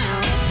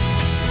now.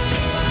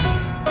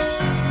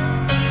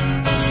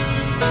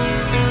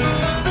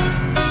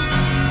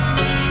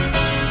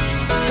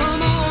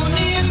 Come on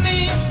near me,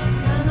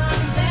 Come on,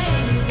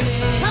 baby.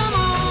 come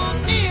on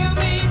near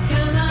me.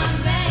 Come on,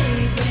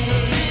 baby.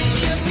 Can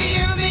you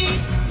hear me?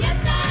 Yes,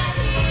 I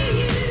hear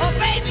you. Oh,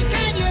 baby,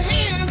 can you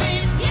hear me?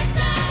 Yes,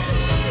 I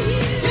hear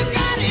you. You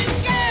got it,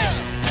 girl.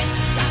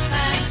 Got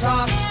that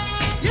talk.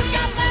 You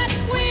got that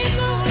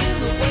wiggle in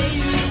the way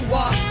you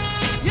walk.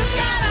 You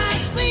gotta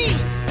see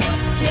what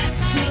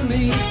gets to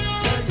me.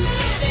 Well, you're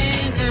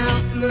ready now,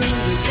 you're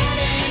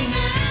ready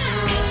now,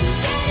 you're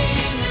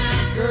ready now,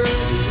 girl,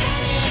 you're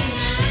ready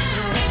now.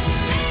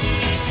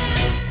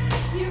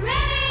 You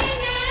ready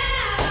now?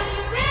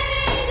 You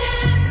ready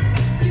now?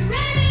 You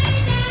ready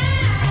now?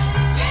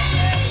 Yeah,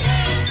 yeah,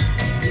 yeah.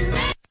 You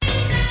ready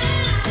now?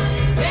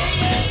 Yeah,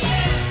 yeah,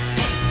 yeah.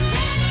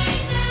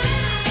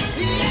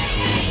 Yeah, yeah,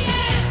 yeah.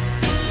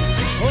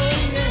 Oh,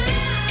 yeah.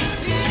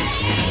 Yeah,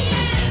 yeah,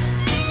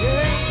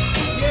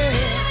 yeah. Yeah, yeah.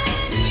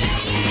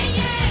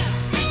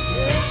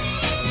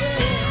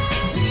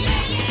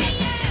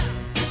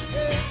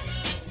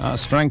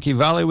 That's Frankie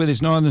Valli with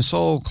his Northern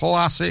Soul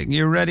classic.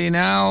 You ready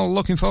now?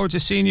 Looking forward to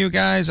seeing you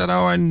guys at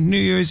our New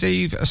Year's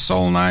Eve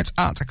Soul Night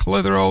at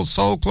Clitheroe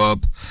Soul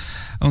Club.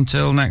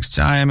 Until next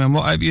time, and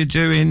whatever you're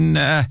doing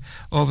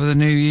over the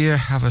new year,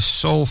 have a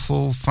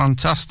soulful,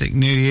 fantastic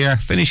new year.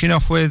 Finishing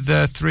off with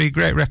 3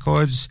 great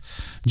records,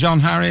 John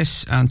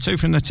Harris and 2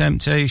 from the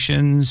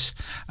Temptations,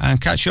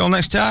 and catch you all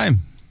next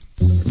time.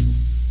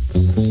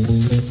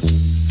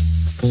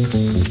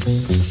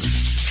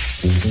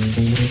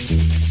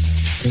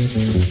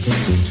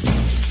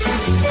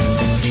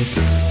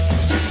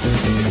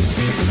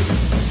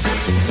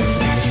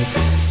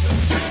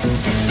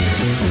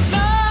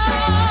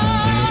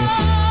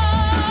 Love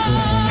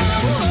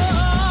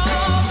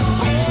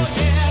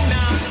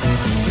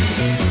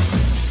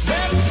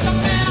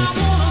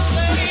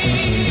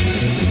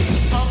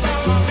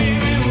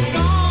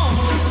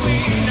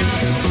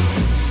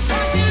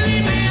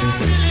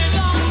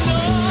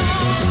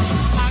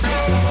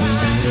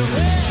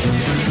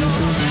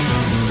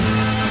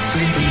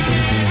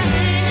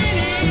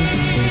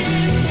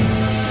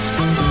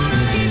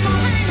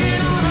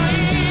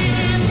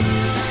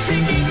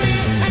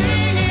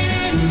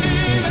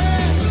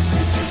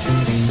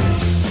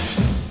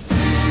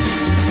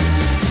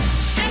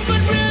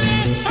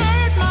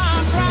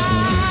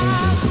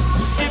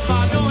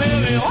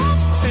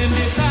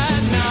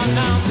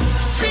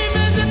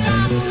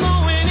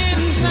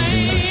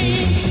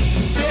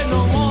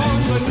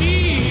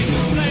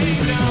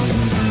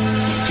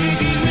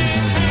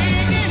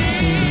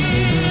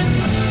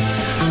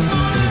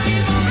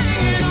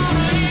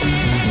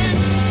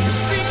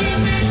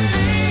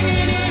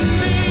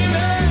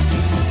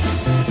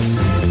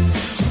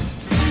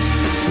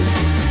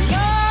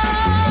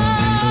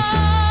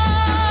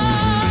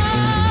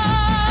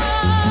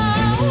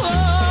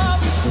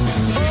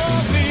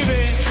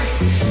baby.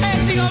 Hey,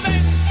 Chico,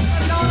 baby.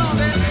 No,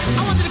 baby.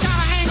 I want you to kind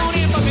of hang on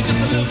in for me just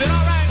a little bit,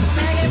 all right?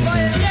 Hang in for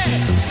you?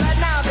 Yeah. Right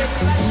now, baby,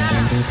 right now.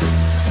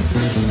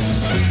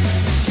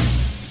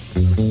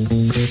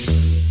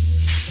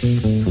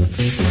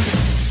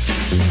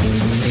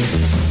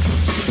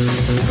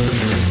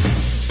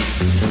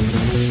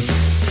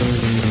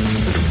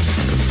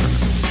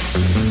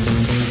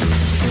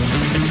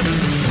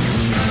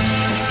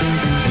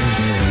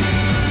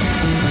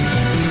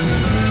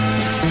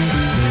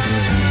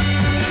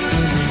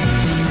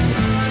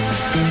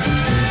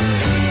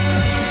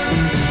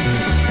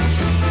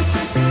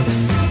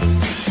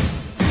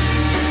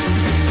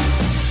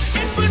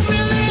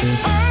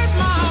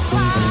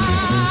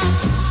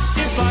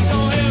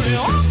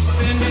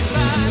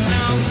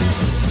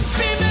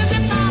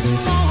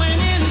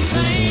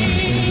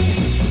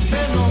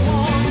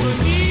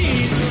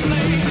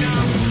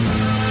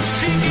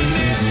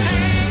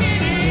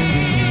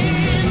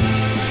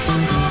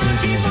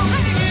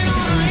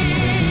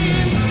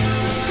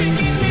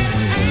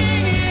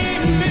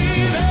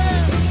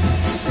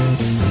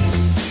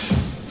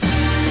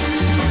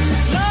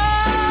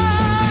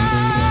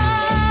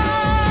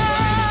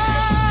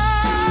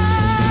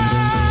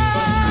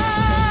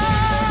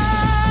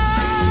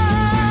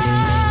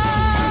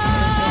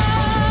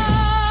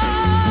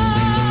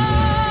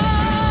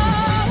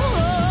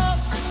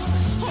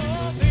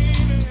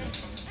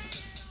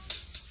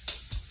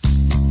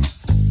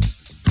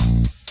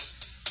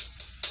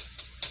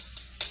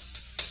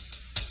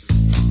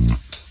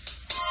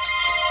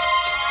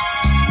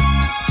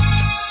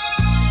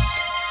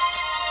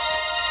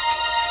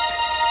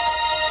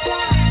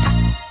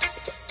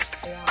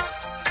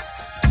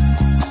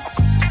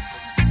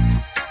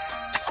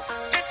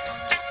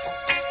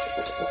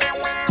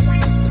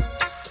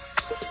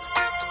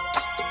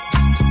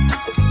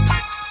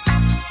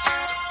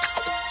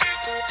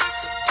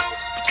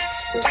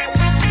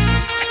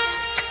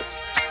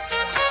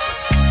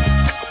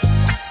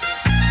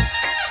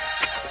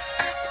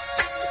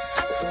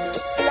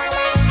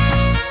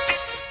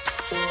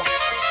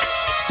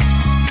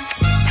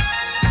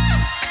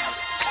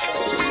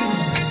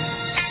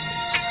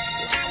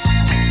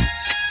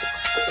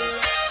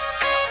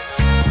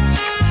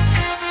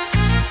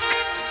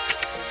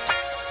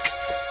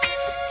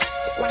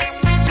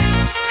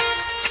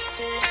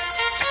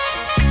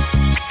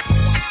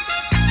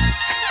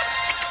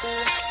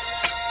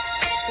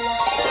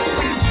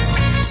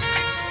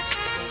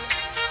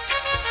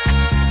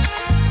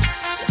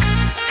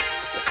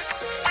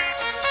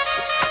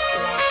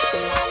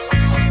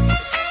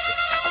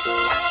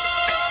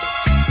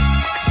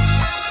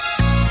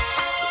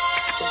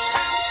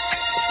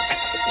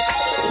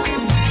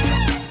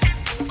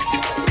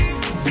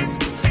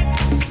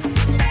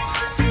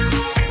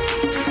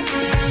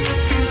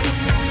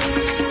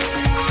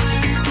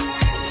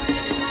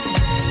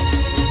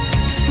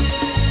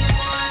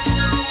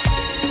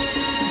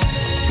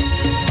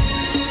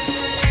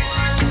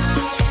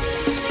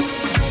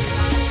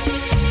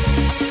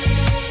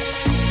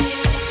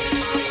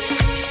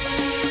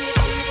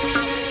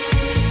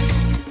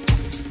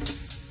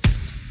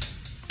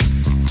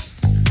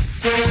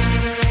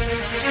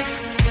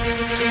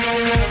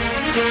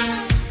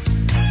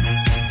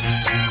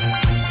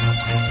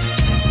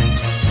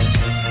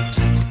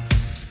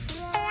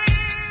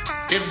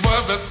 It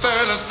was the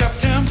 3rd of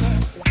September.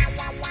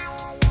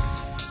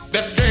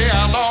 That day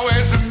I'll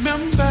always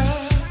remember.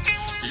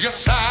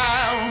 Yes,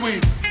 I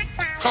will.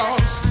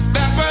 'Cause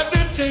that was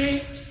the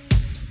day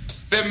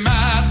that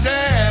my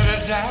daddy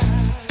died.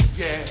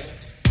 Yeah.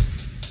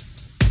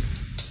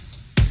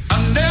 I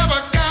never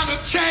got a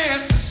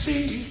chance to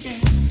see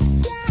him.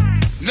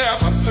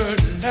 Never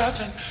heard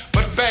nothing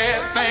but bad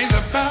things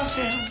about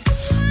him.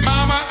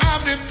 Mama,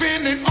 I'm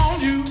depending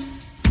on you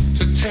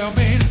to tell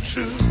me the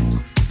truth.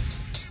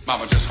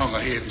 Mama just hung her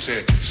head and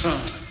said,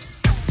 son,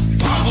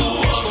 Papa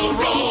was a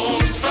road